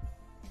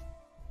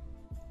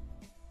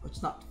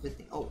 It's not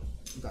fitting. Oh,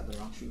 I got the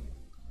wrong shoe.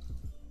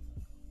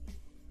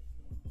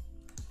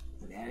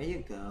 There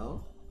you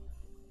go.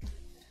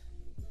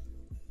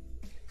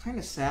 Kind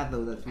of sad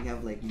though that we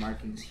have like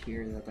markings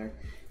here that are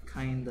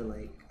kind of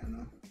like, I don't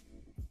know,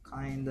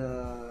 kind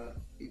of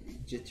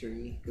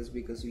jittery because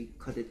we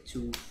cut it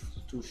too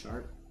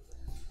sharp.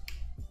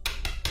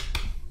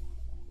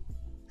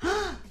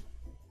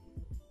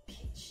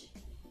 Bitch.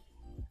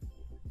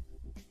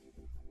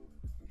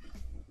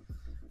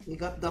 We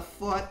got the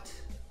foot.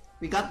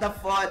 We got the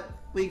foot.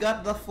 We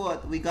got the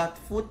foot. We got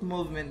foot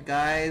movement,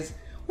 guys.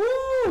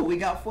 Woo! We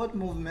got foot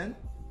movement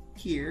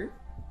here.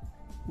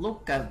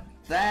 Look at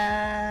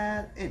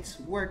that. It's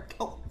work.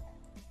 Oh.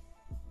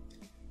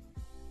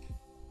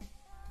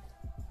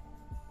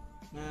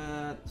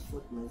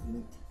 Foot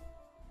movement.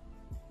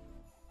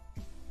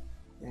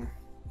 There.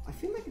 I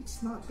feel like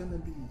it's not gonna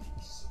be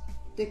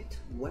sticked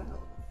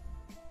well.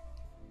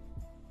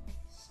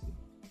 Let's see.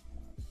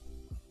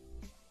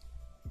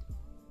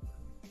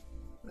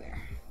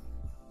 There.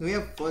 We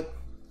have foot.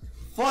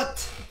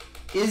 Foot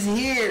is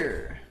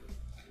here.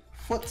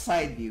 Foot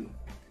side view.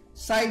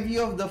 Side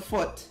view of the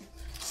foot.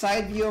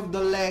 Side view of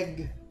the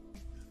leg.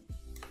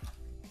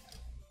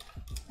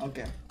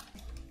 Okay.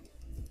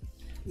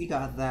 We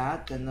got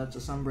that. Then let's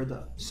assemble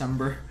the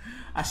assemble.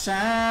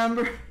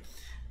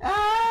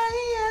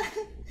 Yeah.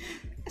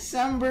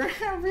 Assemble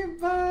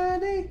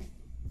everybody.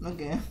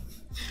 Okay.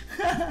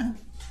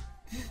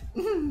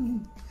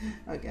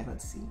 Okay,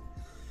 let's see.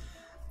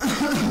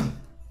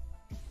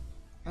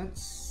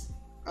 Let's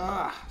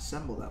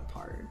assemble that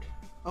part.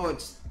 Oh,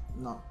 it's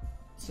not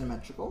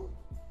symmetrical.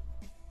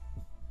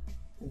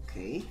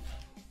 Okay.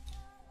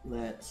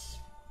 Let's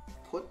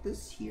put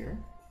this here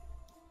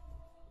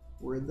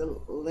where the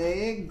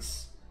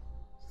legs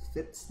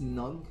fit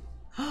snug.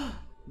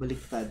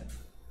 Baliktad.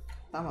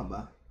 Tama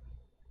ba?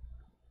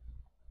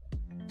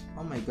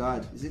 Oh my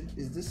god,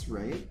 is this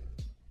right?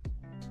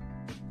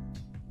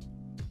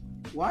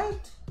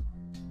 What?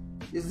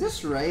 Is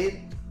this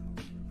right?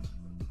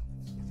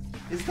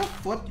 Is the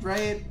foot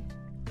right?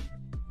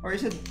 Or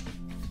is it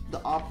the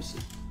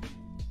opposite?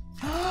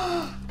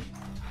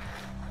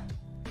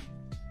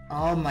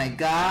 Oh my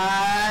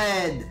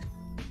god!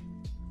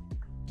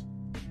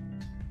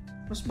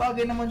 Mas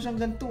bagay naman siyang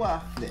ganito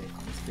ah. Hindi,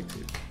 let's fix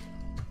it.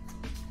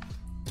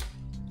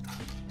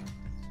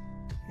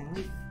 Can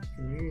we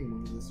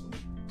this one.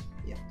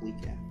 Yeah, we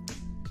can.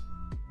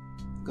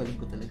 Galing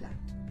ko talaga.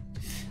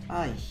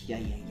 Ay. Yeah,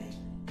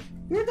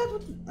 that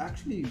would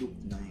actually look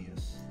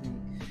nice.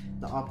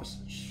 The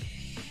opposite.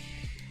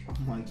 Oh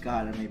my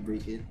god, I might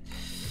break it.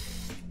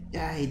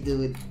 Yeah,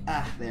 dude.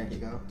 There you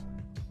go.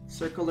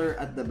 Circular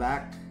at the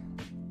back.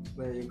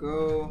 There you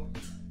go.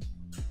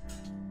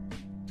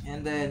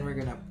 And then we're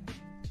gonna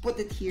put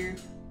it here.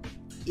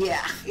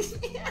 Yeah.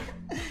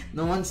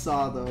 No one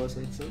saw though,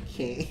 so it's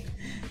okay.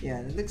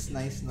 Yeah, it looks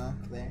nice now.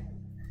 There.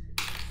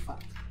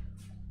 Fuck.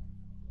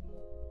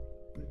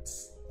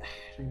 Let's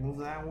remove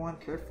that one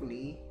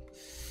carefully.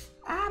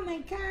 Oh my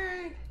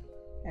god.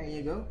 There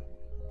you go.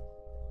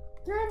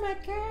 Oh my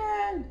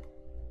god.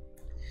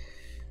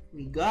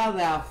 We got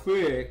that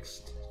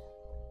fixed.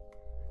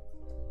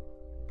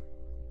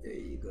 There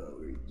you go.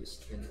 We're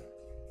just gonna.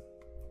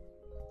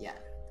 Yeah.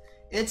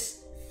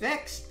 It's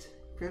fixed.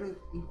 Pero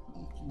you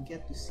can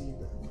get to see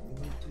them. You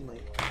need to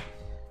like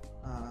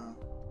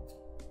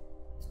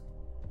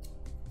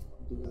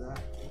do that,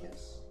 I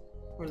guess.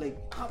 Or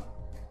like up.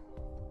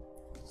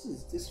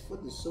 This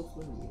foot is so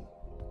flimsy.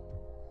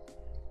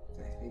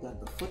 Okay, we got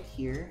the foot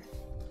here.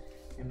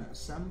 I'm gonna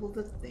assemble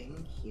the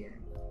thing here.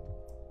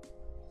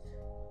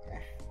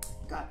 Okay,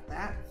 got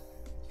that.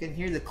 You can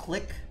hear the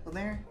click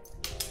there.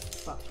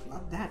 Fuck,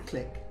 not that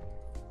click.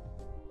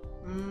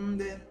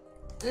 Then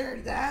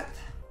there's that.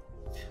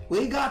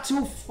 We got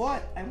 2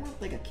 foot. I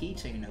want like a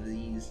keychain of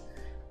these.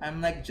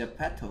 I'm like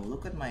Geppetto.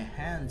 Look at my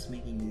hands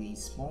making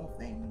these small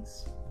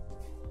things.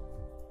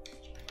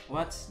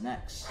 What's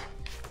next?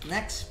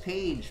 Next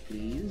page,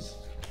 please.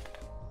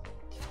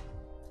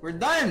 We're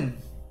done.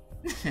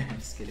 I'm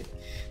just kidding.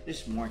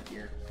 There's more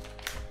here.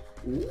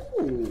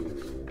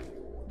 Ooh,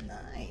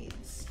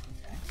 nice.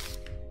 Okay.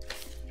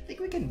 I think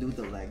we can do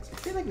the legs. I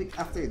feel like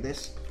after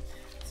this,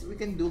 we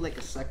can do like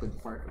a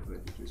second part of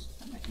it, which is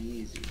kind of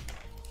easy.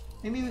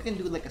 Maybe we can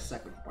do like a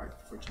second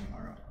part for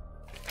tomorrow.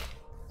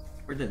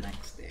 Or the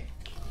next day.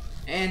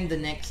 And the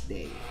next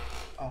day.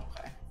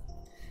 Okay.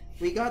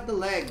 We got the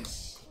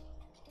legs.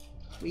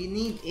 We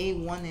need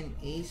A1 and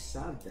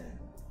A7.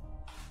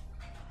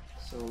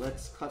 So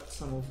let's cut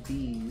some of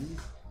these.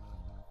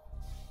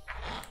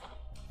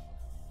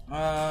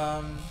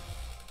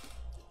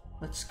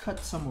 Let's cut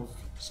some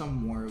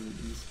more of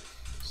these.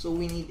 So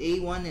we need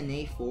A1 and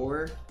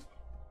A4.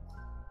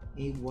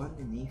 A1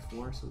 and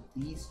A4, so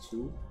these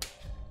two.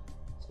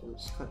 So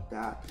let's cut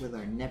that with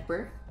our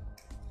nipper.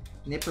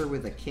 Nipper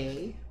with a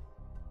K.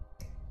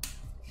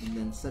 And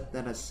then set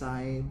that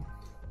aside.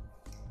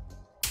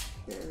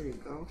 There you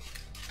go.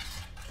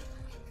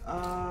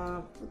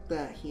 Put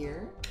that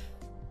here.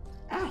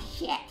 Oh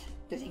shit!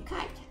 Doesn't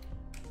cut.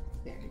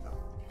 There you go.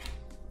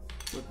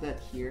 Put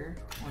that here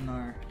on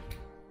our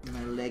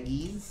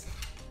leggies.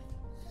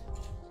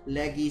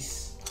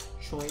 Leggies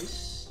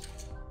choice.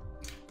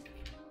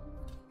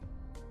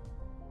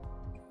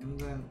 And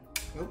then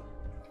oh,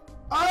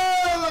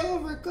 I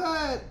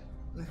overcut.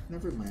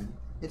 Never mind.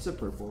 It's a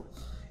purple.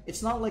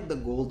 It's not like the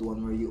gold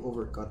one where you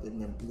overcut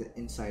and then the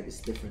inside is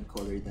different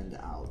color than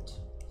the out.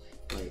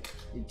 Like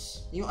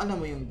it's alam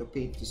mo yung the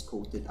paint is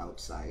coated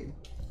outside.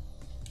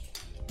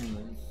 And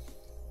then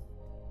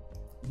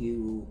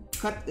you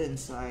cut the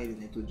inside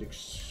and it would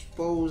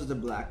expose the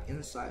black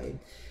inside,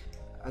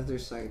 other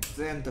side,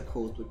 then the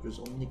coat which was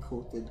only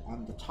coated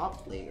on the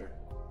top layer.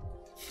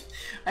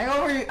 I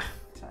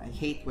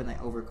hate when I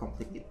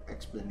overcomplicate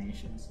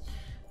explanations.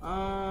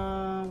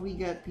 We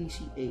got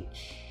PCH.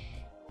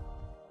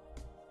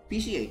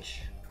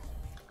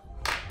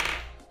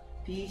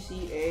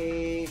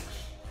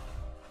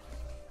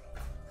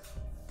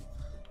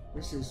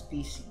 This is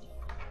PCH.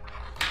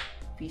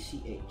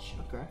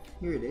 Okay,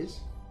 here it is.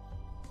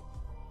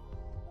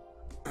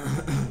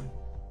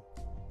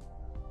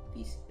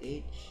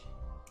 PCH.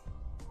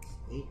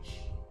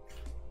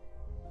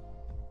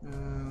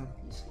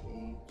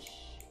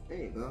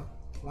 There you go.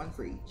 One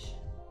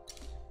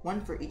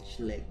for each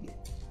leg.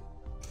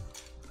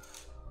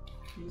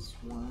 This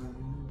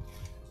one.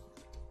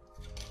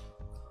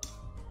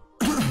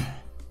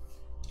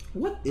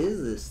 What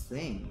is this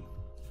thing?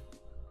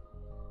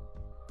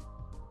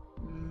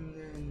 And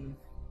then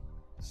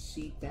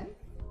C10.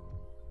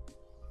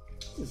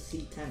 This is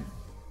C10.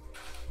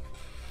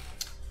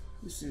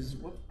 This is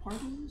what part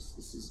is this?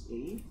 This is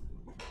A.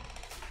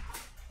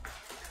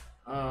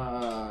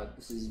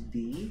 This is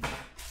B.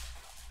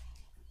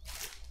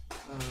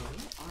 What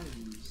are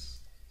these?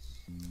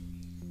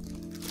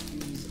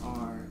 These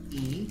are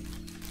E.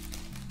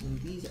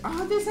 And these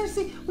are this is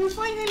C. We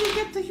finally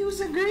get to use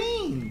a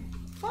green.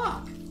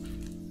 Fuck.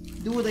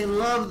 Dude, I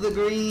love the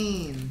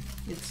green.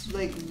 It's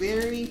like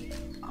very.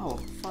 Oh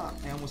fuck!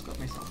 I almost got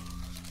myself.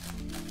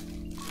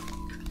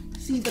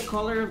 See the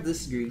color of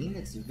this green?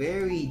 It's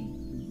very.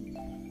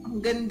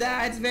 Ang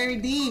ganda. It's very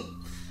deep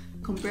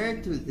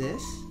compared to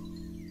this.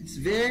 It's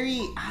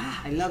very.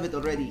 I love it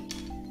already.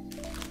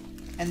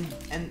 And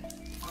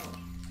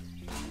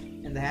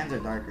the hands are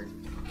darker.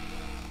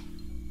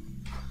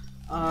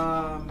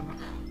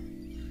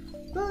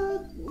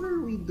 But what are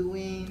we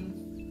doing?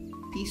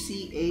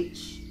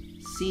 PCH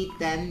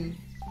C10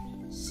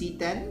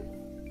 C10?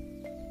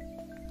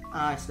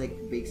 Ah, it's like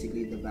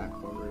basically the back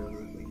cover of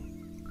the thing.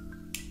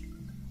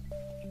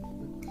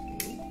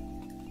 Okay.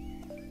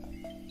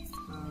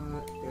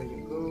 There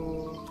you go.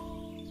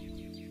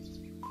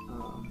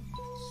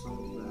 Some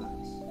of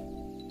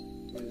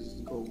that is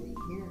going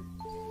here.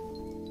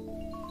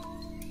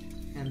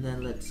 And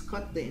then let's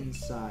cut the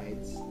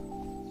insides.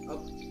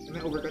 Oh, am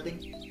I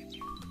overcutting?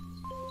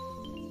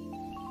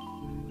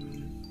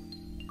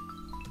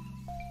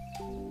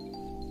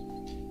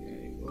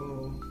 There you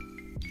go.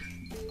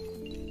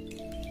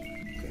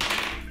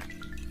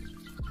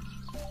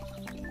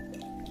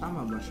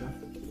 Tama ba siya?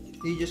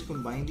 Do you just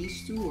combine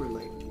these two or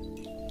like...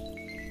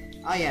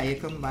 Ah yeah, you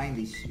combine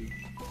these two.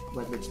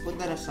 But let's put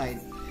that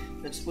aside.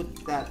 Let's put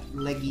that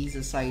leggies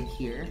aside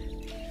here.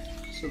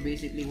 So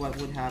basically what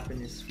would happen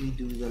is we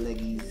do the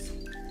leggies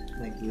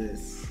like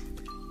this.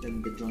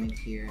 Then the joint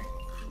here.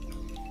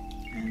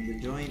 And the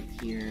joint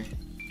here.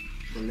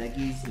 The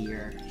leggies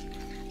here.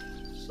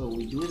 So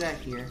we do that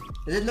here.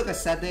 Does it look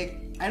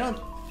aesthetic? I don't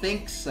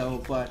think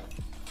so, but...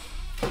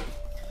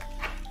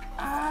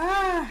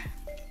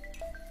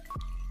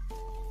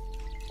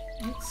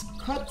 Let's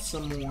cut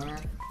some more.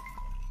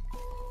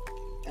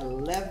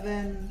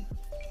 11,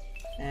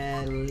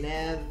 12,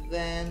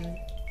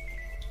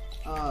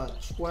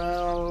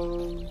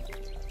 12,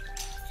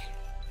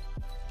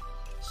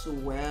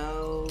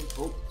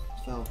 oh,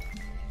 fell.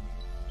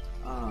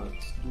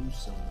 Let's do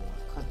some more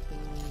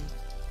cutting.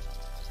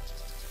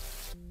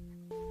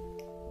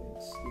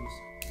 Let's do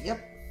some, yep,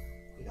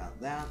 we got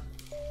that.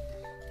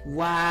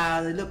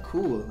 Wow, they look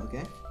cool,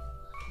 okay.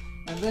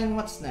 And then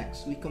what's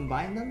next? We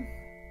combine them?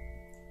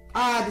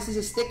 Ah, this is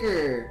a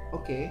sticker.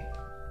 Okay.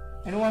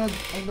 I don't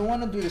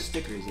wanna do the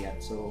stickers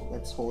yet, so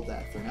let's hold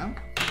that for now.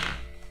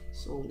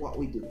 So what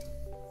we do?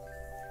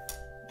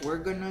 We're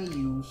gonna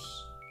use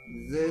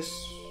this.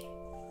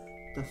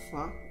 The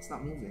fuck? It's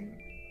not moving.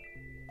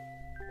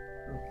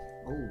 Okay.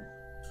 Oh,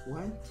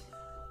 what?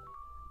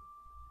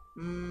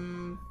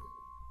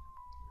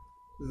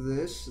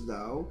 This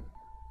though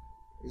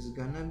is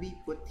gonna be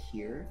put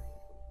here.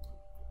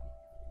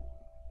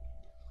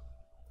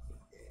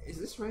 Is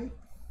this right?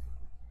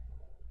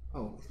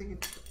 Oh, I think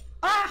it's...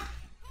 Ah!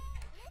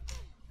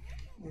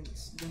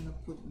 It's gonna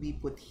be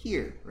put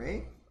here,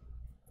 right?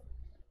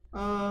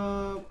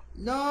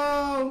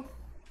 No!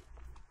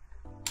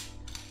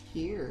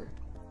 Here.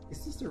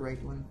 Is this the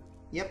right one?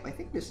 Yep, I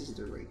think this is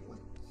the right one.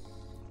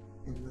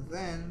 And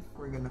then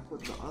we're gonna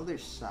put the other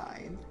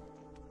side.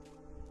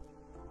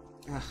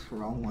 Ah,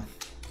 wrong one.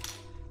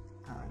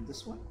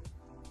 This one?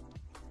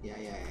 Yeah.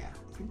 I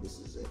think this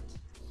is it.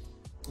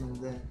 And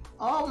then,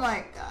 oh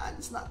my god,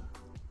 it's not...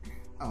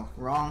 Oh,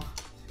 wrong.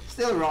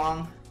 Still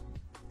wrong.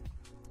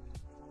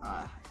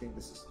 I think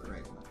this is the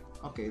right one.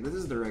 Okay, this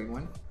is the right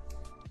one.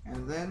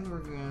 And then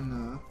we're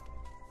gonna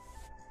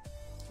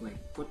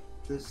like put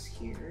this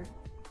here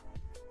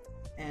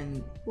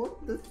and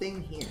put the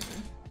thing here.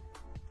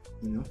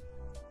 You know?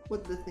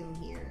 Put the thing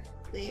here.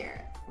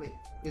 There. Wait,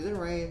 is it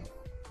right?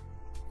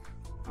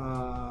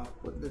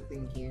 Put the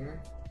thing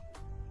here.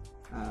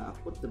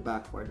 Put the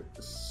back part at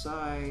the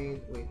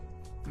side. Wait.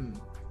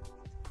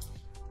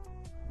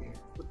 There.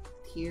 Put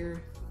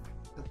here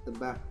at the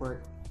back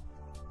part.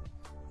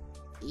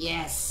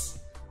 Yes,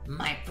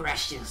 my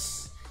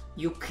precious,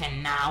 you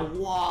can now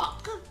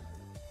walk.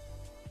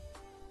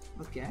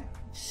 Okay,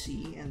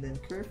 see, and then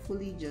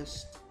carefully,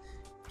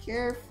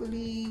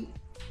 carefully.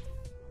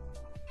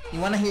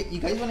 You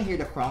guys wanna hear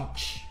the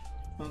crunch?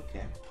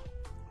 Okay.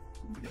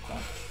 The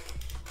crunch.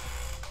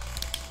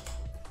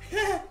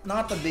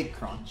 Not a big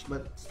crunch,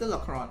 but still a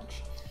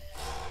crunch.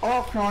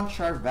 All crunch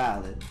are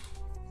valid.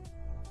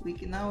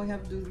 Now we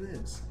have to do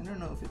this. I don't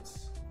know if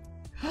it's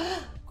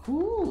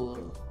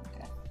cool.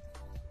 Okay.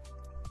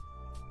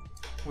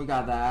 We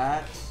got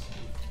that.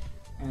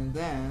 And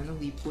then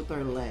we put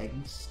our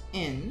legs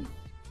in.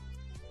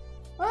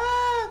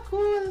 Ah,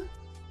 cool.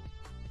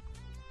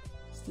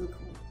 Still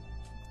cool.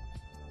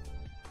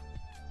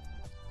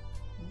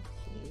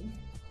 Okay.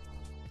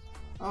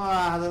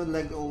 Ah, the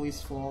leg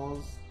always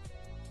falls.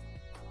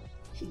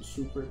 Should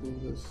super glue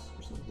this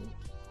or something.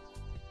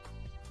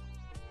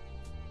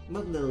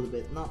 But a little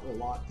bit, not a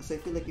lot. Because I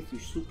feel like if you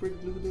super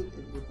glued it,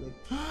 it would like...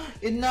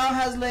 It now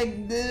has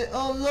like the...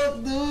 Oh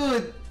look,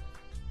 dude!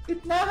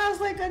 It now has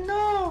like a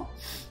no!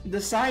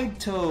 The side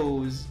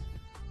toes.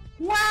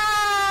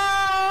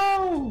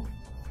 Wow!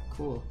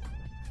 Cool.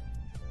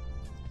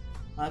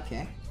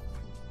 Okay.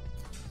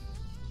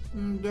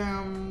 And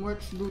then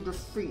let's do the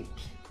feet.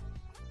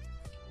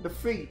 The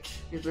feet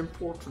is an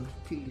important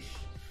piece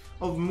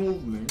of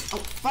movement. Oh,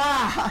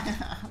 fuck!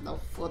 The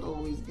foot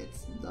always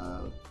gets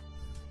the...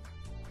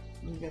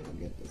 I'm gonna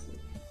get this in.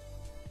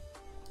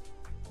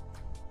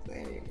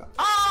 There you go.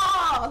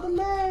 Ah! The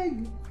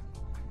leg!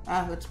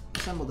 Ah, let's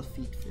assemble the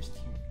feet first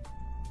here.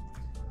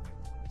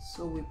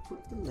 So we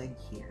put the leg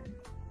here.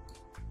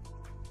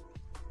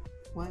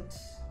 What?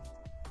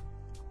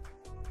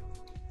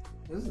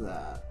 What is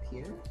that?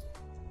 Here?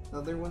 The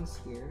other one's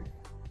here.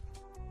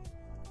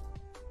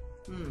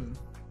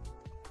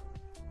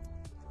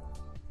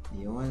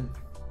 Yun.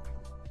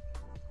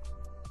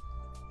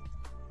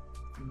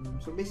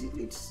 So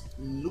basically it's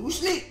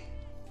loosely.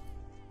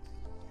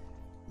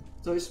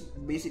 So it's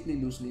basically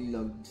loosely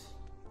lugged.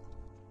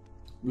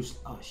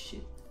 Oh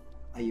shit.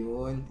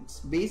 Ayun.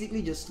 It's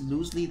basically just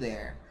loosely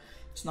there.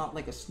 It's not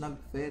like a snug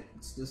fit.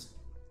 It's just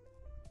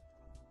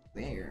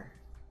there.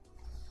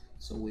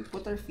 So we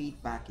put our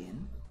feet back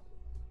in.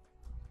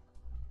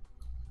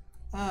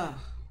 Ah.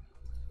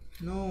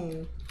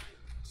 No.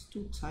 It's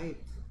too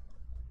tight.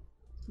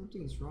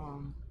 Something's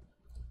wrong.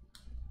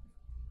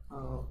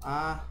 Oh.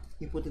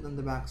 You put it on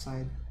the back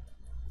side.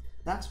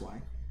 That's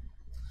why.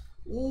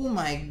 Oh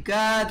my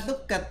god,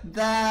 look at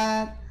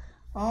that!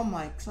 Oh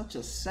my, such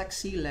a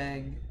sexy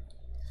leg.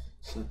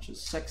 Such a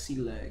sexy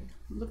leg.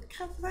 Look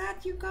at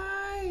that, you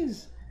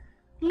guys!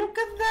 Look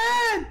at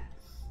that!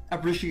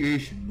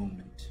 Appreciation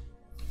moment.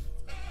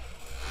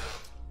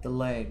 The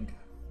leg.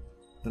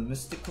 The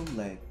mystical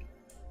leg.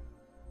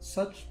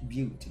 Such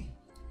beauty.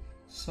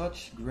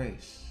 Such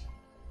grace.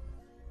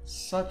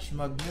 Such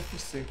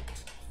magnificent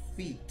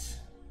feet.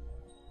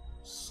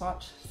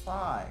 Such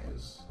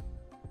thighs.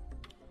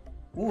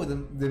 Oh,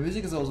 the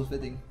music is also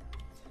fitting.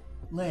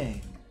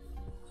 Leg.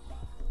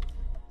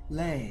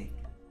 Leg.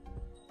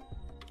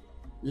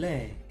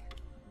 Leg.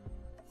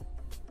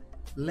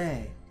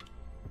 Leg.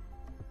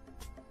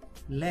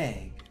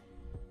 Leg.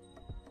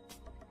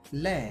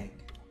 Leg.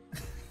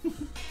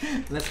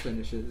 Let's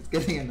finish it. It's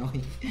getting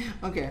annoying.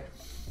 Okay.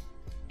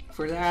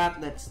 For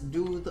that, let's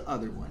do the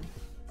other one.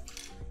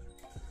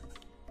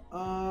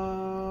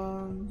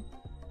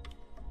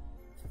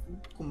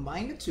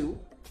 Combine the two.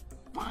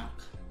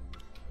 Fuck.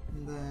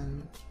 And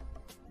then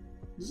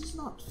this is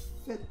not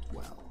fit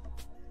well.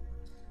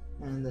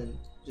 And then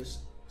just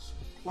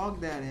plug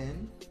that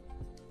in.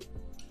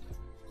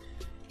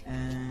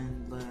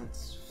 And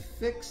let's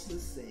fix the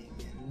thing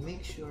and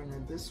make sure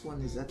that this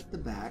one is at the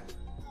back.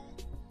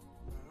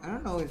 I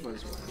don't know if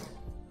it's right.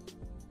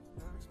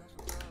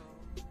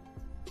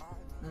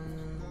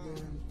 And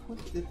then put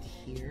it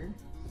here.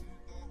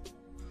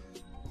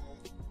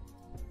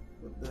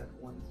 Put that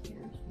one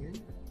here.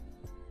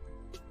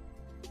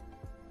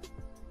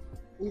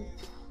 Oop,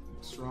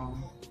 it's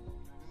wrong.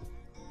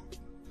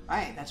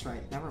 Alright, that's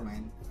right, never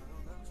mind.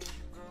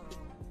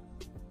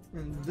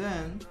 And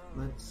then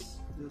let's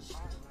just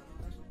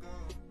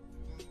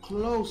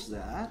close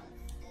that.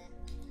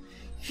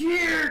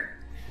 Here!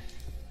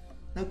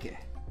 Okay.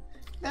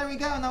 There we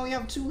go, now we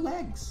have two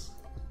legs.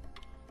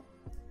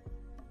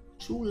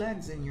 Two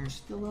legs and you're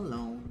still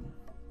alone.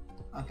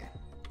 Okay.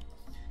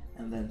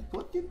 And then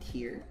put it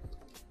here.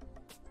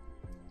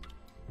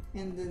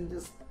 And then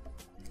just...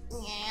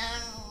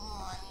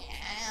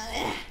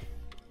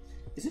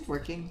 Is it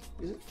working?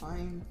 Is it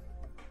fine?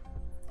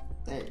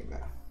 There you go.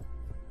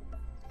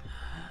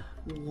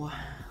 Wow.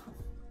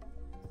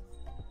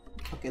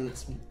 Okay,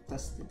 let's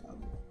test it out.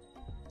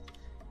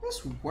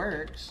 This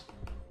works,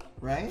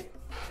 right?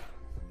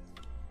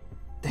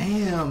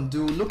 Damn,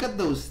 dude, look at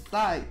those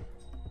thighs.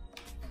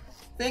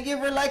 Thank you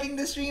for liking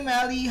the stream,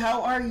 Ali.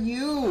 How are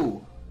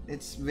you?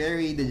 It's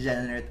very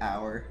degenerate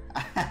hour.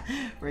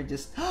 We're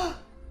just...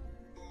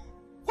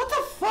 What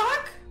the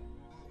fuck?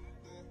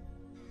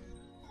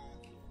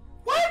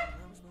 What?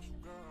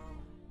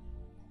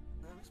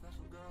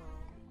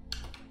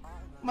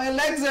 My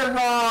legs are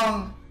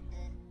wrong.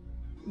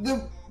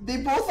 They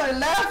both are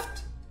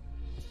left.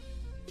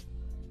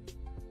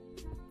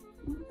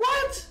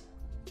 What?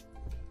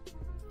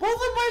 Both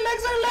of my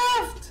legs are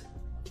left.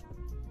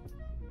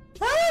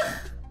 Huh?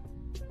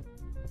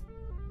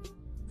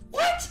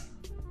 What?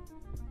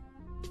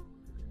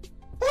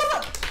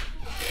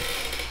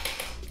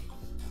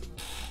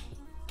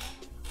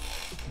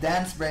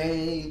 Dance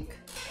break.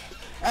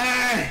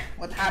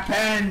 What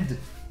happened?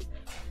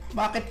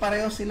 Bakit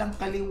pareho silang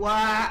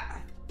kaliwa?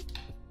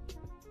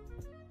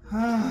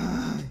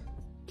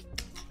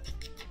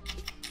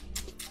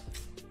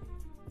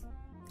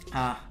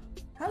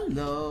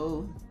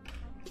 Hello.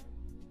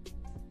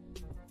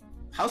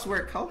 How's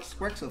work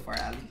so far,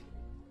 Ali?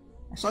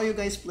 I saw you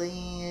guys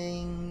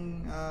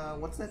playing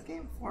what's that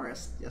game?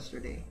 Forest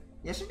yesterday.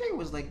 Yesterday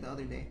was like the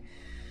other day.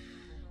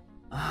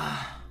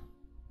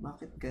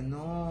 Bakit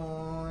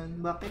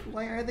ganon? Bakit?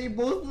 Why are they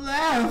both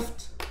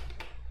left?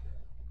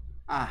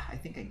 I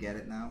think I get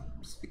it now.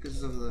 It's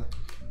because of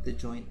the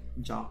joint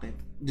jocket.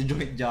 The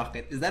joint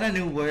jocket. Is that a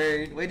new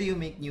word? Why do you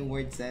make new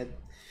words, Ed?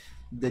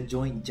 The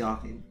joint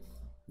jocket.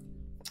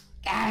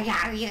 I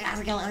can't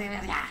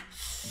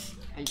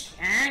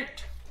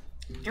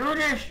do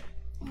this.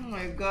 Oh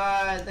my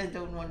god, I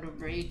don't want to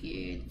break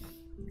it.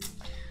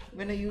 I'm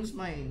gonna use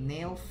my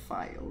nail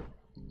file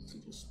to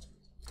just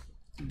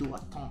do a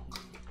tonk.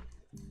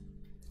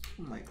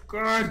 Oh my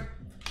god,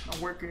 not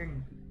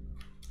working.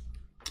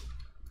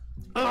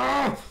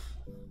 Oh,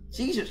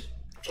 Jesus.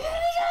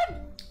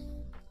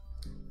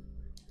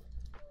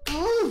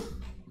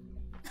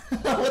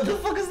 What the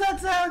fuck is that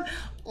sound?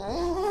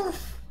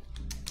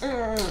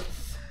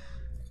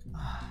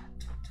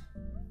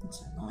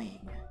 It's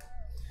annoying.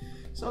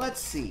 So let's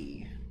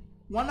see.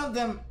 One of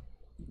them,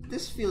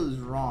 this feels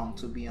wrong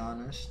to be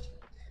honest.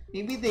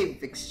 Maybe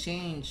they've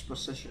exchanged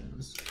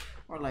positions,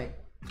 or like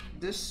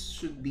this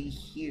should be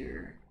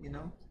here, you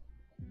know?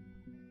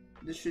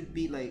 This should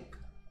be like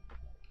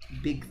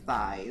big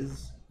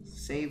thighs,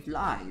 save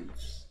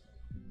lives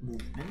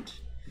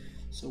movement.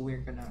 So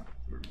we're gonna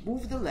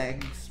remove the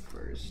legs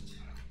first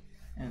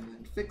and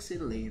then fix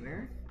it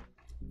later.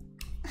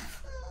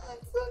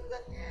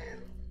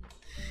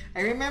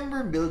 I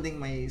remember building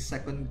my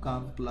second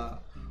Compla,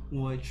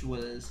 which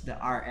was the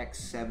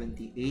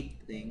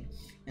RX-78 thing,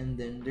 and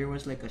then there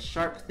was like a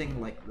sharp thing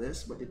like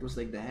this, but it was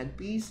like the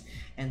headpiece,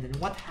 and then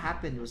what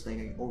happened was like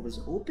I was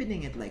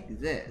opening it like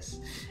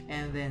this,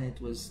 and then it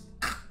was,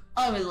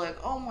 I was like,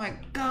 oh my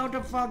god,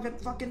 the fuck,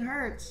 that fucking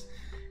hurts.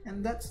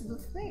 And that's the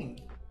thing,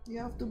 you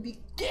have to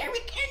be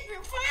very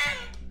careful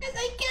because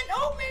I can't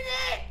open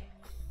it.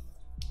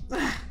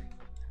 I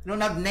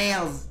don't have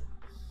nails.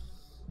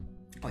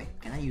 Wait,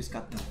 can I use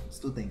cut? No, it's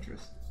too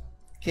dangerous.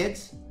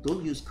 Kids,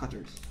 don't use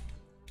cutters.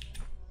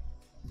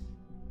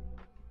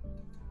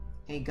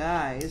 Hey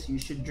guys, you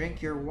should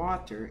drink your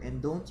water and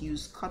don't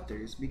use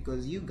cutters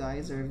because you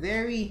guys are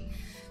very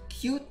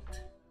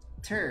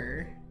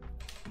cute-ter.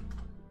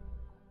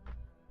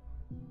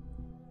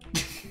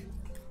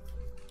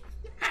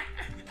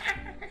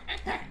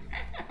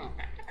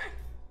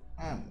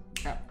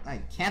 I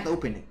can't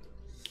open it.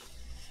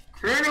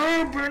 Can't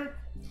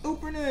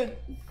open it.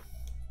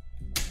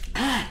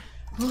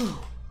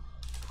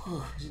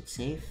 Is it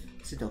safe?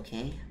 Is it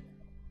okay?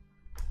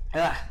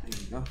 There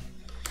you go.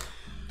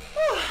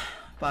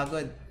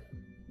 Pagod.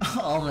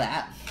 All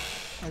that.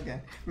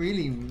 Okay.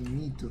 Really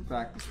need to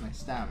practice my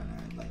stamina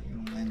and like, you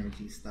know,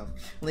 energy stuff.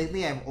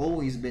 Lately I've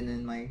always been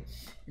in my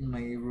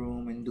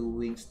room and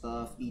doing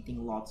stuff,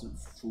 eating lots of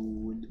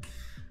food.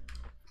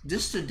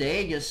 Just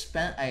today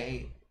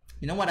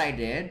you know what I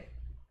did?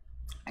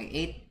 I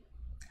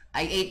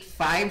ate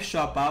 5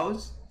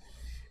 Shopaos,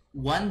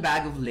 1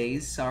 bag of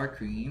Lay's sour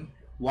cream,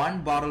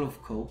 1 bottle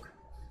of Coke,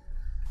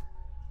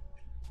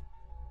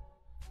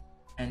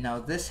 and now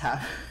this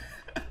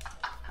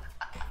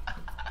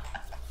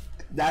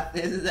that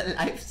is the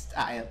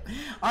lifestyle.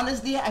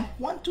 Honestly, I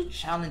want to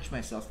challenge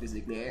myself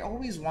physically. I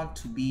always want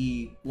to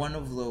be one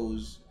of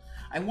those.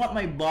 I want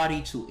my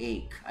body to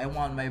ache. I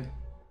want my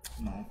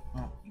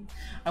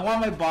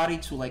body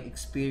to like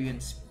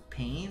experience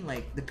pain,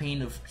 like the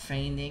pain of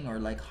training or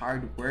like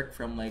hard work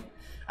from like,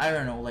 I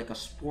don't know, like a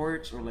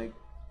sports or like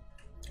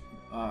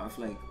I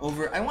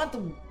want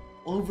to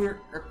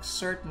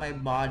overexert my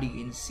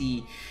body and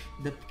see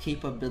the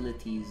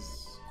capabilities.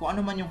 Kung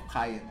ano man yung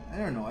kaya. I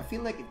don't know. I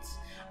feel like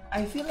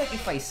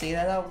if I say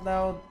that out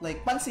loud,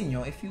 like pansin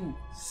nyo, if you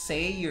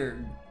say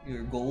your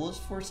goals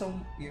for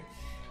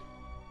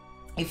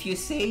if you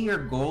say your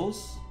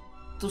goals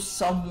to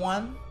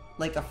someone,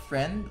 like a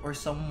friend or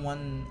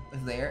someone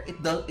there,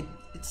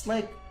 it's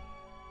like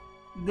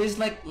there's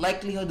like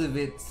likelihood of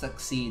it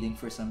succeeding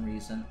for some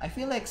reason. I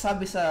feel like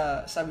sabi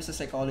sa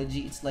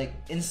psychology, it's like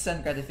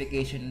instant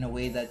gratification in a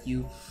way that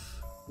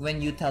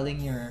when you telling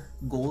your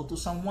goal to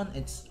someone,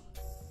 it's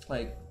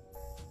like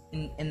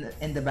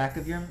in the back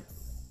of your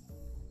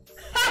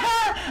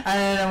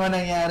ano naman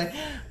nangyari?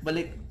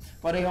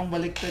 Parehong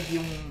baliktad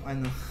yung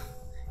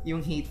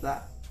yung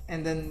hita,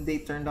 and then they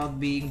turned out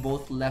being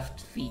both left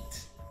feet.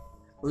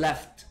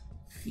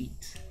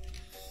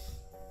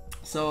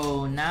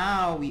 So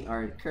now we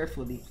are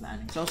carefully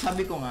planning. So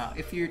sabi ko nga,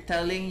 if you're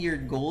telling your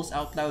goals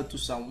out loud to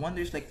someone,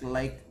 there's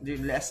there's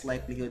less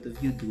likelihood of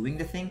you doing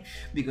the thing,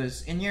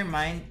 because in your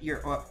mind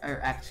you're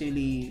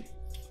actually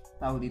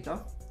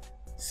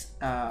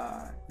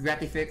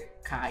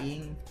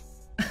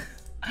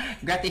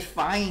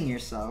gratifying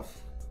yourself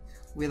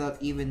without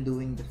even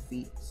doing the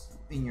feats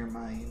in your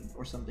mind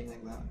or something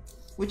like that,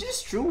 which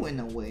is true in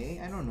a way.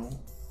 I don't know.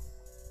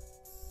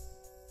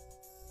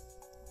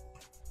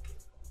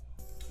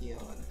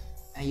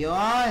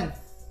 Ayun!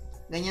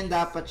 Ganyan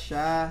dapat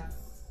siya.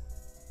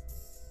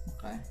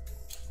 Okay.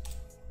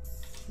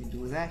 We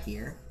do that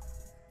here.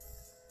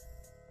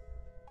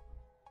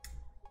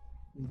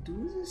 We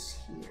do this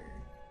here.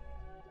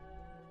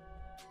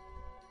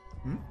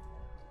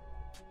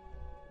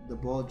 The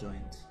ball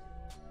joint.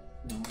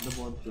 No, the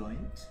ball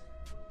joint.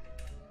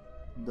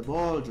 The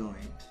ball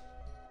joint.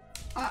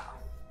 Ah!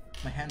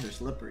 My hands are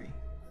slippery.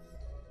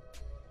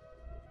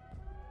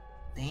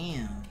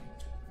 Damn.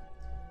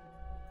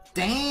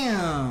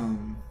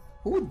 Damn!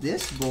 Who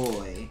this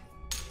boy?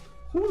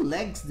 Who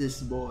legs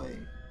this boy?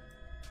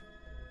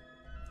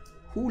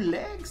 Who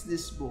legs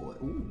this boy?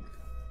 Ooh.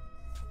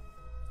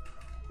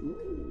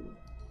 Ooh.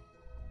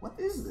 What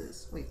is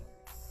this? Wait.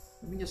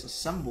 Let me just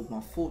assemble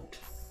my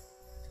foot.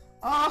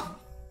 Oh!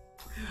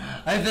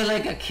 I feel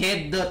like a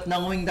kid not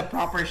knowing the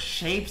proper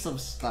shapes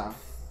of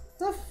stuff.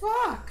 The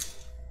fuck?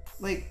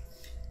 Like,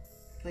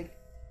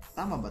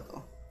 tama ba to?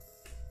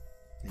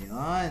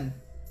 Ayan.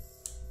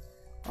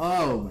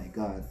 Oh my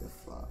god, the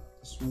fuck.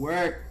 This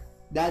work.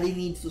 Daddy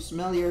needs to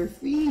smell your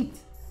feet.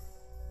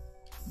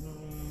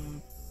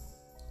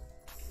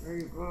 There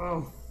you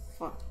go.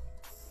 Fuck.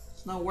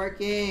 It's not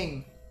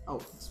working. Oh,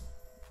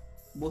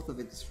 both of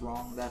it is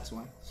wrong, that's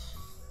why.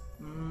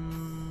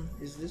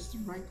 Is this the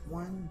right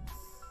one?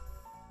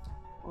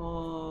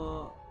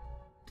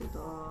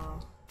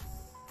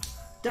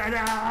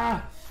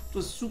 Ta-da! It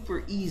was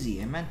super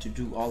easy. I meant to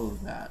do all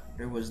of that.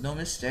 There was no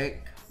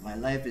mistake. My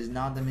life is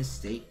not a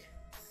mistake.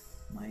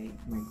 My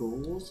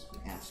goals,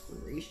 my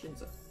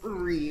aspirations are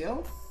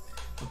real.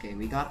 Okay,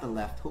 we got the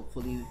left.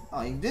 Hopefully,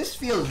 oh, this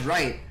feels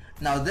right.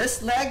 Now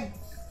this leg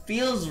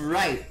feels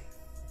right.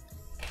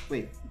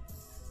 Wait,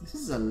 this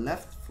is a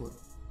left foot.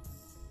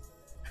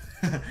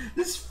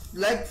 This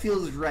leg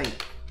feels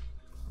right.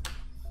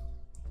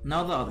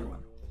 Now the other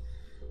one.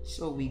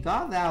 So we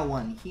got that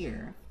one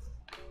here,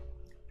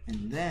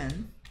 and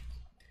then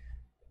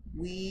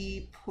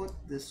we put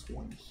this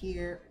one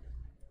here.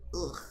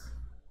 Ugh.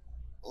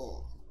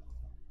 Oh.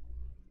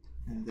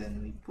 And then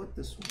we put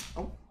this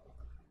one. Oh.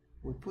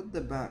 We put the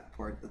back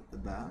part at the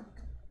back.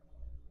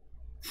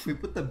 We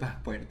put the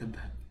back part at the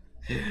back.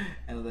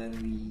 And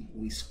then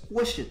we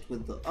squish it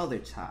with the other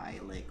tie,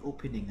 like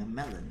opening a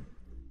melon.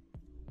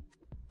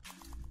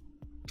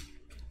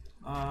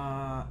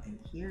 And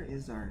here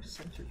is our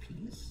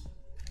centerpiece.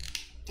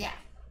 Yeah.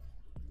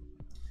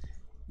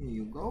 Here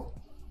you go.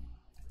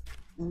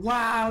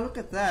 Wow, look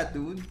at that,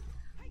 dude.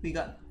 We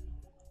got...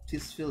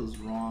 This feels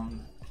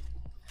wrong.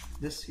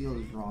 This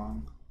feels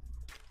wrong.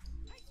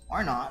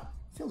 Or not.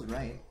 Feels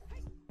right.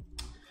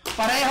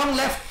 Parehong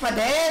left pa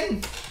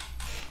din!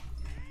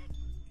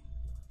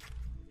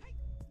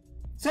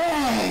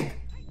 Zeg!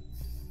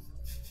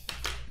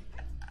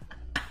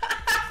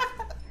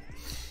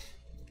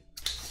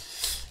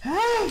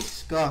 Hey,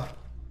 let's go.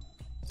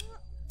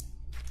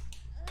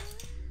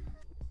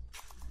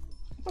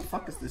 What the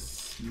fuck is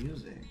this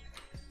music?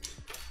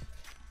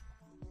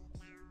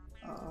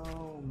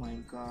 Oh my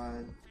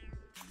god.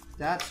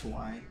 That's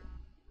why.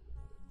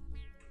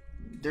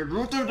 The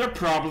root of the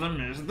problem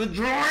is the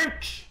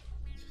joint!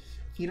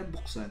 Hirap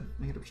buksan.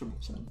 Mahirap siya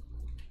buksan.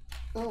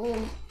 Oh.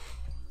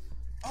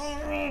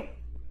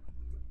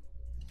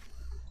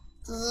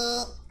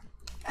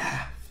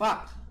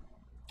 Fuck.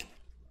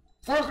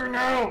 Fucking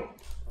hell!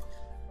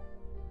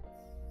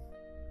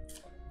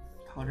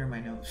 Powder my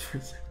nose for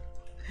a second.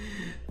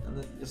 And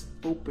then just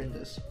open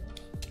this.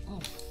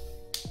 Oh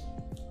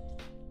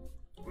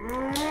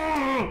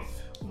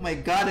my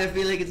god, I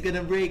feel like it's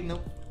gonna break.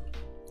 No,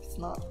 it's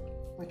not.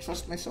 I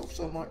trust myself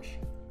so much.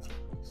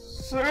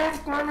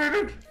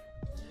 Self-committed!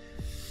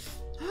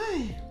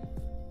 Hi.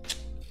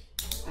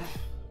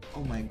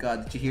 Oh my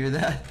god, did you hear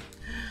that?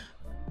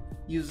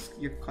 Use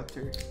your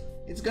cutter.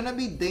 It's gonna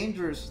be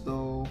dangerous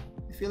though.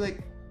 I feel like,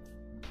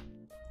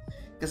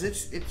 because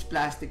it's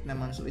plastic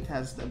naman, so it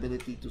has the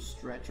ability to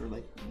stretch or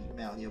like be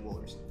malleable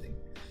or something.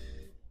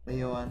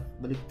 Ayun,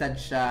 baliktad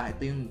siya.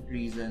 Ito yung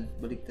reason.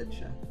 Baliktad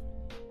siya.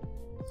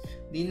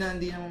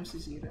 Hindi na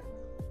masisira.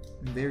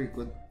 Very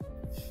good.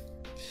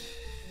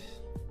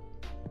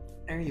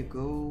 There you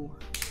go.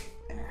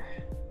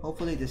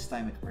 Hopefully this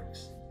time it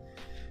works.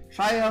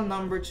 Trial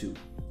number 2.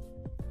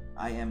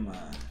 I am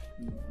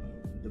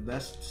the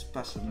best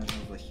specimen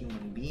of a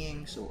human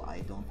being, so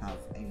I don't have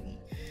any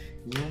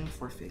room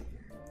for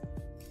failure.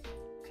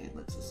 Okay,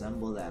 let's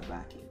assemble that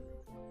back in.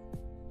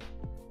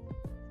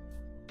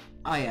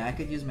 Oh yeah, I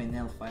could use my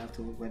nail file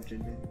to wedge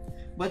it in,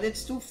 but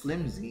it's too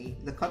flimsy.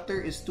 The cutter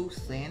is too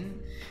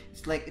thin.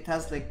 It's like it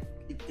has like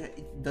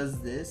it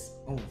does this.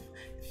 Oh,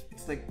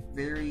 it's like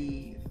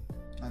very,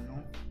 I don't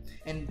know.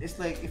 And it's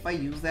like if I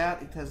use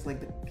that, it has like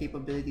the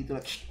capability to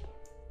like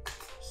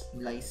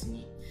slice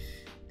me.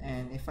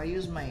 And if I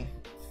use my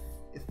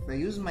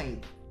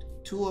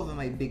two of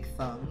my big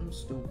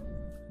thumbs to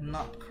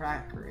not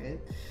cracker it,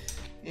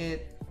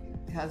 it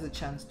has a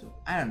chance to.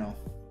 I don't know.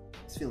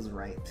 This feels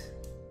right.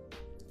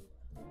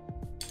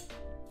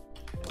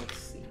 Let's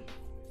see.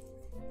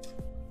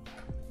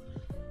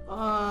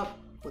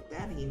 Put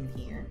that in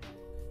here.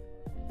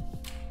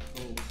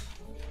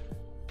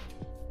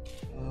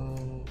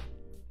 Oh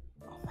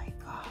my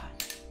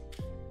god.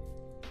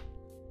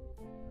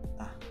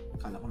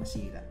 Kala ko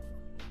nasira.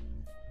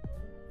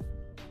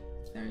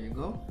 There you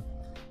go.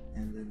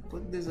 And then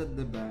put this at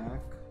the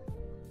back.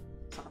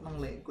 Sakit ng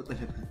leg ko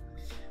talaga.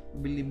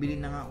 Bili-bili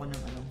na nga ako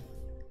ng ano.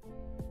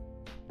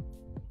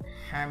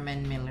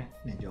 Herman Miller.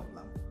 Na joke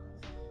lang.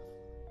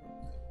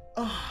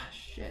 Oh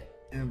shit.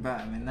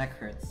 My neck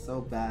hurts so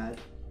bad.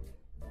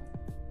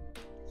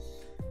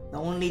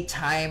 The only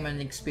time I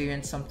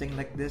experienced something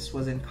like this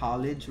was in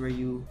college, where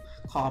you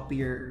copy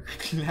your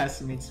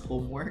classmates'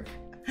 homework.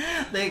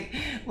 Like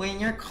when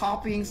you're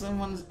copying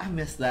someone's, I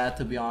miss that,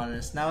 to be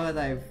honest. Now that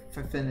I've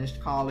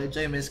finished college,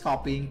 I miss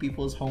copying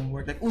people's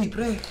homework. Like, uy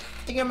pre,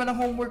 tingnan mo na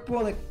homework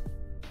po, like,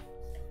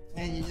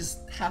 and you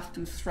just have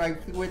to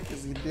strive through it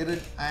because you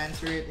didn't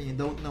answer it and you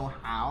don't know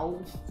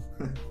how.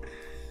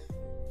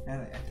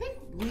 And I think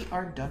we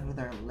are done with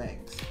our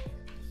legs.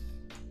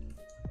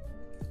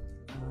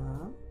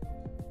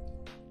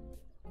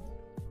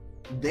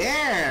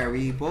 There!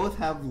 We both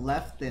have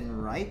left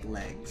and right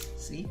legs.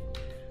 See?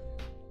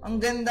 Ang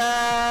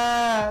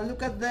ganda!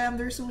 Look at them!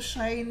 They're so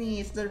shiny!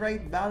 It's the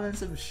right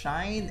balance of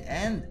shine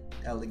and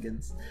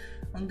elegance.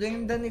 Ang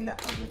ganda nila.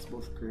 Oh, let's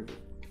both curve it.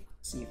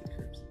 See if it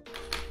curves.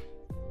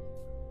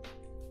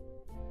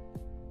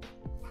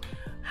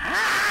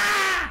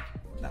 Ah!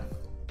 No.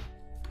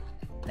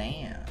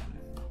 Damn.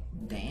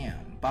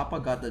 Papa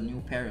got a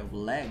new pair of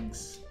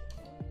legs.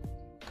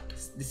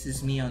 This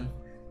is me on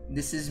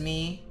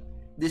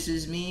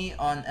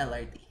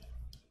LRT.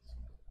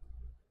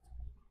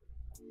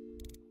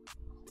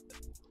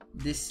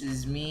 This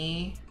is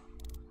me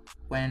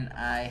when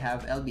I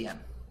have LBM.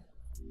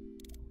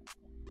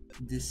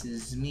 This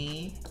is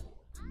me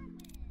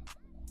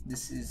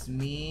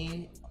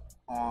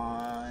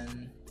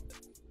on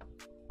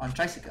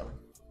tricycle.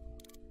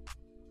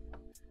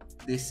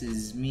 This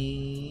is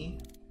me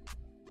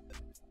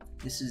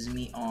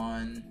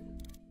on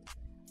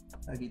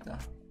dito.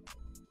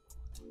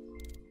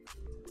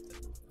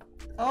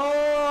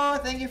 Oh,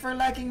 thank you for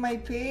liking my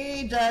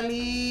page,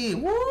 Ali.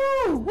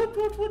 Woo!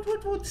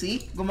 Woot.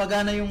 See?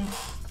 Gumagana yung...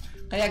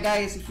 Kaya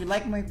guys, if you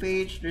like my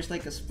page, there's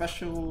like a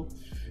special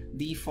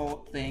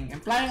default thing. I'm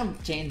planning on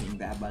changing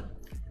that, but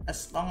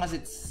as long as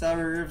it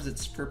serves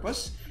its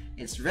purpose,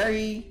 it's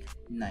very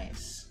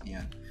nice.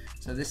 Yeah.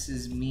 So this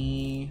is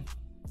me.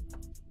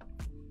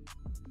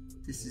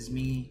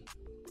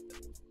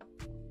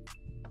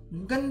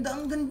 Ang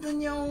ganda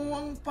niya.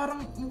 Ang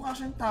parang mukha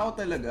siyang tao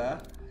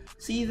talaga.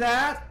 See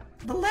that?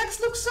 The legs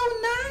look so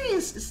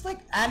nice! It's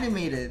like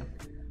animated.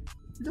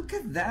 Look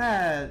at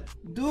that!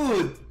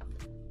 Dude!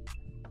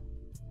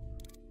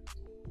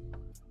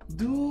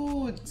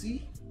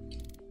 See?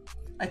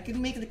 I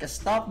can make like a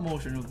stop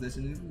motion of this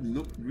and it would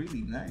look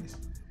really nice.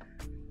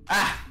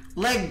 Ah!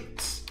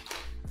 Legs!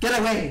 Get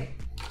away!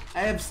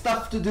 I have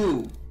stuff to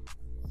do!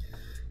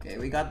 Okay,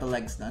 we got the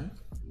legs done.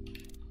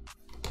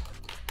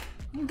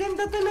 Ang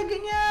ganda talaga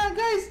niya,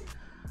 guys!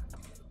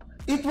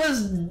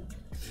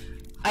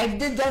 I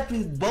did that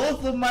with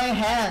both of my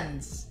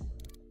hands.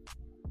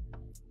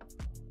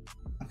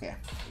 Okay,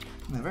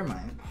 never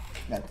mind.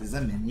 That is a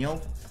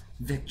menial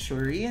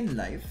victory in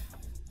life.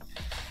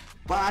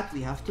 But we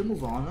have to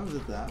move on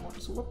with that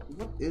one. So what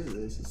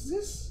is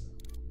this?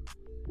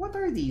 What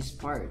are these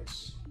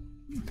parts?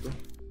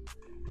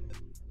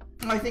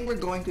 I think we're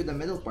going to the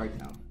middle part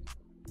now.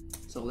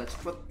 So let's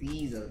put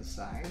these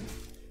aside.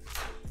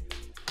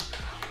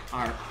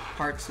 Our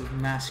parts of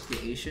mass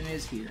creation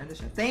is here.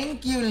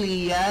 Thank you,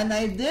 Lian.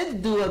 I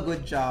did do a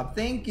good job.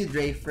 Thank you,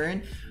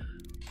 Drayfern.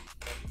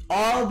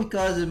 All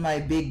because of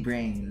my big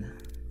brain.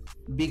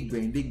 Big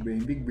brain.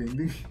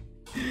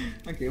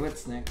 Okay,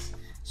 what's next?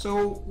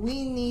 So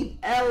we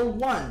need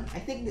L1. I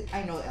think that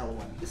I know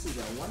L1. This is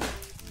L1.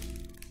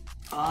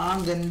 Ah,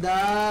 ang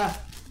ganda.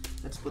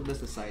 Let's put this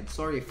aside.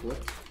 Sorry, foot.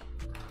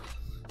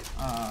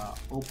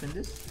 Open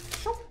this.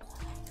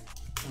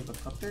 With a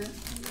cutter.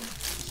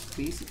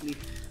 Basically.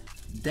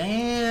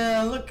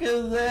 Damn, look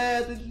at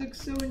that. It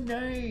looks so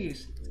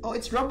nice. Oh,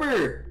 it's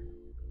rubber.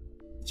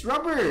 It's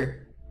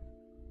rubber.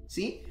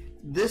 See?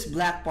 This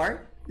black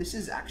part, this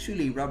is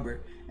actually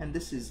rubber. And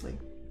this is like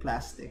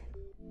plastic.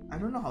 I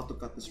don't know how to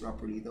cut this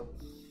properly though.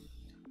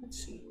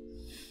 Let's see.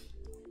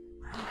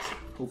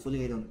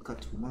 Hopefully I don't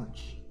cut too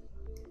much.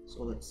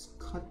 So let's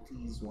cut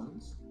these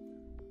ones.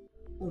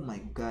 Oh my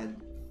god.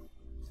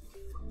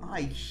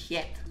 Ay,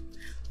 shit.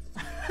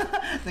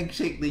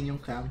 Nag-shake din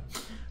yung cam.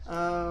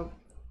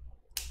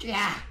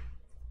 Yeah.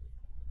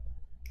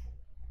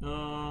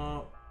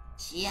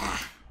 Yeah.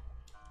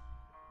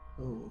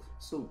 Oh,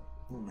 so,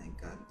 oh my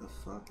god, the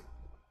fuck.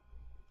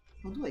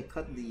 How do I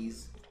cut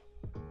these?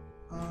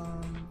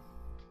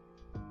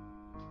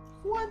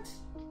 What?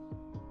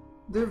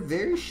 They're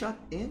very shut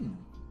in.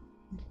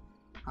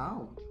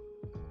 How?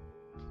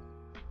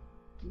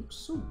 It looks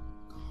so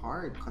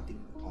hard cutting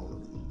all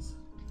of these.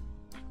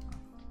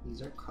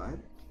 These are cut.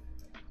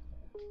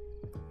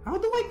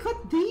 How do I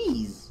cut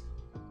these?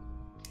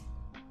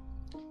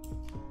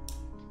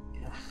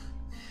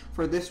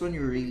 For this one,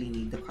 you really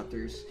need the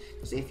cutters,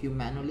 because if you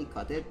manually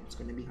cut it, it's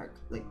gonna be hard.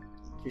 Like,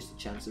 there's a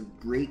chance of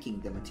breaking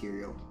the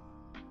material.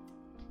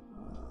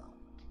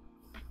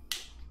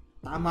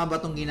 Tama ba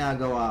tong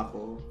ginagawa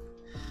ko?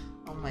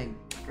 Oh my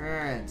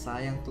god,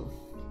 sayang to.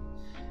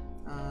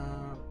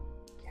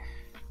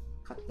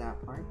 Cut that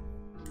part.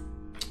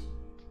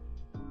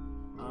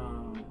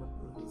 What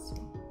is this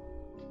one?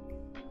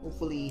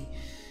 Hopefully,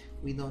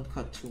 we don't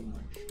cut too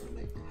much or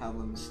like have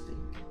a mistake.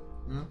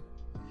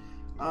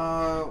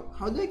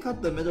 How do I cut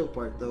the middle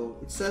part though?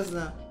 It says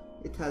that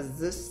it has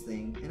this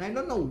thing, and I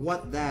don't know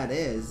what that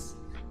is.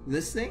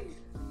 This thing?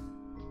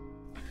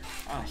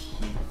 Ah,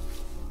 shit.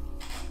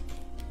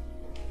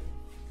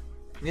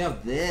 We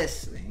have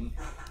this thing.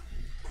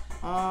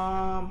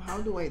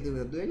 How do I do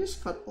that? Do I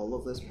just cut all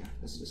of this?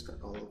 Let's just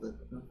cut all of it.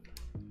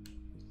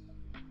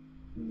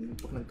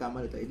 Pag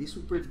nagkamali tayo, di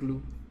super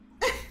glue.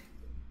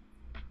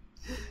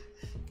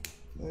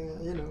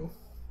 You know.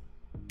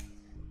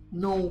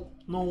 No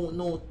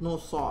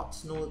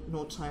thoughts,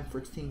 no time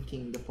for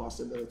thinking the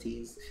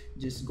possibilities.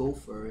 Just go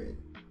for it.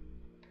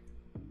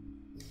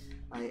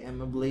 I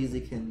am a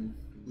Blaziken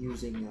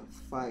using a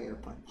fire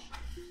punch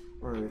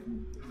or a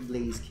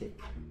blaze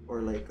kick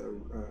or like a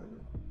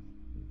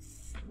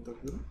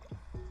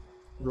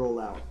roll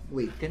out.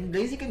 Wait, can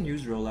Blaziken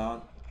use roll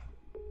out?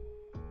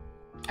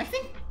 I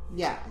think,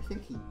 yeah, I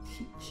think he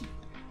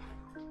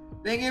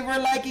Thank you for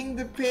liking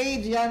the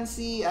page,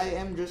 Yancy. I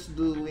am just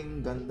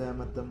doing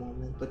Gundam at the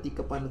moment. Pati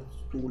ka pa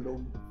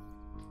natutulog.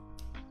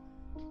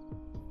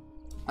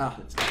 Ah,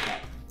 let's cut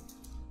that.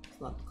 It's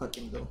not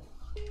cutting though.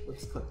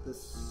 Let's cut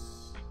this.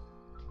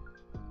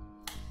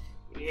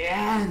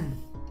 Yan!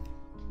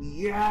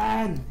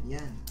 Yan!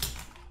 Yan.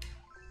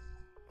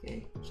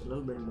 Okay, just a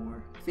little bit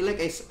more. I feel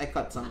like I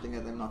cut something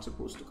that I'm not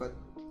supposed to cut.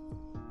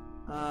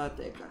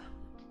 Teka.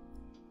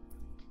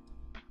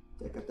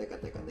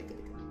 Teka.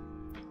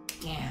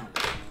 Damn.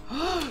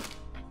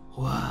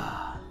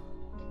 Wow.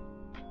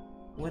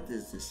 What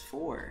is this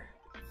for?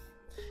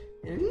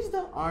 Are these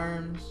the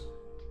arms?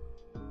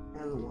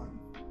 L1.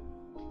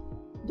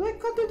 Do I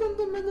cut it in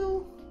the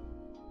middle?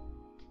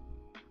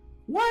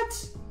 What?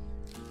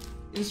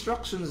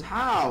 Instructions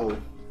how?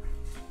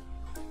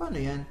 Paano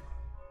yan?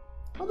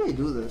 How do I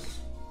do this?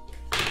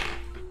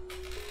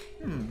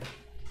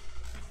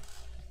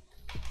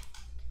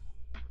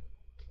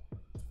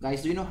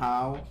 Guys, do you know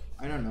how?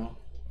 I don't know.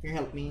 Can you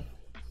help me?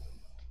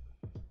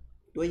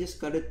 Do I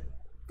just cut it?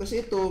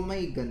 Kasi ito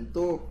may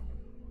ganto.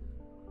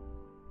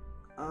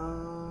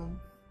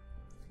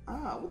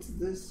 What's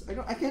this?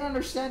 I can't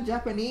understand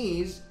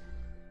Japanese.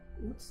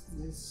 What's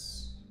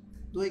this?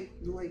 Do I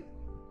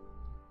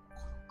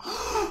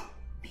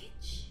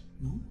bitch.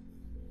 No?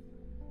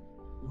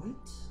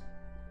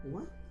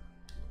 What?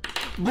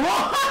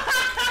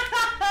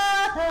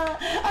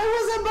 I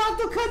was about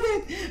to cut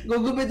it!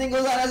 Gugupitin ko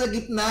sana sa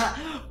gitna.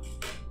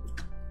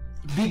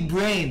 Big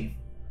brain.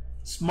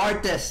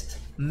 Smartest.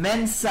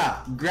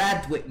 Mensa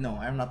graduate. No,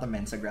 I'm not a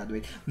Mensa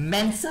graduate.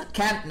 Mensa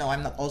can't. No,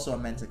 I'm not also a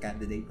Mensa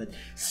candidate, but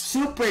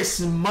super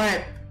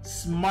smart.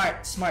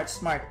 Smart.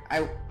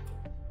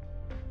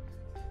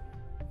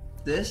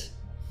 This?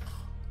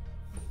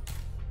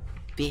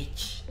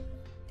 Bitch.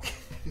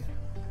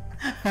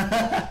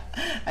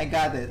 I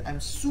got it. I'm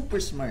super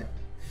smart.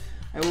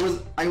 I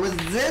was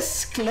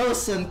this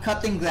close on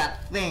cutting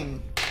that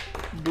thing.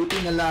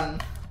 Buti na lang.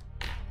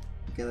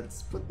 Okay,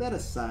 let's put that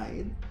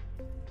aside.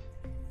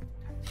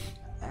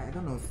 I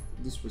don't know if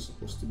this was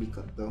supposed to be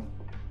cut though.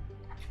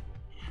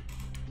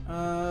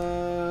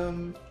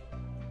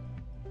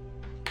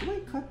 Do I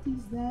cut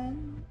these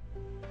then?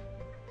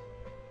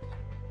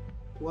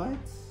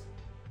 What's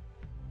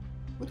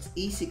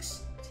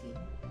A16?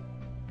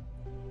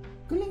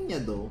 Galing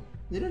niya though.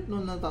 Didn't know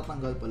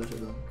natatanggal pala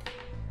siya doon.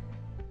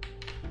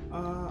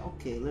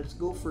 Okay, let's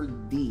go for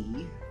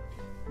D.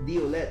 D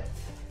ulit.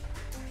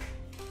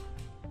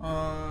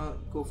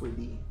 Go for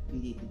D.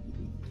 D.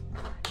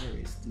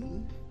 Where is D?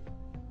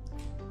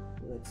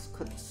 Let's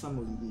cut some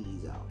of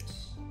these out.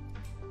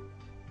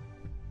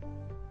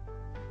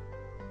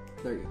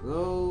 There you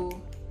go.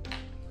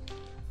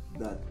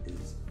 That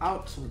is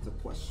out with the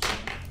question.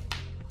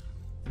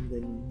 And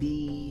then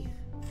B.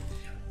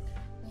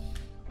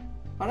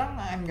 Parang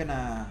I'm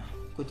gonna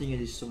continue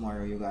this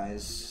tomorrow, you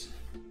guys.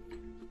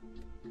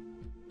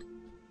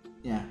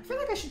 Yeah, I feel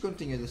like I should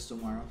continue this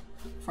tomorrow.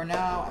 For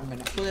now, I'm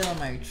gonna put it on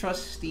my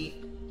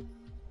trusty.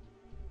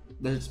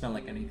 Doesn't smell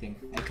like anything.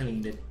 I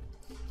cleaned it.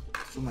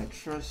 So my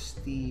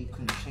trusty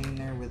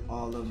container with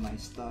all of my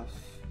stuff.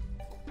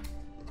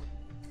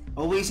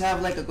 Always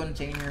have like a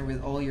container with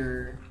all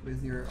your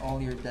mini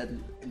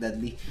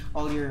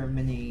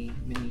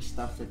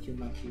stuff that you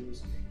might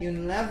use. You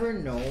never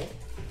know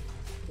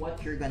what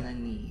you're gonna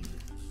need.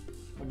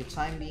 For the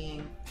time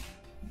being,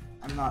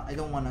 I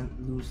don't wanna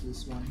lose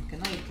this one.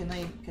 Can I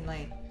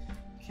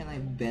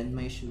bend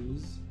my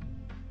shoes?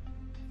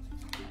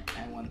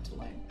 I want to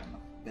like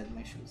bend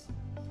my shoes.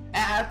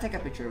 I'll take a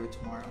picture of it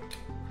tomorrow.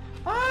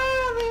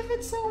 Ah, they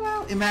fit so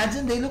well.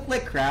 Imagine they look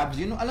like crabs.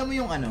 You know, alam mo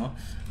yung ano,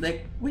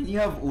 like when you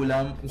have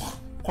ulam,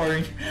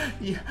 corn,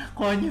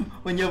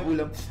 when you have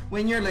ulam,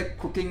 when you're like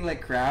cooking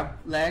like crab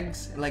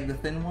legs, like the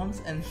thin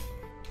ones, and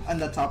on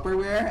the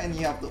Tupperware, and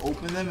you have to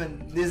open them,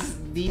 and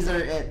these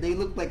are it. They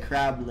look like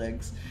crab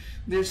legs.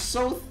 They're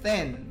so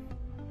thin,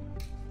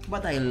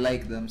 but I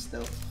like them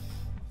still.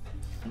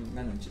 I'm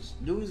gonna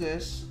just do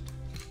this.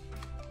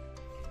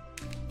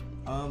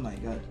 Oh my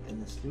god,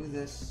 and let's do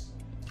this.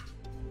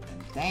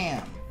 And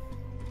damn!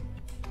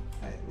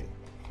 Wait.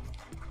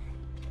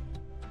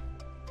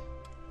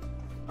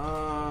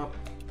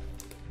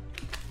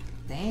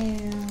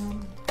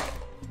 Damn!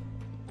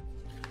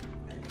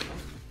 There you go.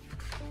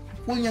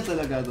 Cool niya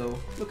talaga though.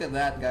 Look at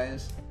that,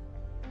 guys.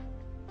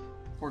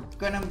 We're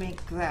gonna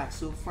make that.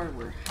 So far,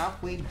 we're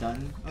halfway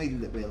done. Wait,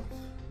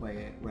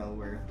 well,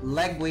 we're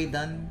leg way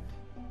done.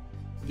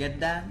 Get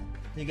that?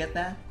 You get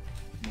that?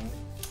 No.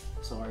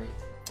 Sorry.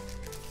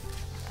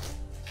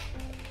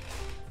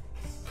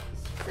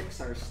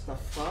 Fix our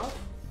stuff up.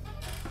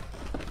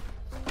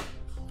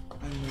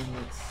 And then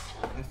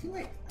I feel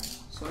like,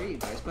 sorry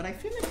guys, but I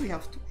feel like we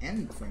have to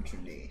end for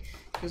today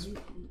because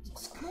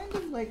it's kind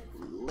of like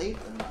late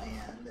on my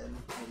end and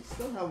I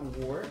still have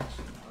work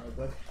tomorrow,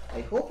 but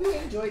I hope you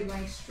enjoyed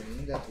my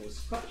stream that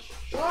was cut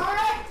short.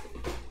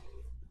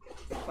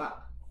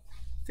 Wow.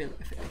 I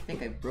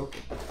think I broke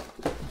it.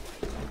 There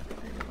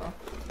you go.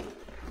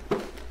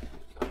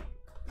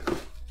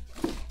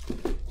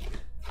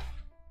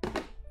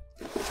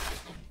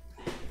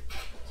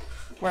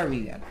 Where are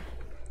we at?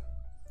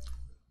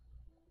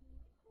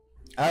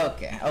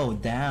 Okay. Oh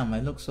damn,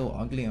 I look so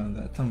ugly on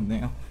that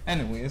thumbnail.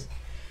 Anyways,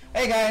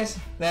 hey guys,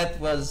 that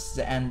was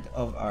the end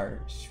of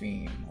our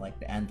stream, like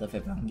the end of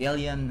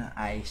Evangelion.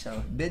 I shall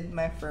bid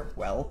my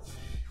farewell,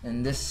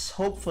 and this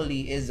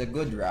hopefully is a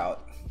good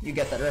route. You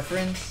get that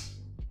reference?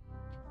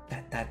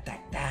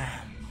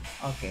 Damn.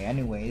 Okay,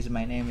 anyways,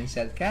 my name is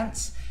Seth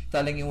Kantz,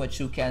 telling you what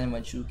you can and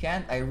what you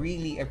can't. I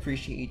really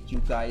appreciate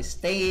you guys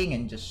staying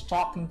and just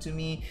talking to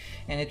me,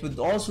 and it would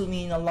also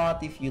mean a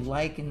lot if you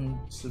like and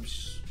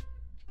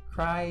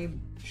subscribe,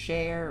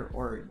 share,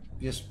 or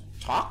just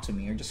talk to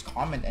me, or just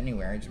comment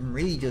anywhere. I'm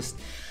really just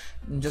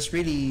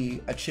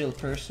really a chill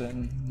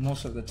person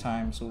most of the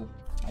time, so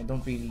I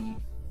don't really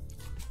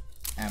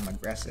am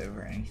aggressive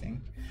or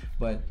anything.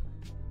 But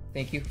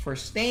thank you for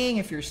staying.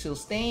 If you're still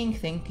staying,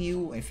 thank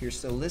you. If you're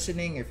still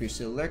listening, if you're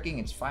still lurking,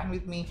 it's fine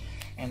with me,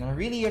 and I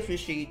really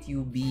appreciate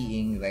you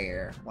being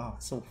there. Wow,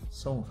 so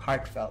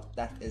heartfelt.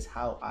 That is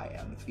how I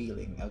am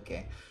feeling.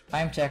 Okay,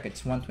 time check,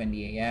 it's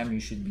 1:20 a.m. You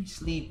should be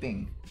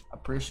sleeping. A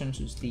person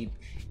should sleep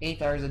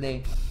 8 hours a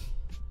day,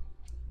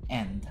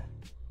 and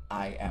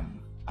I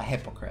am a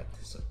hypocrite,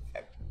 so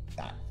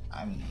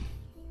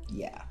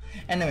yeah.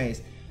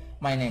 Anyways,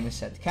 my name is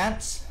Seth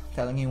Kantz,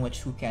 telling you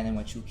what you can and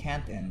what you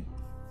can't, and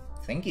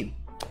thank you.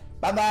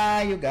 Bye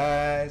bye, you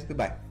guys.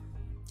 Goodbye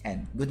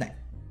and good night.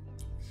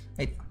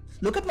 Wait,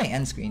 look at my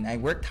end screen. I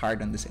worked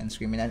hard on this end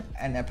screen,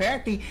 and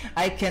apparently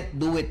I can't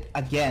do it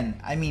again.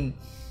 I mean,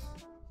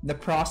 the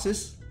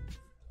process,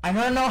 I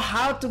don't know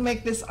how to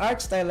make this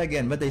art style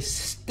again, but I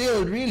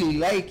still really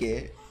like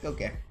it.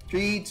 Okay,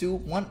 3, 2,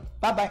 1,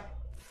 bye bye.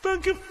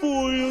 Thank you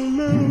for your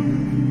love.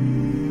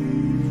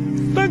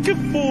 Thank you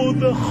for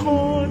the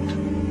heart.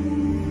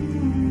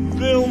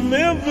 There'll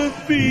never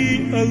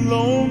be a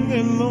long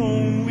and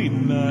lonely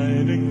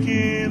night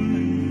again.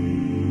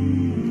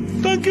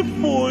 Thank you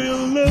for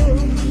your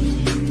love.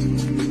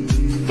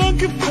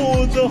 Thank you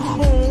for the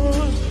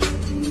heart.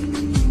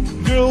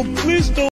 Girl, please don't